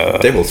fucking,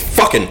 and, They was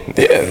fucking.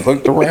 yeah,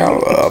 looked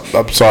around.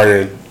 I'm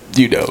sorry,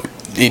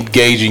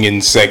 engaging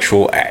in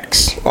sexual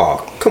acts.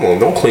 Oh, come on,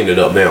 don't clean it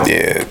up now.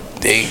 Yeah,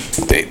 they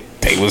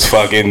was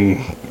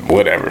fucking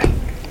whatever.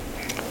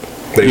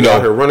 They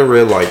out here running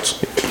red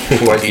lights.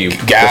 Like you.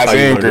 Guys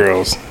and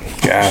girls.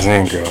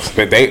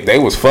 But they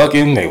was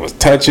fucking, they was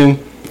touching,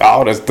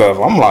 all that stuff.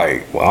 I'm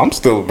like, well,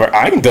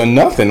 I ain't done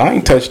nothing. I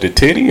ain't touched a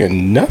titty or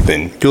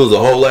nothing. You was a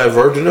whole ass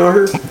virgin out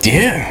here?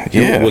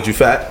 Yeah. Was you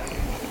fat?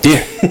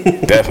 Yeah,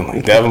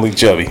 definitely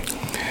chubby.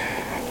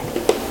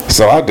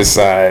 So I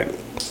decide,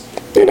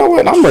 you know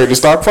what, I'm ready to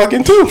start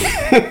fucking too.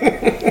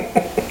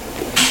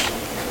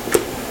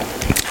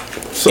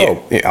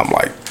 So yeah,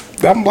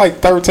 I'm like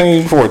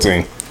 13,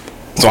 14.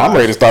 So I'm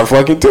ready to start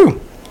fucking too.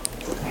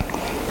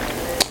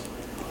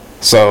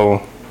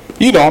 So,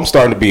 I'm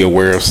starting to be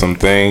aware of some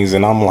things,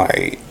 and I'm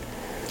like,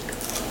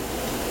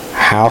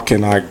 how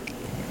can I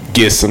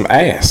get some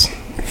ass?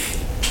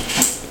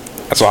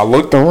 So I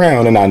looked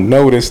around and I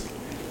noticed,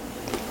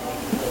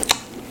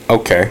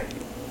 okay,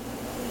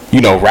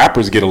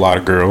 rappers get a lot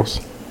of girls.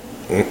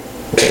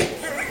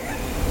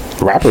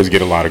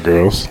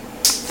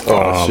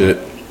 Oh shit.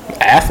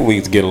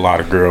 Athletes get a lot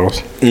of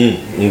girls.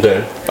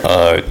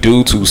 Okay.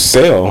 Dudes who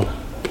sell,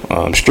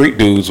 street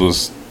dudes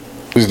was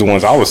the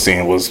ones I was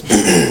seeing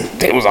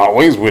they was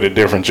always with a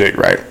different chick,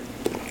 right?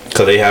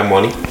 Cause they have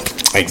money.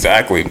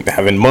 Exactly,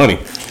 having money.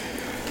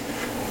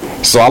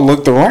 So I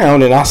looked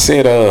around and I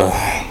said,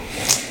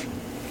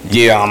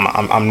 yeah,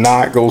 I'm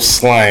not gonna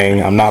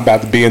slang. I'm not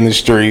about to be in the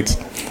streets.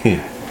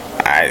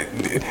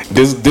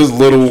 This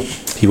little.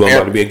 He wasn't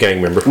about to be a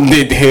gang member.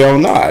 Hell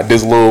nah.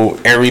 This little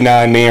every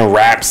now and then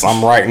raps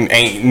I'm writing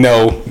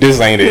this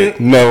ain't it.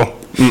 No.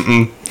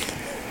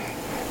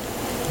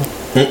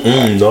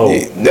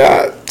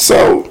 No.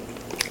 So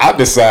I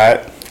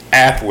decide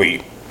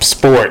athlete,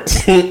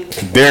 sports.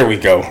 There we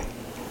go.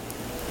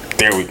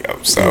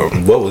 So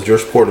What was your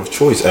sport of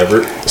choice,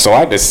 Everett? so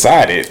I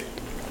decided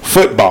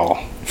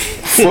football.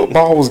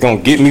 Football was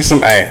gonna get me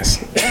some ass.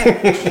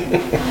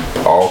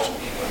 Pause.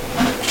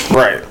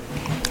 Right.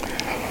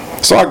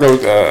 So I go,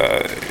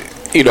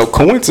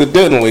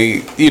 coincidentally,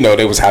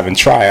 they was having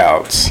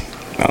tryouts.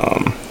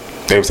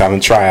 They was having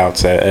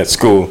tryouts at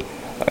school.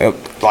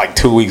 Like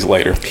 2 weeks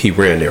later. He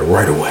ran there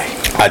right away.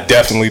 I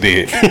definitely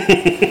did.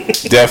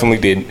 Definitely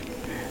did.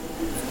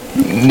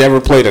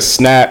 Never played a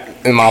snap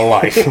in my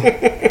life.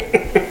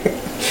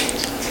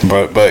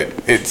 But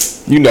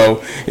it's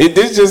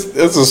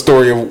it's a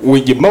story of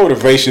when your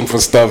motivation for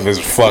stuff is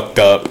fucked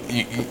up.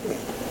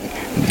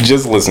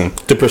 Just listen.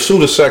 The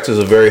pursuit of sex is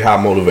a very high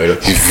motivator.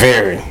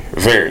 Very,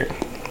 very.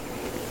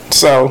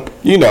 So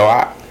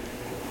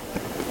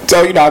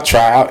I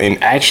try out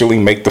and actually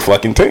make the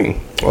fucking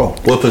team. Oh,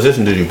 what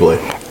position did you play?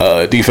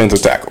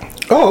 Defensive tackle.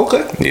 Oh,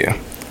 okay. Yeah.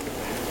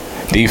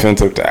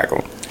 Defensive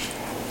tackle.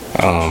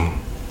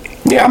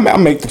 Yeah, I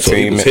make the So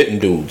he team. was hitting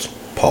dudes.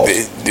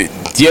 Pause.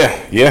 Yeah.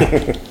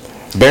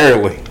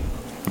 Barely,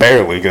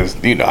 because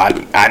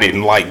I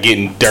didn't like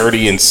getting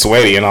dirty and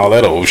sweaty and all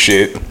that old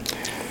shit.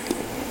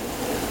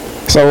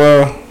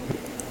 So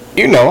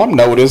I'm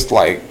noticed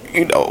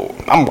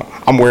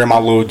I'm wearing my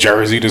little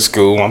jersey to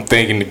school. I'm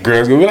thinking the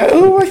girls gonna be like,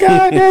 oh my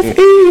god, that's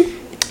E.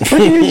 Look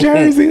at his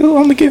jersey. Oh,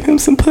 I'm gonna give him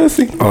some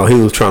pussy. Oh, he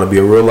was trying to be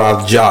a real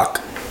life jock.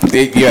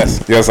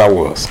 Yes, I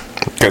was.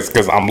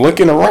 Cause I'm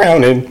looking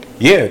around and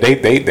yeah,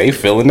 they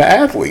feeling the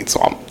athlete.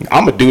 So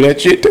I'm gonna do that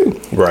shit too.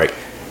 Right.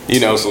 You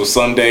know, so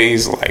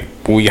Sundays, like,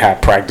 when we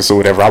have practice or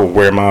whatever, I would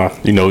wear my,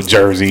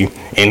 jersey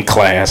in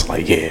class.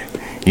 Like, yeah,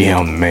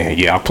 I'm the man.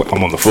 Yeah,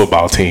 I'm on the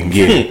football team.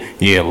 Yeah,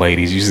 yeah,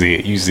 ladies, you see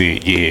it.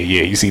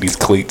 Yeah, you see these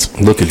cleats.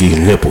 Look at these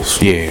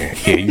nipples. Yeah,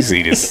 you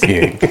see this.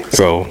 Yeah,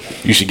 so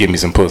you should give me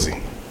some pussy.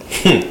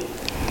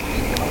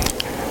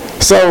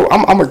 So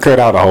I'm gonna cut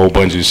out a whole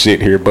bunch of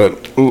shit here,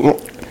 but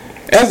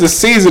as the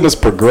season is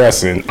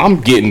progressing,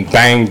 I'm getting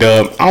banged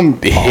up. I'm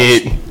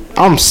hit.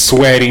 I'm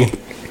sweaty.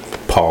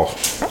 Paul.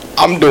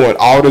 I'm doing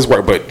all this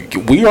work, but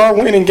we are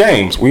winning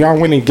games.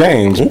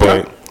 Okay.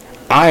 But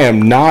I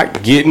am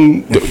not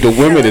getting the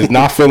women is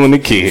not feeling the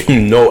kid.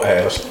 No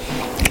ass.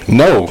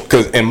 No,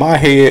 because in my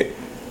head,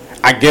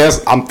 I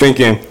guess I'm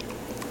thinking,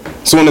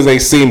 as soon as they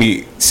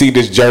see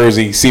this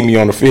jersey, see me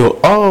on the field,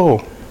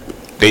 oh,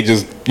 they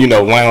just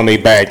lie on their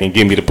back and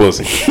give me the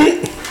pussy.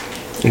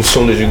 As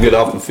soon as you get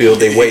off the field,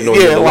 they waiting on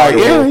you. Yeah, like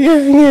yeah.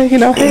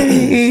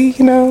 Hey,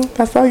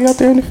 I saw you out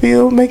there in the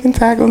field making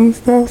tackles and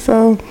stuff,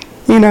 so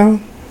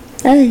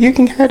hey, you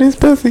can have this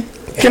pussy.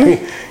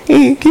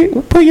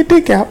 Pull your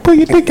dick out. Let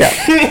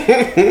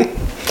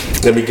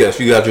me guess,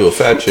 you got you a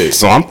fat chick.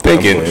 So I'm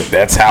thinking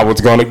that's how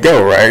it's gonna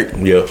go, right?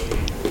 Yeah.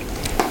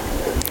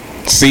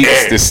 See,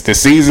 the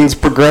season's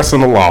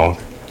progressing along.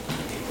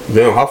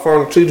 Damn, how far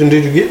in the season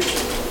did you get?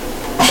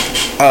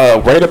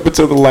 Right up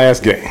until the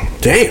last game.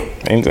 Damn.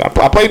 And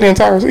I played the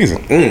entire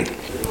season.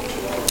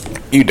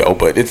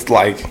 But it's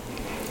like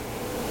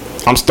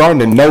I'm starting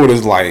to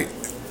notice, like,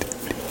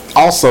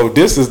 also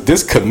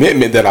this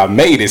commitment that I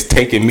made is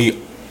taking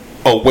me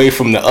away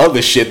from the other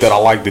shit that I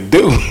like to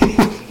do.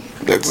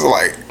 It's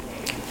like,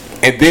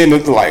 and then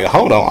it's like,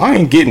 hold on, I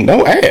ain't getting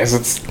no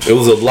ass. It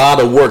was a lot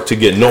of work to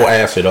get no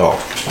ass at all.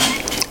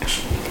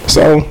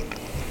 So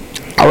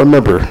I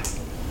remember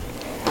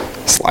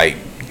it's like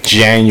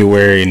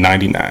January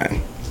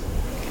 '99.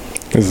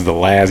 This is the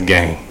last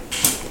game.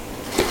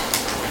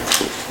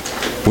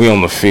 We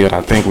on the field.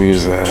 I think we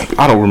was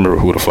I don't remember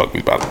who the fuck we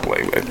about to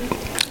play, but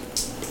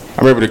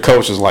I remember the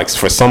coach was like,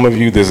 for some of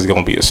you, this is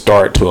going to be a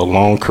start to a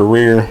long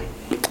career.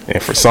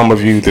 And for some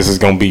of you, this is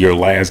going to be your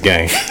last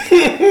game.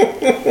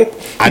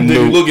 Did he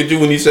look at you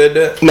when he said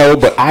that? No,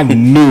 but I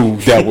knew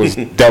that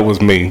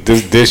was me.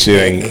 This shit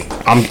ain't.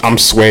 I'm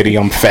sweaty.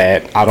 I'm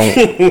fat. I don't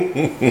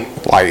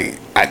like.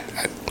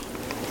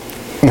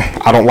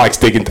 I don't like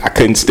sticking. I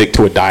couldn't stick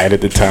to a diet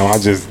at the time.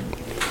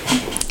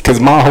 Because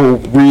my whole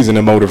reason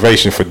and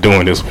motivation for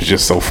doing this was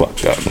just so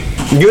fucked up.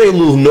 You ain't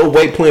lose no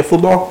weight playing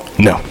football?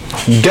 No.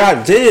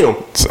 God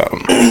damn. So,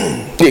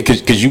 yeah,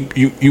 because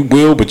you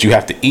will, but you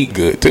have to eat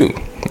good too.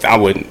 I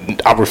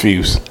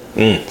refuse.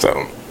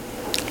 So,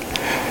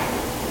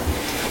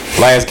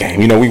 last game,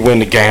 we win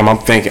the game. I'm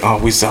thinking, oh,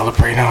 we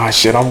celebrating. Oh,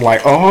 shit. I'm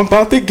like, oh, I'm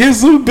about to get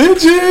some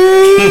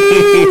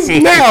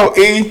bitches. Now,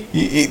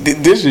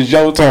 this is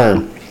your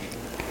turn.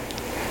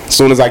 As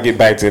soon as I get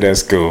back to that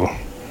school,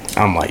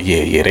 I'm like,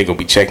 yeah, they gonna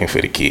be checking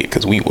for the kid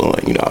because we won,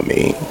 you know what I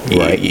mean?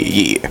 Right.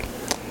 Yeah.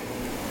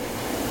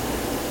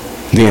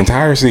 The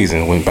entire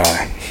season went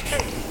by.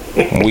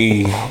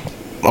 We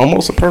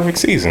almost a perfect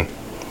season.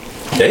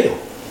 Damn.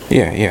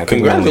 Yeah.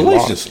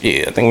 Congratulations.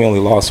 I think we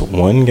only lost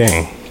one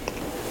game.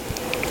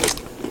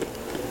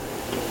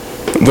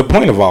 The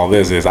point of all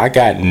this is I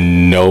got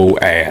no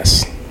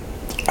ass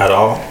at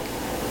all.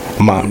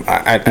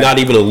 Not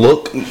even a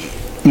look.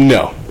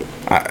 No.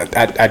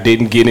 I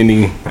didn't get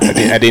any.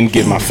 I didn't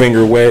get my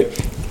finger wet.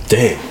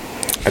 Damn.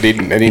 I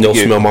didn't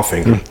smell my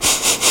finger.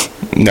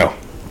 No.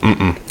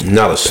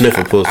 Not a sniff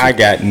of pussy. I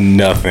got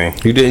nothing.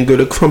 You didn't get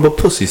a crumb of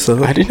pussy,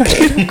 son. I did not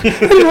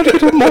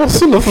get a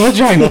morsel of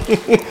vagina.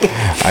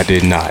 I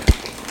did not.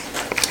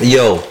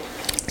 Yo.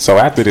 So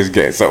after this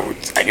game,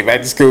 I get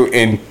back to school,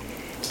 and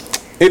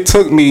it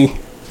took me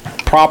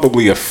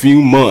probably a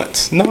few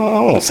months. No, I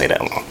won't say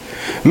that long.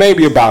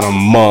 Maybe about a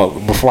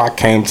month before I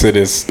came to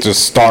this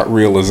just start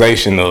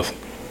realization of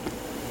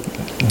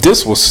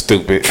this was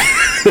stupid.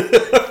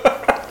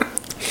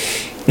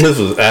 This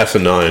was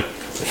asinine.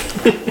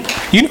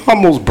 I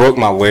almost broke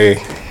my leg.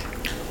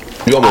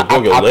 You almost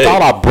broke your leg? I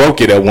thought I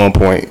broke it at one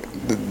point.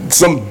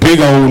 Some big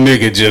old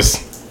nigga just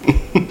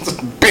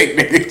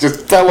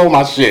fell on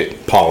my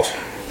shit. Pause.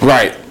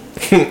 Right.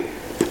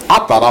 I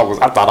thought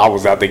I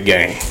was out the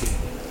game.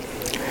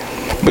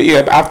 But yeah,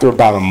 after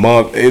about a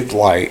month, it's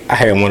like I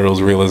had one of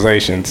those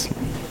realizations,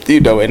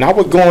 and I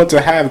was going to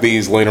have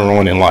these later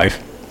on in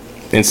life,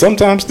 and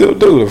sometimes still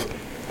do.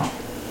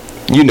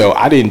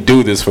 I didn't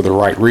do this for the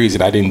right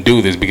reason. I didn't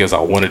do this because I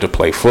wanted to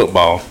play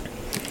football.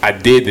 I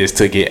did this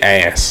to get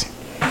ass.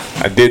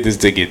 I did this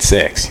to get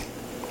sex.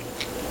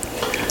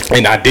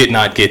 And I did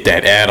not get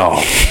that at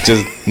all.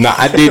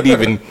 I didn't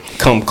even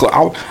come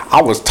close.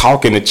 I was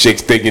talking to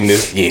chicks thinking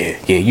this, I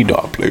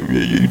play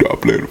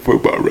the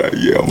football, right?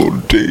 Yeah, I'm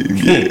on the team.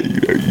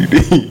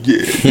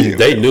 Yeah.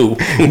 They knew.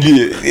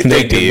 Yeah,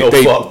 they did.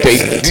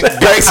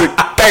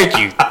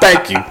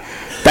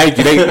 Thank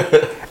you.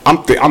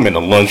 I'm in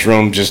the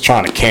lunchroom just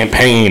trying to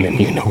campaign, and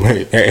you know,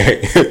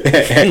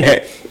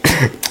 hey.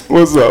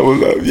 What's up?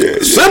 Yeah,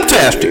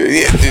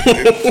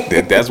 Simptastic.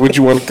 Yeah, that's what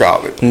you want to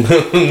call it.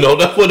 No,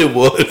 that's what it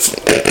was.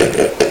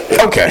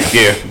 Okay,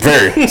 yeah,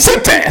 very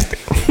simptastic.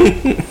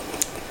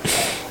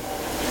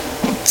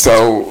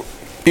 So,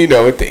 you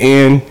know, at the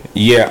end,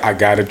 yeah, I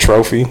got a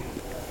trophy,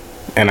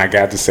 and I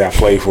got to say I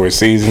played for a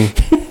season,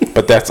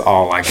 but that's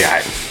all I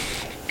got.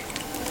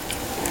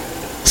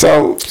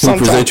 So, We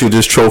sometimes, present you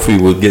this trophy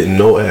with getting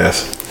no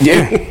ass.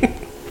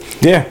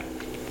 yeah.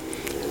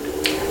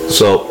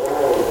 So,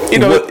 You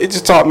know, it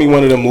just taught me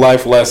one of them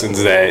life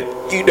lessons that,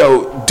 you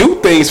know,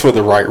 do things for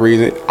the right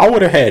reason. I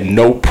would have had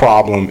no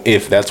problem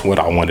if that's what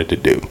I wanted to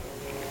do.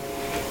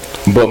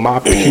 But my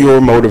pure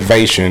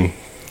motivation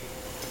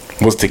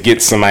was to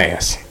get some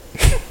ass.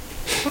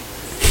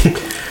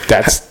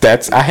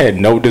 I had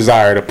no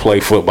desire to play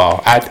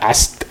football. I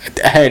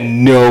had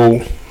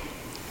no,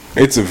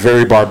 it's a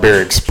very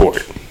barbaric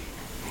sport.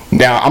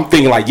 Now, I'm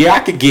thinking like, yeah,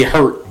 I could get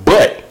hurt,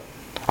 but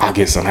I'll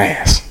get some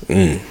ass.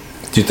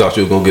 you thought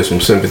you were going to get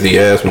some sympathy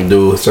ass when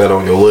dude sat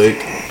on your leg?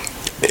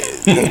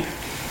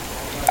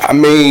 I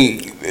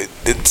mean,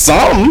 it's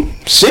some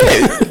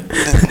shit.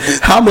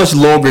 How much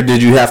longer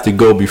did you have to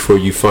go before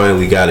you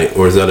finally got it?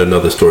 Or is that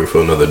another story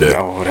for another day?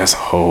 Oh, that's a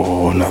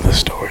whole nother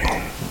story.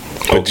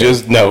 But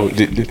just no,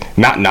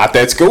 not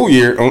that school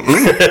year.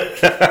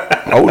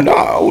 Oh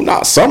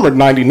no, summer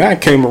 '99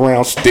 came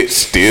around.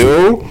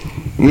 Still.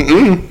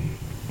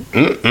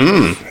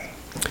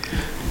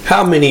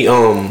 How many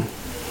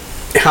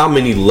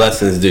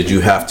lessons did you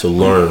have to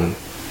learn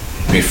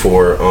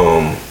before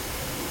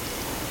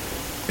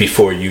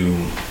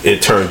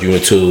it turned you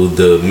into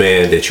the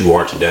man that you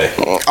are today?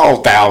 Oh,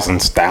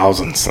 thousands.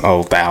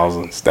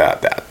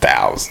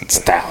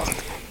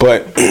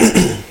 But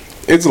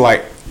it's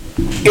like,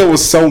 it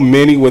was so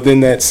many within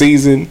that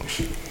season.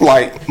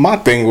 Like, my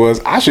thing was,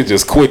 I should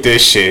just quit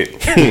this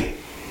shit.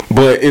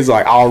 But it's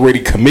like, I already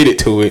committed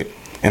to it.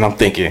 And I'm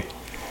thinking,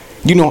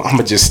 you know, I'm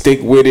going to just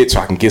stick with it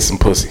so I can get some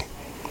pussy.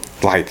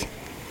 Like,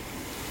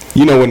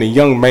 you know, when a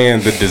young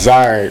man, the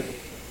desire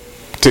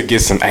to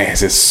get some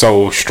ass is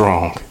so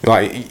strong.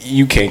 Like,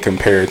 you can't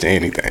compare it to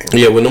anything.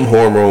 Yeah, when them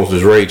hormones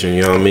is raging,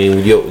 you know what I mean?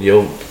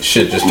 Your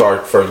shit just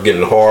started first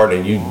getting hard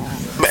and you...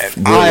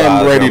 I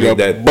am ready to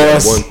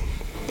bust.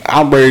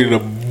 I'm ready to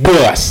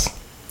bust.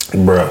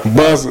 Bruh.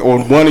 Bust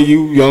on one of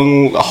you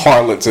young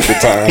harlots at the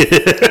time.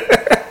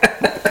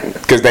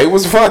 Because they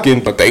was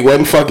fucking, but they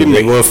wasn't fucking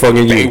me. They wasn't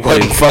fucking you. They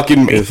wasn't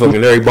fucking me. They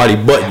fucking everybody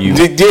but you.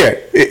 Yeah,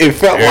 it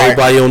felt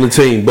Everybody like on the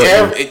team but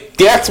you.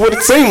 that's what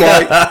it seemed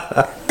like.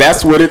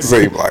 That's what it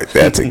seemed like.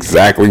 That's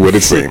exactly what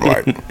it seemed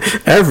like.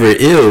 Everett,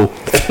 ew.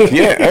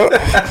 Yeah,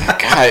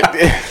 God,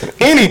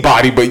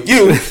 anybody but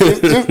you.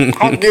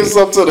 I'll give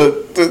some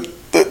to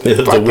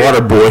The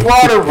water boy.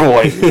 Water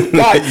boy,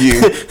 not you.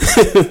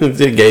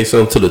 They gave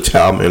some to the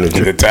towel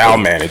manager. The towel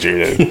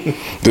manager.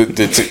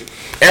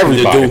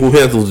 Everybody. The dude who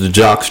handles the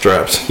jock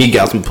straps. He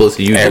got some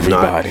pussy. You did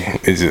not. Everybody.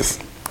 It's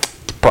just,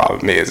 the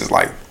problem is, it's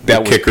like,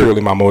 that was kicker.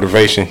 purely my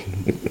motivation.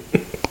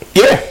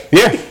 Yeah.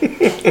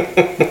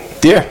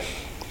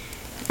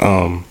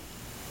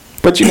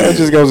 But you know, it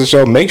just goes to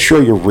show, make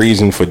sure your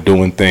reason for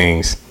doing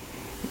things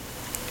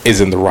is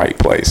in the right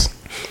place.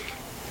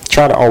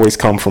 Try to always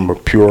come from a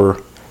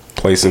pure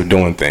place of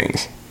doing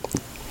things.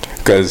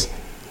 Because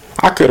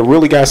I could have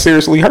really got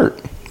seriously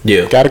hurt.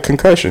 Yeah. Got a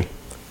concussion.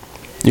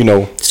 You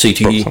know.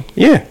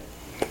 CTE.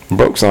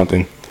 Broke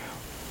something.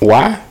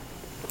 Why?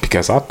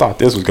 Because I thought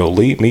this was going to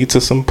lead me to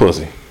some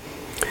pussy.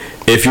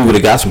 If you would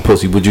have got some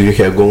pussy, would you have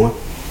kept going?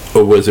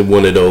 Or was it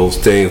one of those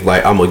things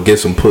like, I'm going to get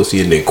some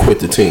pussy and then quit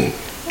the team?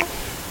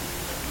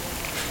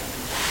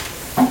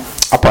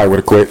 I probably would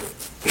have quit.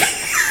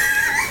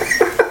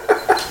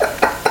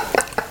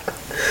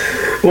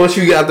 Once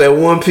you got that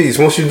one piece,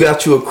 once you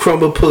got you a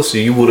crumb of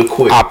pussy, you would have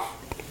quit.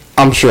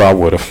 I'm sure I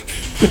would have.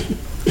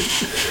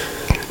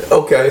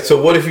 Okay, so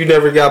what if you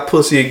never got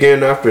pussy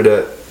again after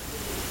that?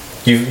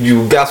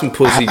 You got some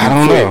pussy, I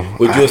don't quit. know.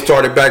 Would you have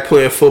started back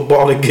playing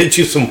football and get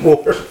you some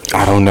more?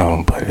 I don't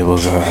know, but it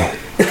was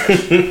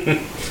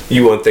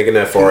You weren't thinking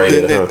that far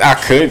ahead, huh? I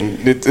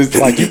couldn't. It's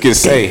like you could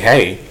say,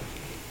 hey,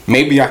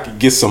 maybe I could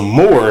get some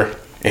more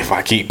if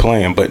I keep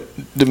playing. But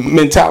the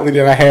mentality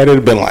that I had, it would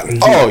have been like,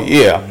 oh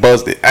yeah,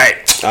 buzzed it.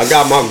 Hey, I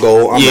got my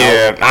goal. I'm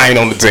out. I ain't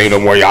on the team no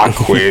more. Y'all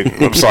quit.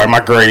 I'm sorry,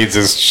 my grades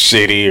is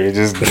shitty, or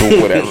just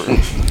do whatever.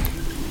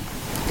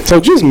 So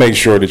just make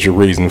sure that your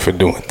reason for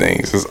doing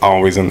things is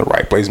always in the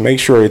right place. Make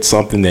sure it's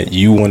something that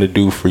you want to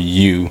do for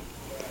you.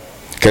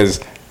 Because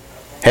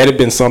had it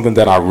been something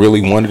that I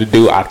really wanted to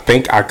do, I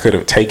think I could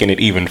have taken it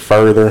even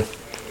further.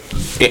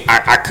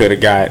 I could have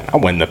got, I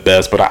wasn't the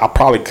best, but I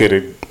probably could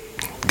have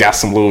got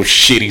some little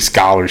shitty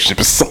scholarship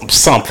or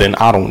something.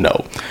 I don't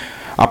know.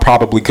 I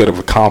probably could have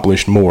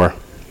accomplished more.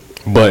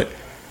 But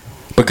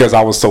because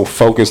I was so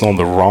focused on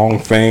the wrong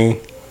thing,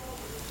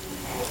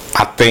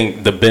 I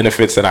think the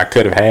benefits that I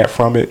could have had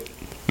from it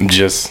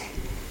just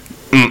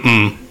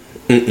no,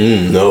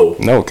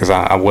 because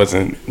I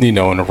wasn't, in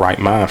the right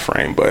mind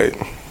frame. But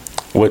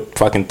what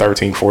fucking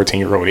 13,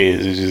 14-year-old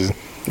is. It's just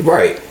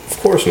Right. Of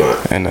course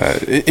not. and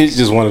it's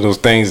just one of those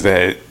things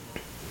that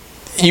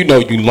you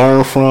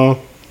learn from,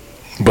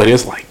 but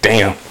it's like,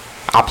 damn,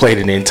 I played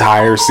an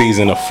entire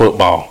season of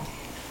football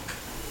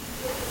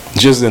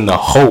just in the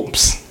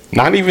hopes,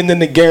 not even in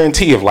the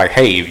guarantee of like,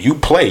 hey, if you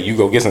play, you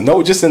go get some.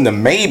 No, just in the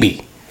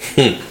maybe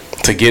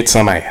to get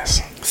some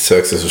ass.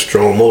 Sex is a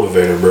strong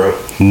motivator, bro.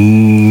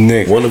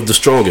 Nigga, One of the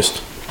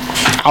strongest.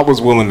 I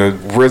was willing to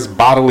risk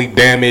bodily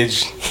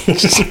damage,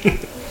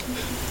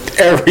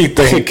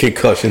 everything,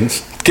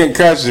 Concussions.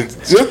 concussions,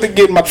 just to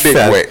get my dick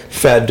wet.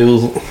 Fat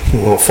dudes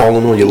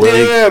falling on your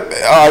leg.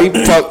 Yeah, he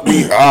fucked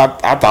me.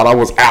 I thought I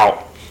was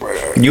out.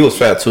 You was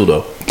fat too,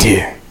 though.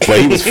 Yeah, but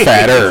he was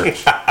fatter.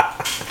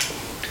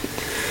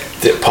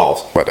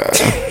 Pause. But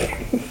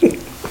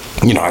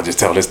I just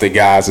tell this to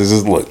guys is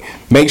just look,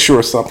 make sure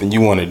it's something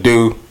you want to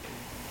do.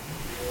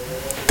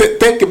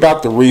 Think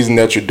about the reason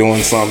that you're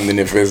doing something, and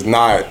if it's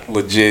not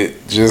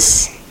legit,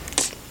 just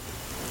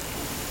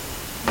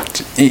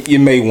you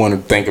may want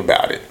to think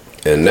about it.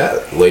 And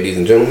that, ladies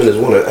and gentlemen, is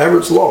one of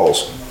Everett's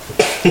laws.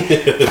 I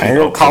ain't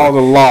gonna call it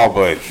a law,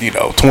 but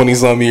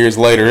 20-some years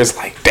later, it's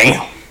like,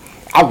 damn,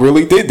 I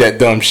really did that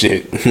dumb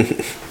shit.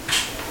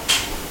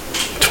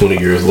 20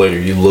 years later,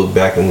 you look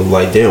back and look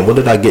like, damn, what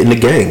did I get in the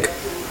gang?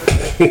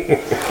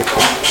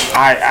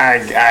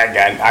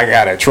 I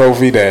got a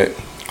trophy that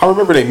I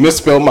remember they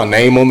misspelled my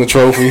name on the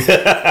trophy.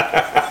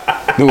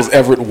 It was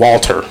Everett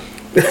Walter.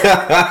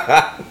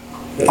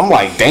 I'm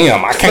like,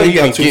 damn, I can't You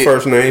even got two get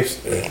first names.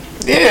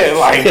 Yeah,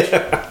 like,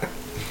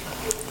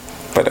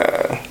 but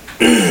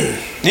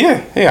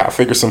yeah. I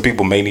figure some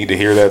people may need to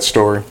hear that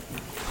story.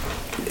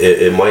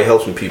 It might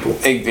help some people.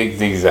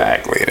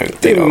 Exactly.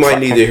 People might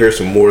need to hear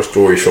some more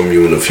stories from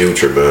you in the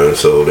future, man,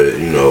 so that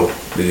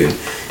we can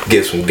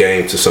get some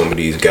game to some of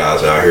these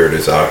guys out here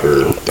that's out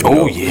here.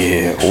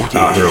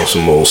 Out here on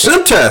some old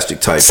Simtastic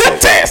type.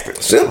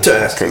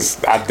 Simtastic. Because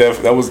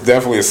that was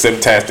definitely a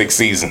Simtastic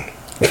season.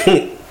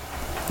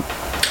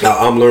 Now,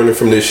 I'm learning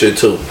from this shit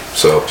too,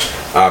 so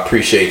I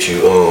appreciate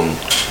you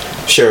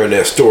sharing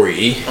that story,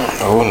 E.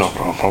 Oh, no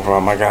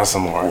problem. I got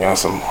some more. You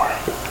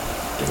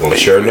want to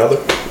share another?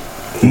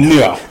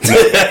 No,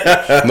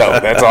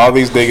 that's all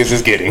these niggas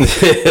is getting.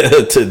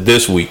 To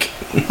this week.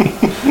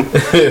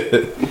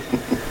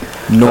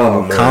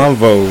 Normal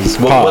Convos.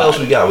 What else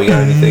we got? We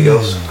got anything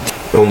else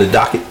on the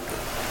docket?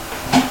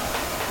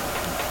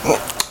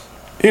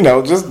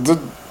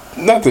 Just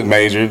nothing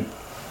major.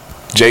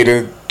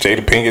 Jada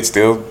Pinkett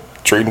still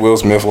treating Will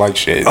Smith like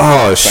shit.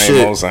 Oh, same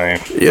shit. Old same.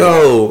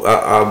 Yo,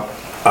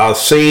 I've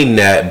seen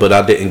that, but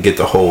I didn't get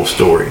the whole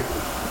story.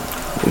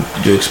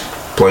 You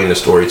explain the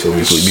story to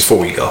me, please, before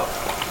we go.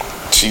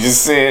 She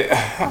just said,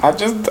 I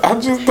just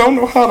don't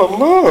know how to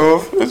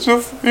love. It's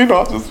just, I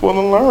just want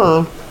to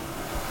learn.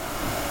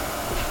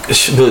 But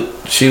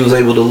she was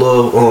able to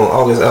love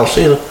August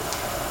Alsina.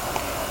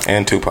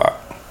 And Tupac.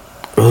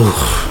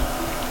 Ugh.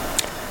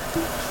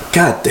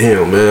 God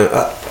damn, man.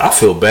 I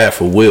feel bad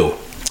for Will.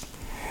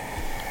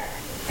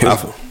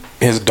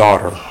 His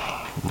daughter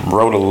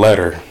wrote a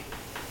letter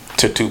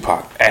to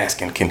Tupac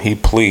asking, can he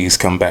please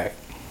come back?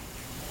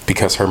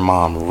 Because her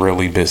mom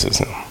really misses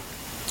him.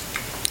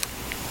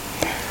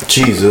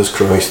 Jesus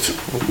Christ.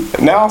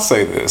 Now I'll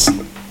say this.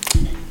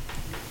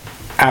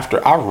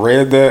 After I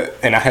read that,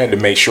 and I had to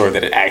make sure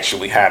that it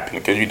actually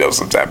happened, because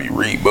sometimes you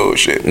read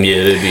bullshit. Yeah,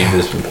 it'd be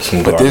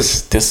this. But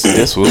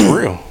this was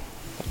real,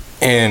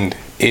 and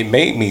it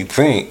made me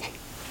think.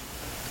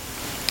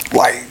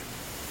 Like,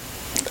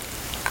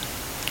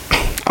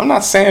 I'm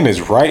not saying it's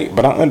right,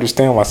 but I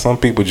understand why some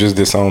people just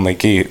disown their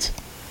kids.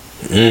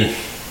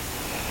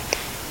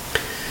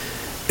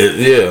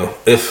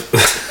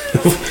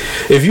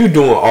 If you're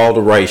doing all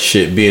the right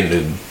shit, being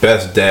the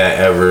best dad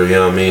ever, you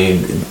know what I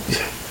mean?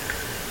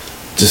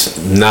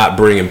 Just not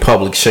bringing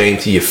public shame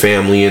to your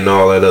family and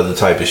all that other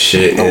type of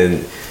shit.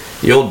 And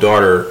your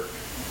daughter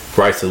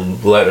writes a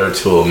letter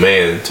to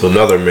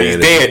another man.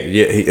 He's dead.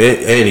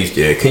 And he's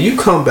dead. Can you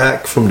come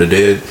back from the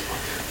dead?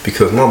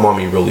 Because my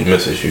mommy really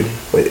misses you.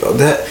 Like,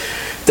 that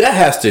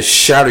has to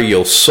shatter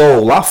your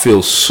soul. I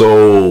feel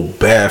so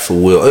bad for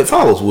Will. If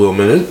I was Will,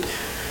 man,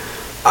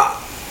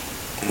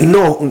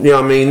 no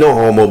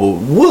homo,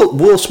 but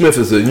Will Smith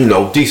is a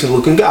decent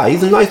looking guy.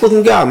 He's a nice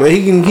looking guy, man.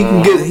 He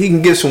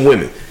can get some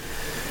women.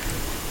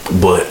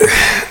 But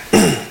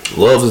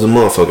love is a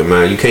motherfucker,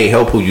 man. You can't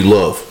help who you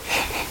love.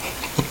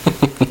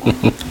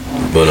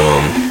 But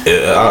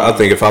I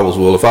think if I was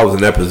Will, if I was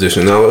in that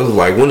position, it was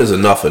like, when is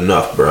enough,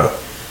 bro?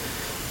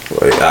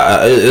 Like,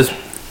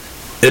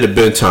 it'd have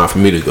been time for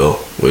me to go.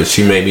 But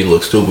she made me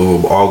look stupid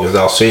with August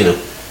Alsina.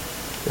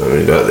 I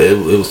mean,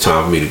 it was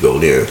time for me to go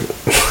there.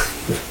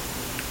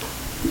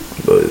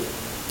 But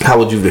how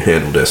would you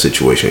handle that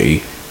situation,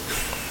 E?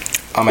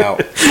 I'm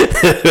out.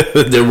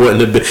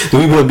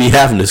 We wouldn't be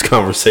having this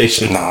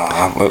conversation.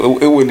 Nah,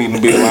 it wouldn't even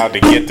be allowed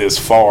to get this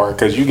far,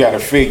 because you got to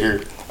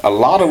figure a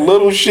lot of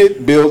little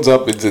shit builds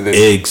up into this.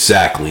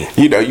 Exactly.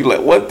 You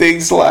let one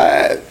thing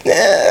slide.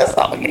 Yeah,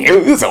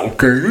 it's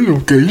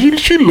okay.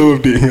 She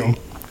loved him.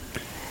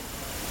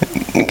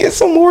 Get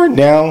some more.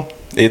 Now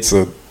it's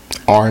a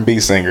R&B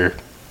singer.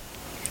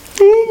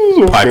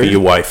 Piping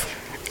your wife.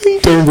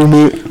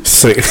 Entanglement.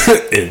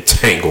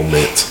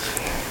 Entanglement.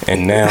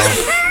 And now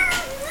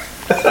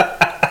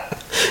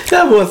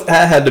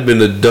That had to have been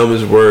the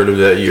dumbest word of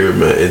that year,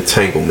 man.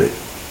 Entanglement.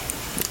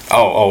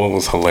 oh, it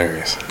was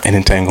hilarious. An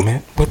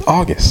entanglement with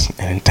August.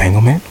 An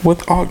entanglement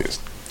with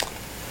August.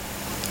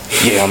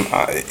 Yeah,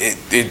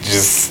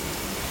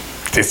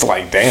 it's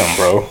like, damn,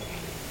 bro.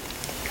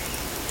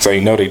 So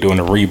you know they doing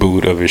a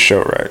reboot of his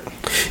show, right?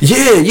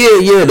 Yeah.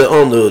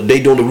 They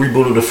doing the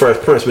reboot of the Fresh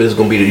Prince, but it's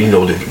gonna be the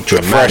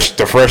dramatic.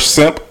 The fresh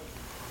simp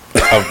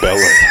of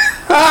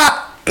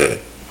Bel-Air.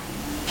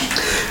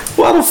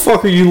 Why the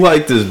fuck are you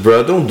like this,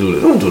 bro? Don't do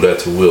that. Don't do that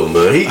to Will,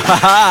 man. He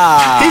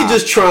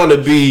just trying to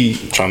be.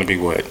 Trying to be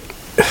what?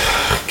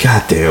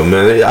 Goddamn,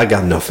 man. I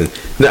got nothing.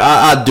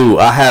 I do.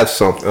 I have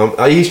something.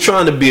 He's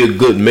trying to be a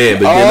good man,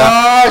 but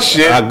then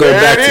shit. I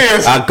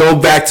go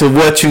back to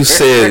what you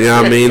said. You know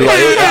what I mean? Like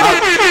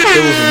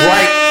it was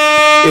right.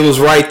 It was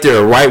right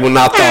there, right when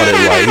I thought it.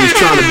 Right. He's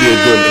trying to be a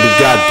good man.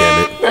 God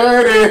damn it.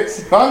 There it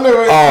is. I knew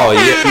it. Oh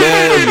yeah,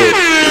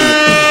 man.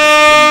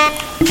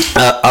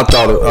 I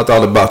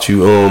thought about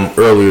you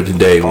earlier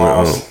today.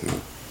 When,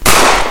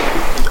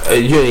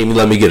 you didn't even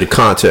let me get a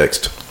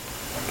context.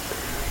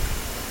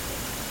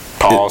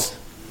 Pause.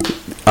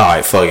 All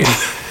right, fuck it.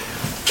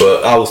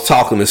 But I was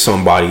talking to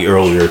somebody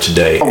earlier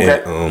today,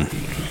 and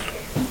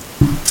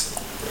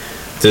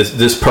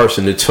this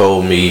person that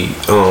told me,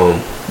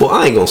 well,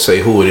 I ain't gonna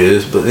say who it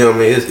is, but you know what I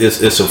mean,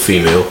 it's a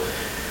female,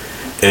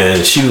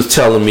 and she was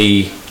telling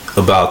me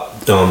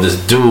about this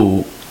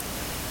dude,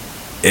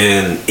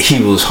 and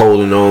he was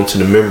holding on to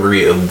the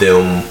memory of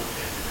them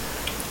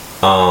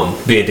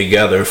being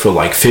together for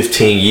like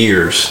 15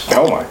 years.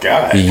 Oh my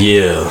god.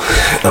 Yeah,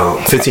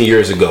 15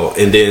 years ago,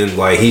 and then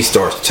like he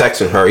starts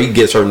texting her. He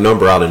gets her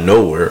number out of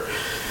nowhere.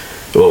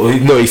 Well,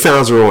 he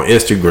finds her on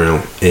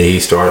Instagram, and he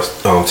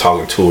starts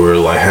talking to her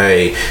like,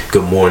 "Hey,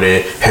 good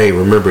morning. Hey,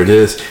 remember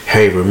this?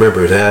 Hey,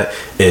 remember that?"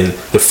 And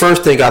the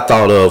first thing I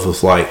thought of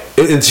was like,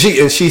 and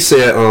she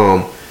said,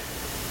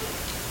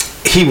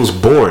 he was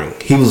boring.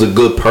 He was a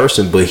good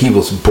person, but he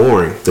was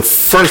boring. The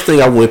first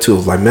thing I went to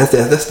was like, man,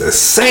 that's the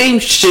same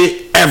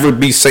shit ever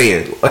be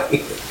saying.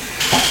 Like,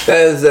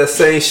 that is that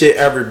same shit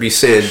ever be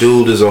saying.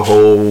 Dude is a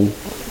whole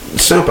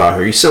simp out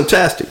here. He's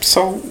simptastic.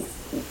 So,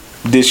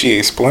 did she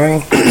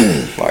explain,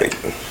 like,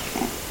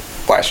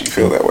 why she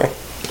feel that way?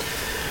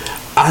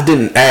 I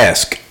didn't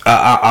ask.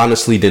 I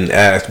honestly didn't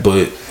ask,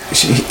 but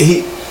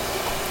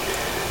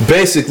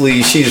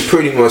basically, she's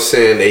pretty much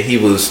saying that he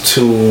was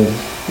too,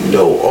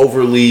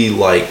 overly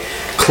like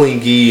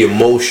clingy,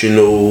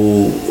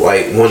 emotional,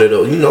 like one of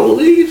those.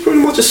 He's pretty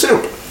much a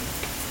simp.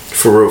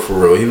 For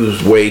real. He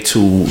was way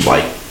too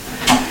like.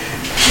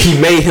 He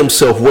made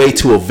himself way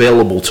too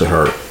available to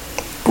her.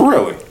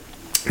 Really?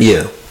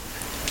 Yeah.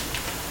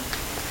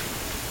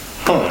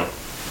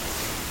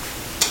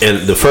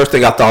 And the first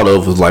thing I thought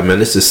of was like, man,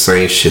 this is the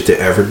same shit to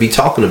ever be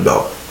talking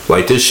about.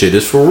 Like, this shit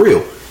is for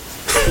real.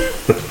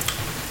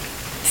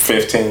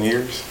 15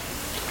 years?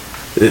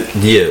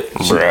 Yeah.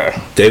 Bruh.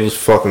 They was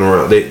fucking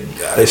around.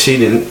 She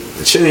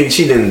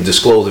didn't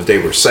disclose if they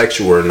were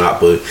sexual or not,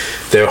 but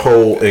their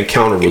whole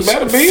encounter was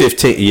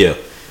 15. Yeah.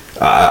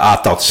 I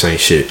thought the same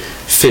shit.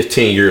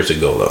 15 years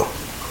ago, though.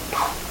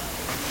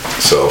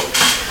 So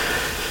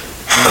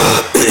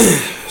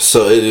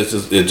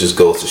it just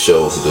goes to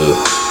show the.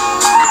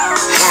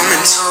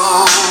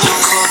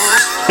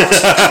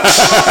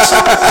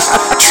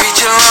 Treat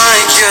you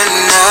like you're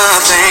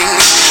nothing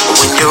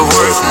when you're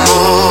worth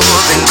more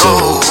than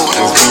gold.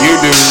 You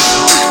do.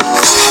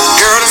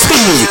 Girl, I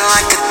treat you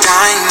like a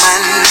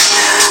diamond.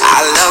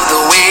 I love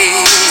the way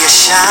you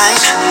shine.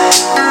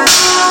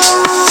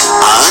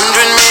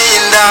 $100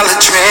 million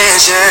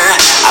treasure.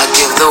 I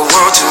give the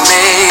world to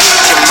make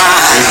you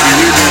mine.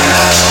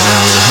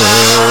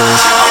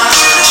 I'll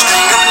put a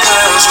string of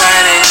pearls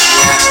right in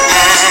your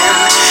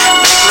hand.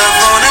 Make love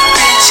on a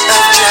beach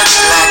of jet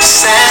black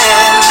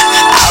sand.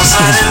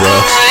 Outside in the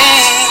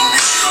rain,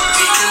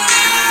 we can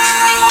do.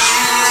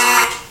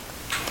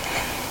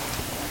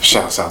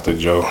 Shouts out to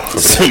Joe for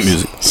Simp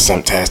music.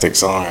 Fantastic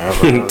song I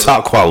ever heard.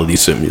 Top quality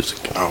simp music.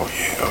 Oh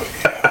yeah.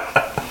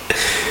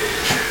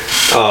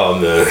 Oh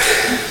man.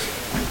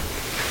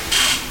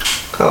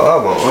 I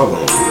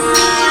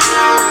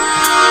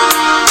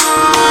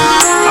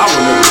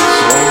remember this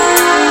song.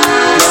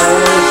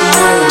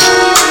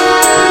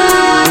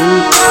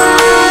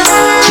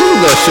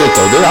 That shit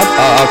though, dude.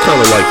 I kind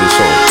of like this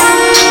song.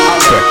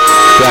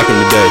 Back in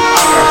the day.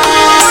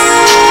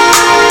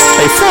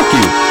 Hey, fuck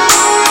you.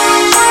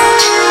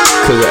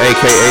 Cause of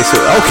AKA.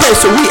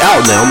 So we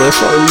out now, man.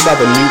 So we about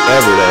to mute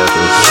Everett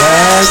after.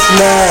 Last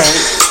night.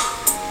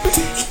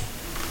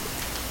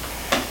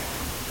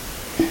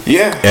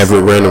 Yeah.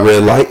 Everett ran the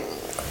red light.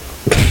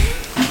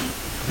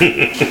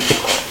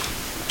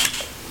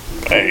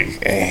 Hey.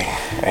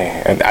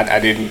 And I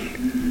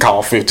didn't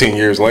call 15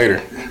 years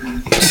later.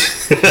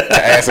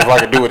 I asked if I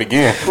could do it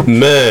again.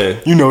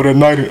 Man. You know that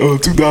night in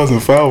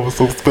 2005 was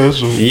so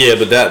special. Yeah,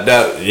 but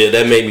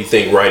that made me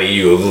think right of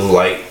you. It was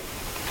like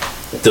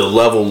the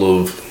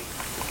level of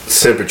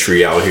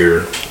symmetry out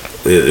here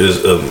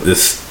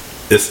is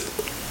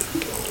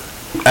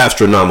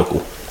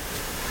astronomical.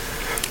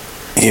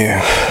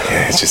 Yeah,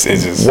 it's just.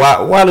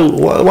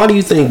 Why do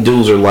you think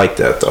dudes are like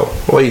that though?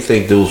 Why do you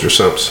think dudes are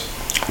simps?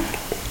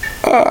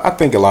 I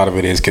think a lot of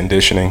it is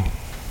conditioning.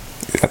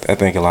 I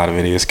think a lot of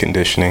it is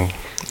conditioning.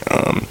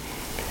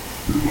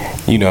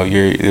 You know,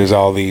 there's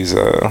all these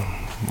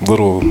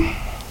little,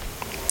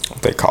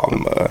 what they call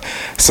them,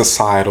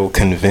 societal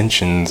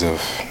conventions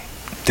of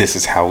this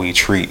is how we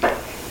treat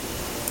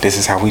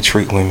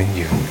women.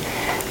 You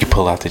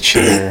pull out the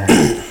chair.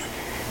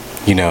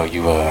 You know,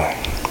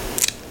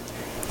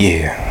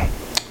 yeah,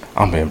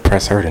 I'm gonna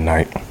impress her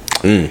tonight.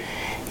 You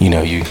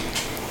know, you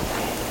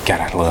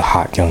got a little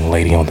hot young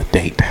lady on the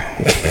date.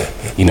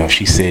 You know,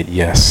 she said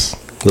yes.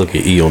 Look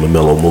at E on the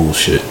mellow move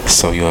shit.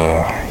 So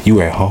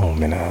you at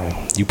home and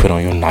you put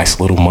on your nice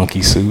little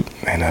monkey suit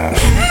and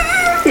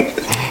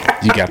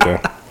you got the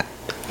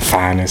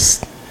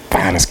finest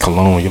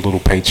cologne your little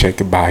paycheck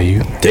could buy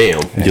you.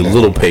 Damn, and, your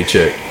little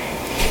paycheck.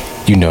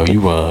 You know,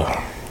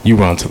 you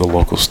run to the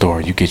local store,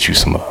 you get you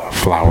some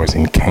flowers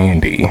and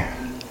candy,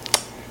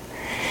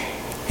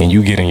 and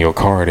you get in your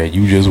car that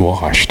you just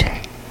washed,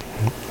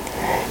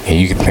 and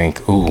you can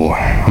think, ooh,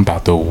 I'm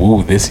about to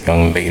woo this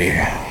young lady.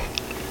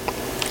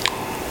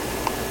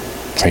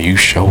 So you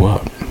show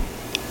up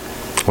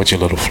with your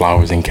little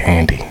flowers and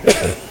candy.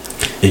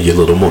 In your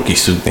little monkey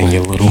suit.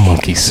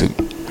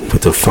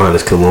 With the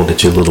finest cologne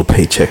that your little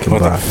paycheck can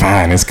buy. The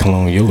finest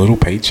cologne your little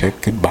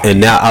paycheck could buy. And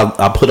now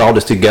I put all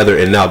this together,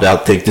 and now I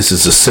think this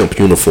is a simp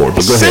uniform.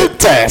 But go ahead.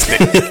 Fantastic.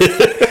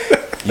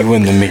 You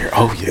in the mirror.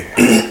 Oh, yeah.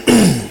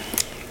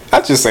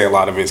 I just say a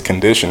lot of it's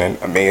conditioning.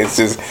 I mean, it's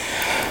just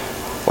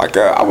like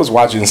I was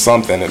watching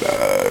something, and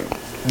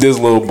this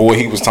little boy,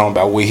 he was talking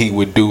about what he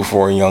would do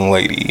for a young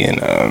lady.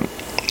 And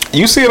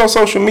you see it on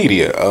social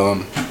media.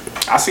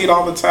 I see it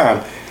all the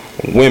time.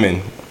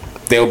 Women,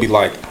 they'll be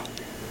like,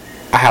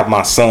 I have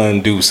my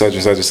son do such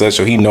and such and such,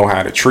 so he know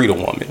how to treat a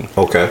woman.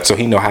 Okay. So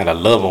he know how to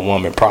love a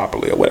woman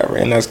properly or whatever,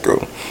 and that's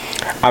cool.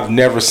 I've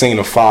never seen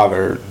a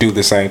father do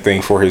the same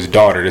thing for his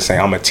daughter, to say,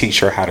 I'm going to teach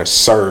her how to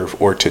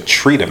serve or to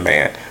treat a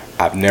man.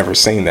 I've never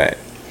seen that.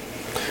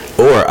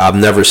 Or I've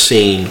never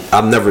seen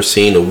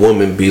a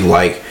woman be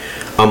like,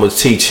 I'm going to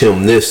teach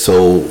him this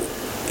so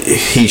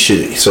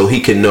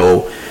he can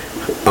know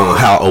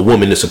how a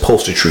woman is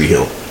supposed to treat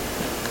him.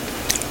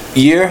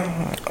 Yeah.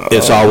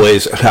 It's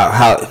always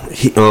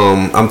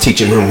I'm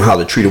teaching him how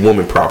to treat a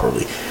woman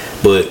properly,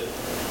 but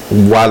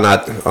why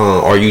not?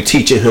 Are you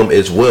teaching him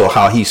as well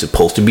how he's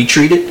supposed to be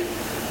treated?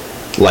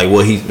 Like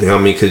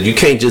because you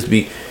can't just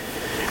be.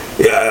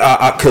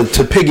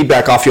 To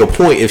piggyback off your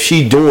point, if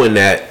she's doing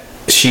that,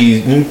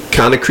 she's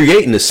kind of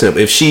creating a simp.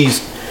 If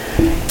she's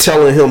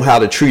telling him how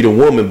to treat a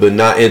woman, but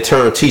not in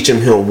turn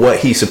teaching him what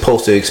he's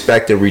supposed to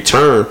expect in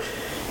return,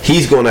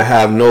 he's going to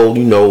have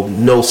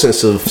no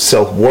sense of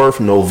self-worth,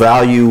 no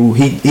value.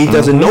 He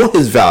doesn't know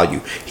his value.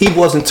 He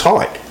wasn't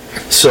taught.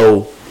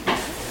 So,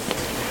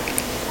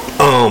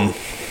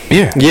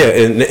 yeah.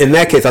 In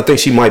that case, I think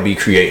she might be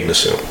creating a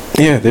simp.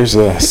 Yeah, there's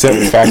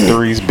simp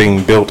factories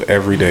being built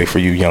every day for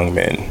you young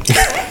men.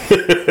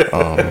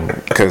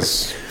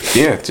 Because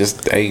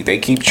they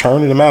keep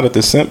churning them out at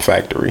the simp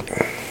factory.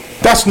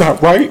 That's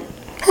not right.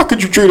 How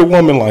could you treat a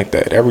woman like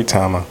that? Every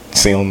time I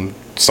see on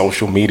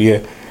social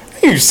media,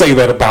 you say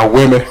that about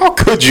women. How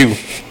could you?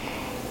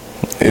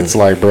 It's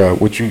like, bro,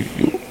 what you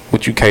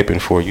caping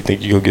for? You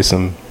think you gonna get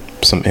some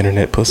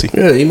internet pussy?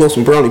 Yeah, he wants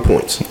some brownie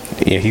points.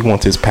 Yeah, he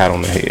wants his pat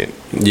on the head.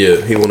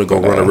 Yeah, he want to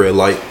go run a red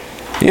light.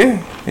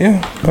 Yeah.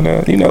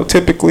 But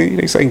typically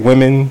they say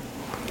women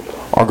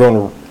are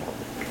gonna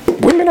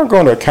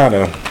kind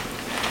of,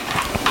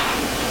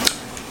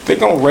 they're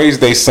gonna raise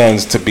their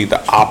sons to be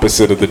the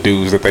opposite of the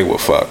dudes that they will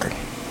fuck.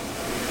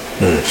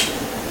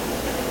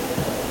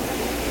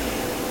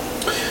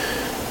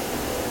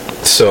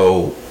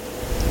 So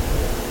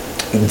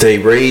they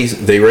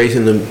raising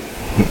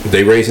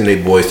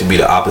their boys to be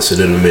the opposite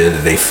of the men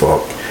that they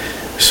fuck.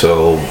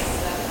 So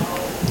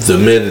the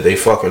men that they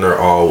fucking are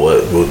all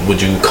what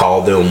would you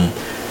call them?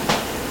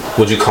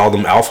 Would you call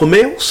them alpha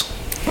males?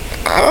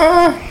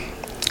 I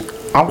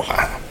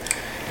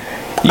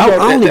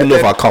don't even know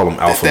if I call them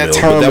alpha males.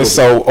 That term is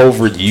so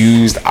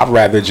overused. I'd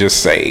rather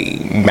just say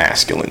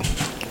masculine.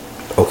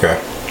 Okay.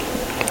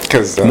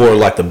 Because more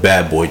like the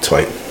bad boy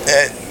type.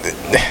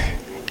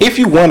 If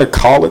you want to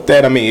call it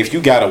that, I mean, if you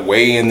got to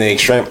weigh in the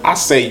extreme, I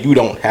say you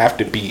don't have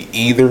to be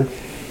either.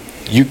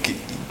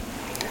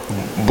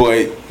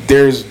 But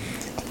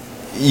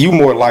you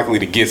more likely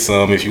to get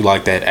some if you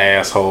like that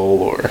asshole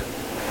or.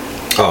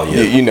 Oh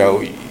yeah.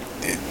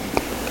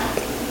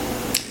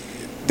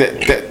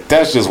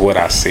 That's just what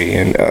I see,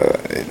 and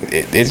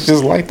it's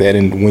just like that.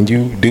 And when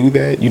you do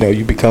that,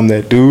 you become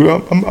that dude.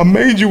 I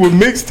made you a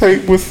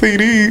mixtape with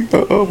CDs,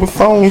 with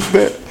songs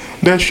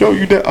that show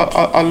you that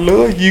I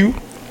love you.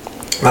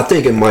 I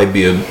think it might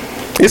be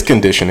It's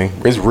conditioning.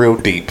 It's real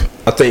deep.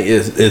 I think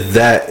is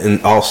that,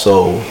 and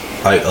also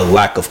like a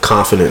lack of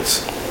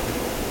confidence.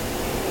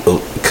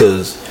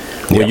 Because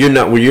when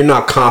you're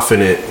not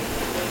confident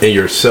in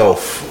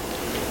yourself,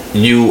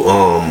 you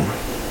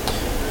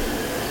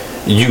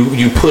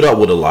put up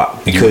with a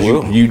lot because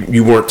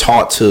you weren't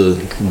taught to,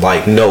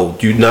 like, no,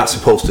 you're not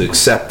supposed to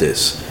accept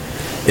this,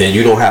 and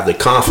you don't have the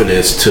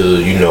confidence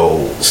to, you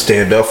know,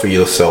 stand up for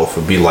yourself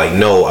and be like,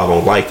 no, I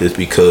don't like this,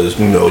 because,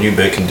 you know, you've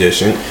been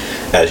conditioned,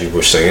 as you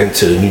were saying,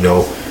 to, you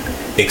know,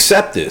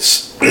 accept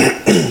this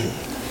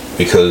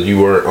because you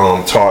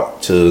weren't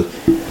taught to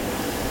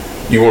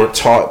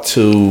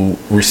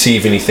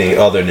receive anything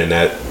other than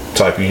that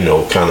type of, you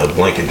know, kind of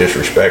blanket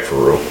disrespect, for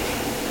real.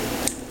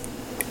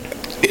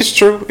 It's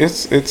true.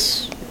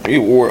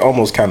 We're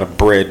almost kind of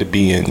bred to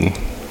be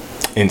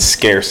in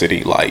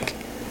scarcity. Like,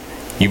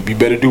 you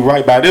better do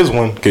right by this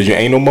one, because you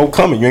ain't no more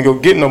coming. You ain't gonna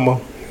get no more.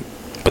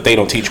 But they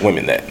don't teach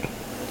women that.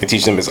 They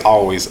teach them it's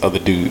always other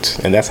dudes,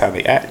 and that's how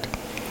they act.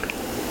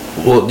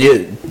 Well,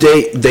 yeah,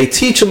 they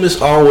teach them it's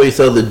always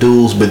other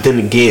dudes, but then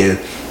again,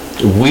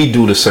 we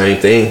do the same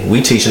thing. We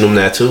teaching them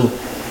that too.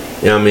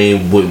 You know what I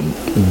mean? With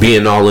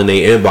being all in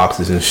their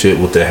inboxes and shit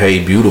with the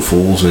 "Hey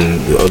Beautifuls" and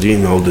you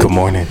know, good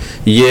morning.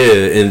 Yeah,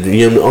 and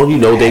you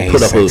know they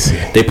put up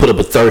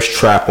a thirst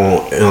trap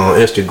on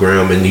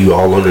Instagram, and you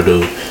all under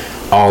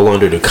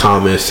the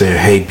comments saying,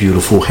 "Hey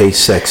beautiful, hey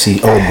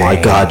sexy, oh my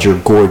God, you're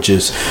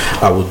gorgeous.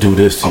 I will do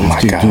this,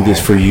 do this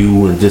for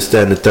you, and this,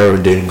 that, and the third."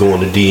 And then go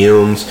on the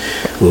DMs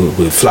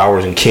with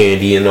flowers and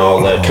candy and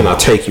all that. Can I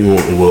take you?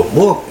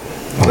 Well,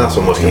 not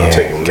so much. Can I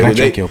take you? Can I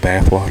drink your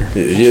bathwater?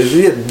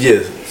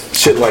 Yeah,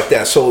 shit like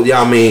that. So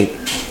yeah, I mean,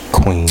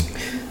 queen.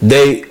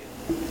 They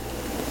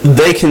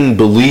can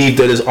believe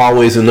that it's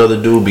always another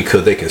dude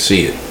because they can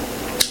see it.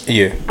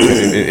 Yeah,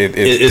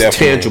 it's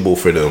tangible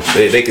for them.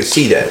 They can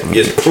see that.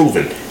 It's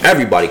proven.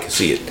 Everybody can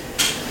see it.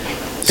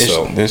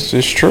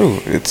 It's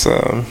true. It's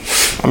I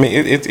mean,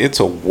 it's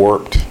a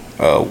warped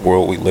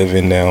world we live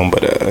in now.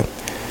 But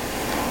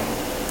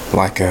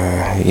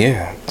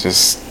yeah,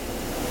 just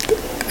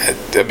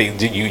I mean,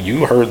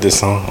 you heard this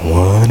song? I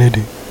wanna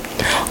do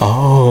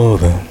all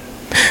the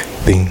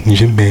things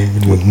your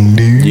man wouldn't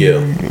do.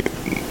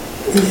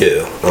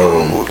 Yeah.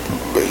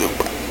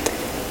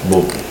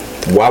 Well,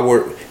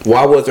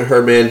 why wasn't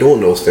her man doing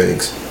those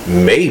things?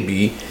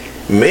 Maybe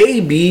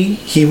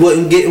he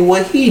wasn't getting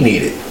what he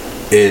needed,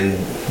 and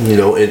you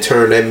know, in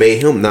turn, that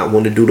made him not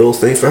want to do those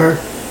things for her.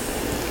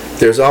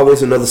 There's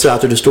always another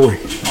side to the story.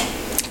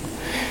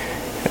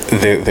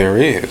 There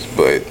is,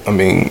 but I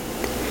mean,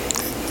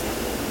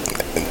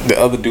 the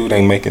other dude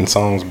ain't making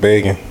songs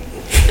begging.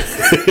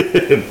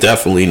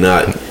 Definitely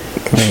not.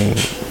 I mean,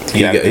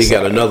 he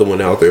got another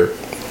one out there.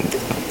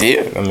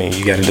 Yeah, I mean,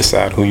 you got to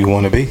decide who you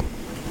want to be.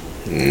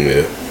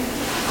 Yeah.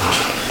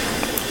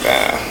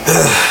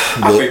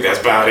 I think that's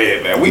about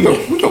it, man. We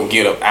gonna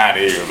get up out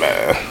of here,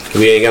 man.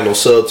 We ain't got no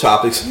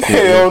subtopics.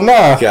 Hell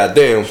nah.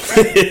 Goddamn.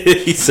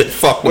 He said,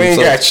 "Fuck." We ain't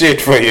got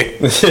shit for you.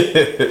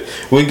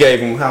 We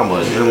gave him how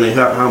much? I mean,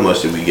 how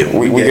much did we give him?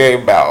 We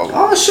gave about.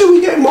 Oh shit, we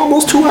gave him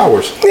almost 2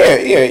 hours.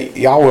 Yeah.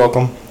 Y'all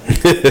welcome.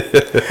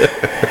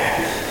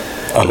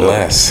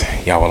 Unless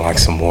y'all would like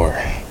some more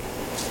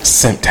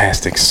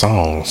fantastic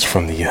songs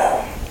from the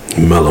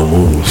Mellow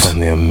Moves. From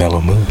the Mellow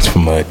Moves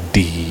from a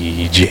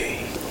DJ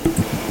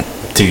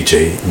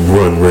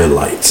Run Red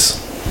Lights.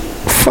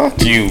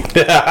 Fuck you.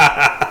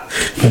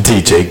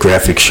 DJ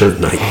Graphic Shirt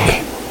Night.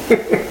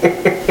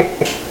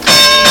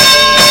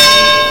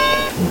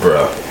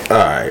 Bruh.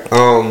 Alright.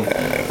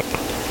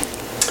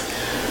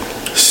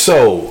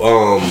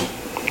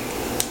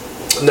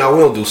 Now we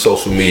don't do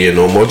social media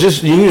no more.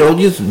 Just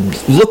just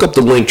look up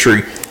the link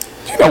tree.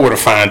 You know where to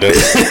find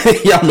us.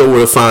 Y'all know where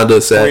to find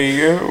us at.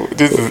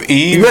 This is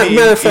easy.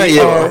 Matter of fact,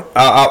 yeah,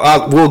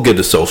 we'll get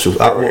the socials.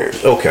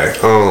 Okay.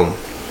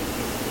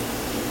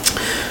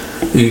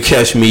 You can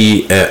catch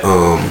me at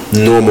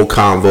Normal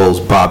Convos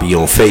Bobby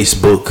on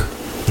Facebook.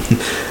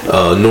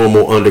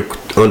 Normal _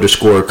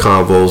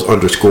 Convos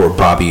 _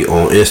 Bobby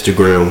on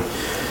Instagram.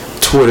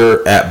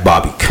 Twitter at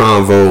Bobby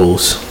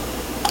Convos.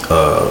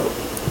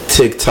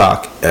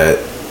 TikTok at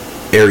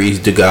Aries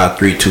the God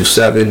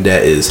 327.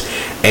 That is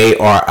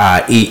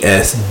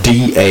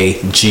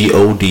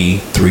ARIESDAGOD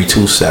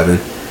 327.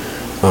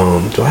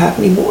 Do I have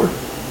any more?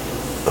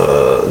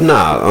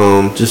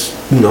 Nah. Just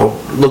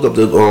look up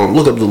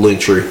the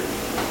link tree.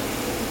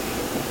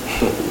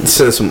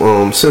 Send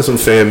some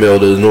fan mail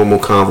to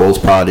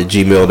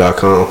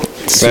normalconvospod@gmail.com.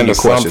 Send us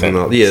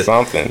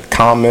something.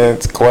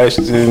 Comments,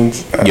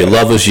 questions. You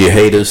love us, you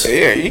hate us.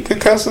 Yeah, you can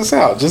cuss us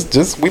out.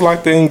 Just we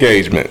like the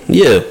engagement.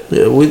 Yeah.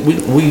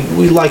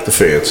 We like the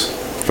fans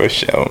for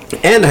sure,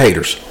 and the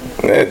haters.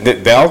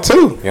 Y'all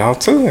too.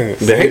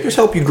 The haters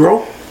help you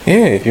grow.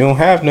 Yeah, if you don't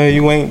have none,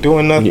 you ain't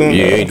doing nothing.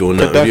 You ain't doing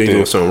nothing. Productive. You ain't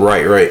doing something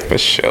right. For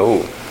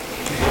sure.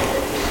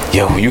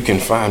 Yo, you can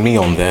find me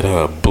on that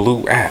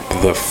blue app,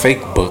 the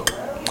fake book,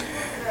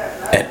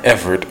 at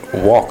Everett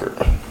Walker.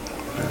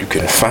 You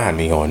can find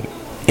me on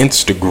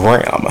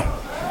Instagram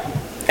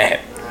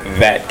at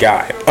 @that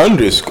guy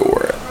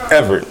 _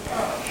 Everett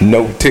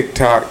No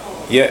TikTok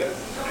yet.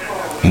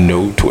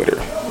 No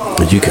Twitter.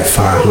 You can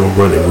find him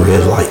running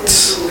red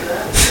lights.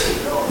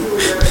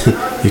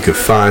 You can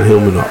find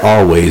him in an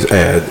always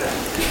ad.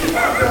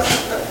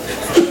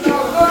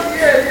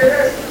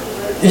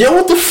 Yo,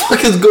 what the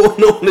fuck is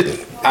going on?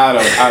 I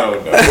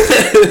don't know.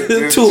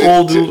 Two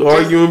old dudes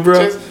arguing,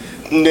 bro. Just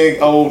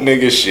old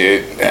nigga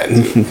shit.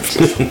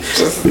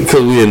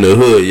 Because we in the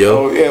hood, yo.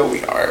 Oh yeah,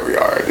 we are.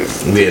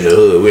 We in the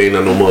hood. We ain't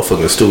got no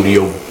motherfucking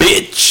studio,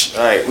 bitch.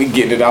 All right, we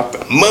getting it out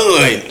the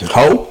mud.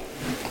 Ho.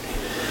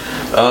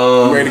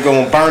 Ready to go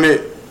and burn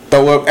it?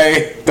 Throw up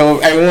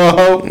A1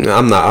 ho.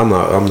 I'm not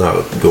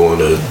going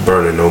to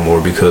burn it no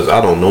more because I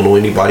don't know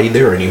anybody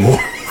there anymore.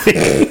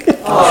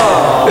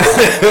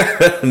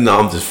 No,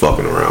 I'm just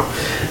fucking around.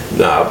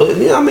 Nah, but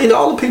yeah, I mean,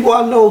 all the people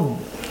I know,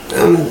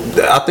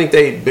 I think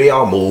they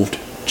all moved.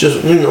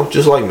 Just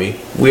just like me.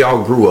 We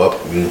all grew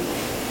up and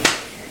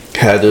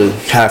had to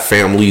have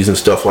families and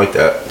stuff like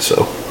that.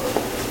 So.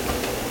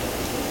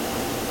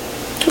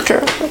 Okay.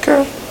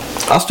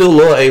 I still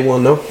love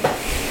A1 though.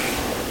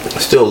 I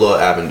still love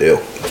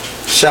Avondale.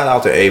 Shout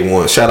out to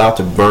A1. Shout out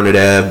to Burnett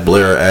Ave,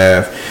 Blair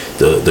Ave,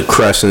 the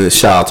Crescent.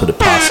 Shout out to the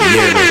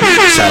Pasadena.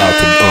 Shout out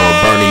to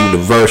Burnett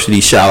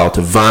University. Shout out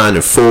to Vine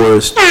and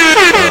Forest.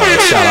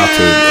 Shout out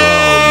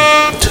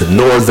to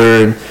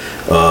Northern,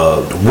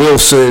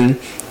 Wilson,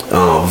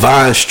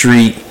 Vine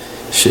Street.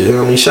 Shit,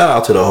 I mean, shout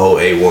out to the whole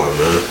A1,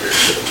 man.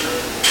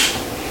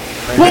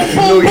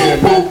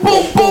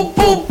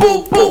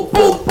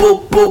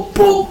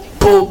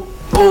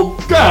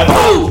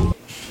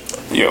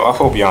 Yo, I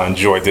hope y'all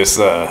enjoyed this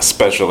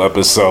special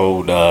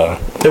episode.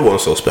 It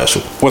wasn't so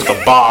special. With the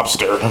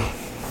Bobster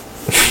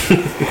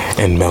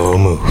and Mellow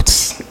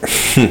Moods.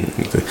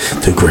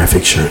 The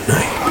graphic shirt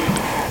night.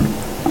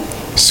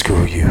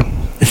 Screw you.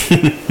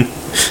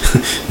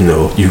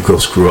 No, you go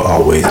screw it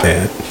always,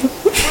 ad.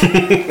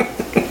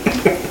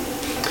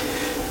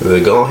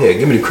 Go ahead,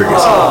 give me the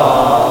crickets.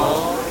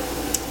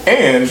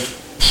 And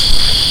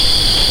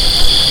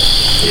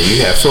yeah,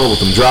 you had fun with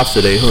them drops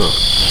today, huh?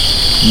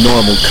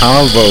 Normal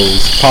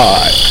Convos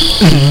Pod.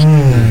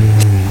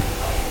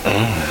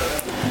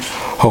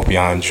 Hope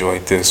y'all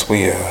enjoyed this.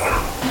 We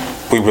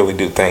really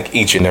do thank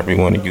each and every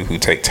one of you who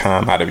take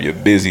time out of your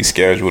busy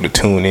schedule to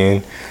tune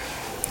in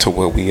to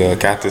what we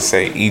got to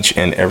say each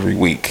and every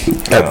week.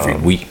 Every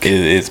week. It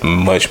is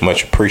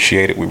much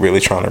appreciated. We're really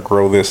trying to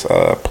grow this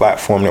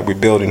platform that we're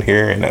building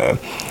here, and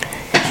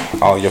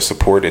all your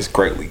support is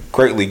greatly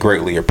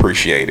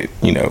appreciated.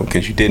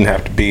 Because you didn't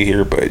have to be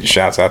here, but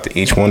shouts out to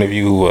each one of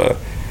you who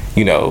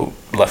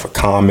left a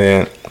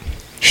comment,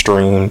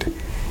 streamed,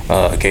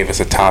 gave us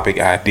a topic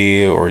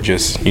idea, or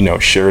just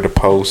shared a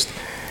post.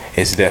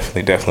 It's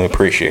definitely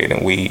appreciated,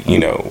 and we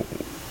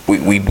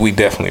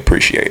definitely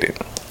appreciate it.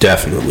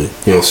 Definitely.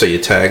 You don't say your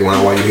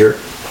tagline while you're here?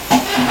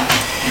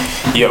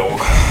 Yo,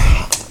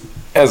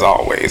 as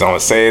always, I'm gonna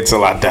say it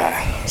till I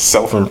die.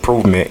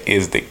 Self-improvement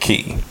is the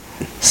key.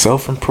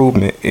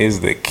 Self-improvement is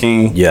the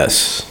key.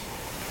 Yes.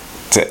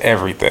 To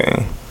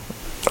everything.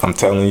 I'm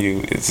telling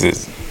you, it's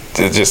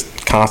just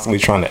constantly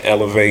trying to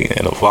elevate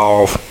and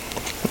evolve.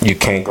 You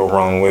can't go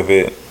wrong with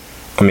it.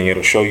 I mean,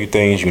 it'll show you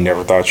things you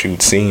never thought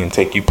you'd see and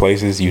take you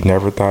places you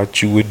never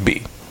thought you would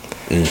be.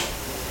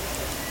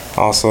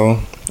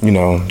 Also,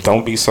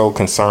 don't be so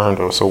concerned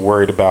or so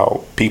worried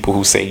about people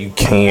who say you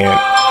can't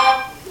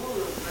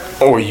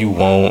or you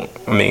won't.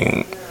 I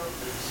mean,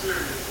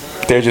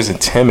 they're just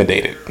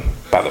intimidated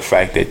by the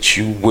fact that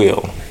you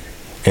will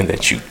and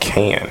that you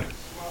can.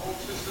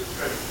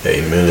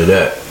 Amen to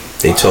that.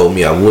 They told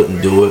me I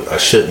wouldn't do it, I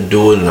shouldn't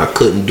do it, and I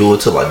couldn't do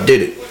it till I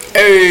did it.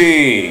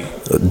 Hey!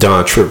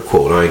 Don Tripp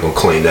quote. I ain't gonna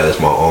claim that as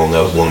my own.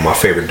 That was one of my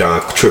favorite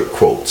Don Tripp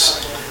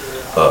quotes.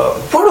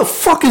 Where the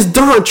fuck is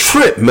Don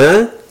Tripp,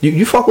 man?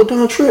 You fuck with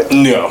Don Tripp?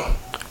 No.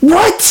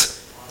 What?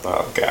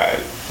 Oh, God.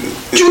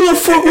 You don't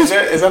fuck with...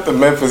 Is that the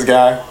Memphis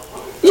guy?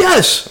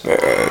 Yes.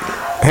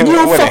 Him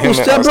don't fuck with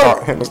Step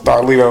Bro? Him and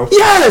Starlito?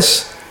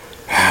 Yes.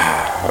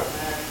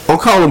 I'm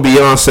calling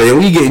Beyonce.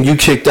 We getting you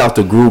kicked out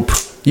the group.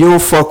 You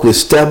don't fuck with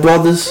Step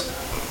Brothers?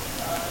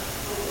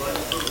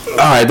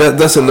 Alright,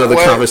 that's another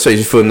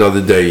conversation for another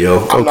day,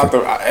 yo. I'm not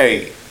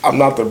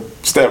the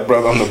step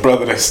brother, I'm the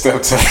brother that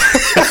stepped up.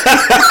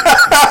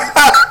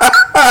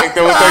 Ain't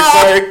that what they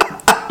say?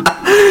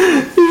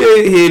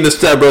 He ain't the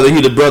step brother,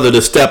 he the brother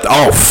that stepped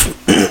off.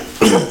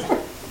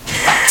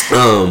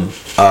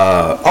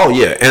 Oh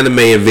yeah, anime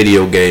and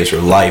video games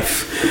are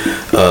life.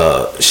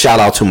 Shout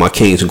out to my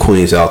kings and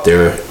queens out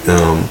there.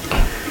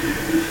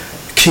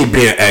 Keep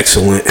being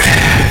excellent.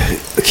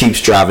 Keep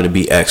striving to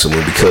be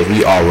excellent because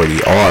we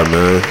already are,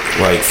 man.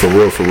 Like for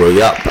real,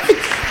 y'all.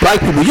 Black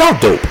people, y'all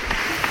dope.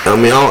 I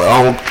mean,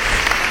 I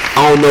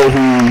don't know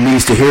who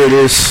needs to hear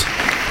this.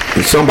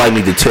 Somebody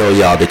need to tell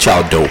y'all that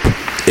y'all dope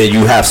and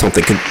you have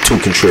something to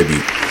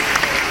contribute.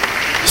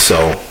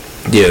 So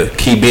yeah,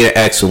 keep being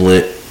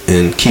excellent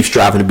and keep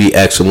striving to be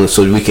excellent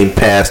so we can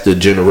pass the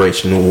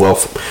generational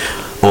wealth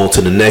on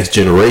to the next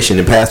generation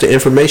and pass the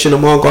information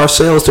among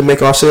ourselves to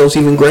make ourselves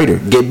even greater.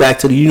 Get back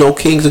to the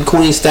kings and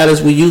queens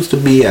status we used to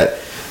be at.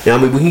 You know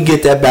what I mean? We can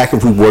get that back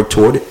if we work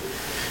toward it.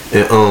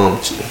 And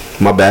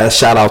my bad.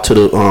 Shout out to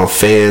the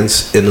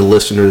fans and the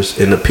listeners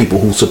and the people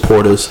who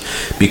support us,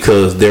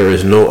 because there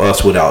is no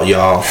us without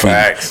y'all.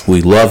 Facts.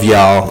 We love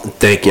y'all.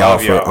 Thank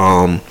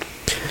y'all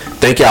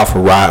thank y'all for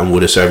riding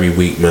with us every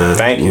week, man.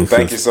 Thank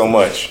you so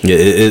much. Yeah,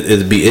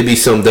 it'd be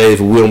some days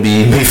we don't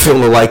be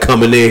feeling like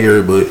coming in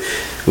here, but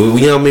we,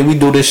 you know what I mean, we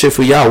do this shit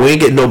for y'all. We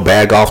ain't getting no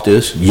bag off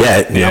this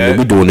yet. You know what I mean?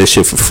 We doing this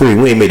shit for free.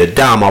 We ain't made a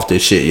dime off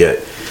this shit yet.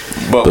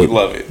 But we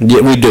love it.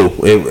 Yeah, we do.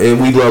 And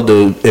we love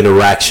the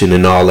interaction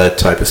and all that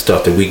type of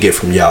stuff that we get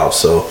from y'all.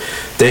 So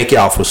thank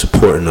y'all for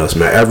supporting us,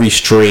 man. Every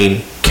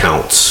stream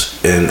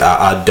counts, and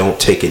I don't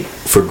take it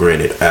for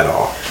granted at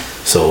all.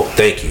 So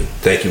thank you.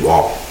 Thank you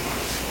all.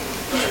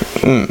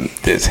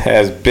 This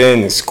has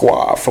been the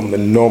squad from the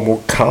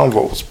Normal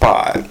Convos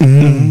Pod.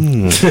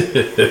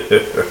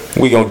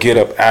 We gonna get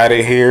up out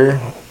of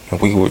here, and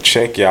we will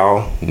check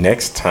y'all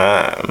next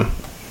time.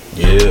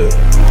 Yeah.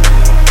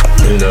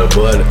 You know,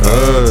 but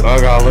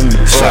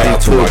shout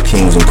out to our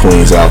kings and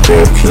queens out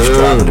there. Keep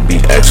striving to be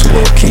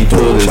excellent. Keep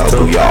doing what y'all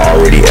do. Y'all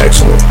already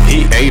excellent.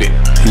 He ate it.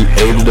 He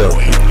ate it up.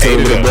 He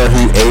ate it up.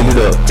 He ate it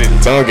up.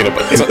 Tongue it up.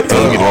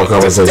 All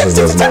conversations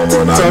that's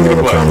normal, not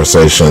normal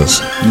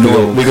conversations.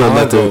 We're gonna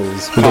let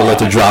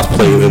the drops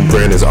play in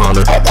Brandon's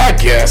honor. I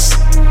guess.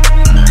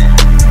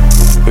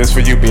 This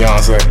for you,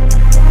 Beyonce.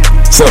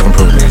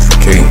 Self-improvement is the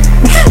key.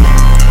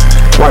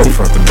 Right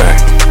front to back.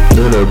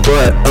 Lunar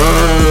butt.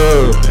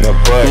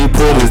 He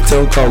put his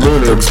tongue called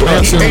Lunar.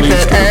 Expansion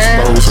leads to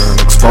exposure,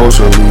 and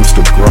exposure leads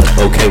to growth.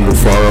 Okay,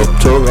 Mufaro.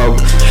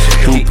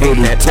 He put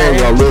his tongue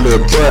all in her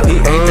butt.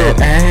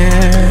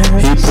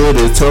 He put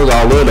his tongue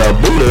all in her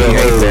booty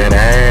hole.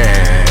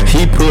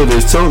 He put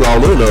his tongue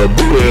all in her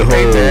booty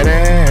hole.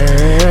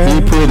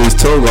 He put his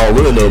tongue all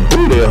in her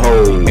booty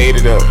hole. Ate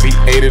it up. He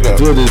ate it up.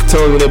 Put his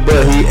tongue in her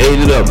butt. He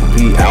ate it up.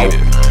 We out.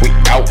 We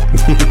out.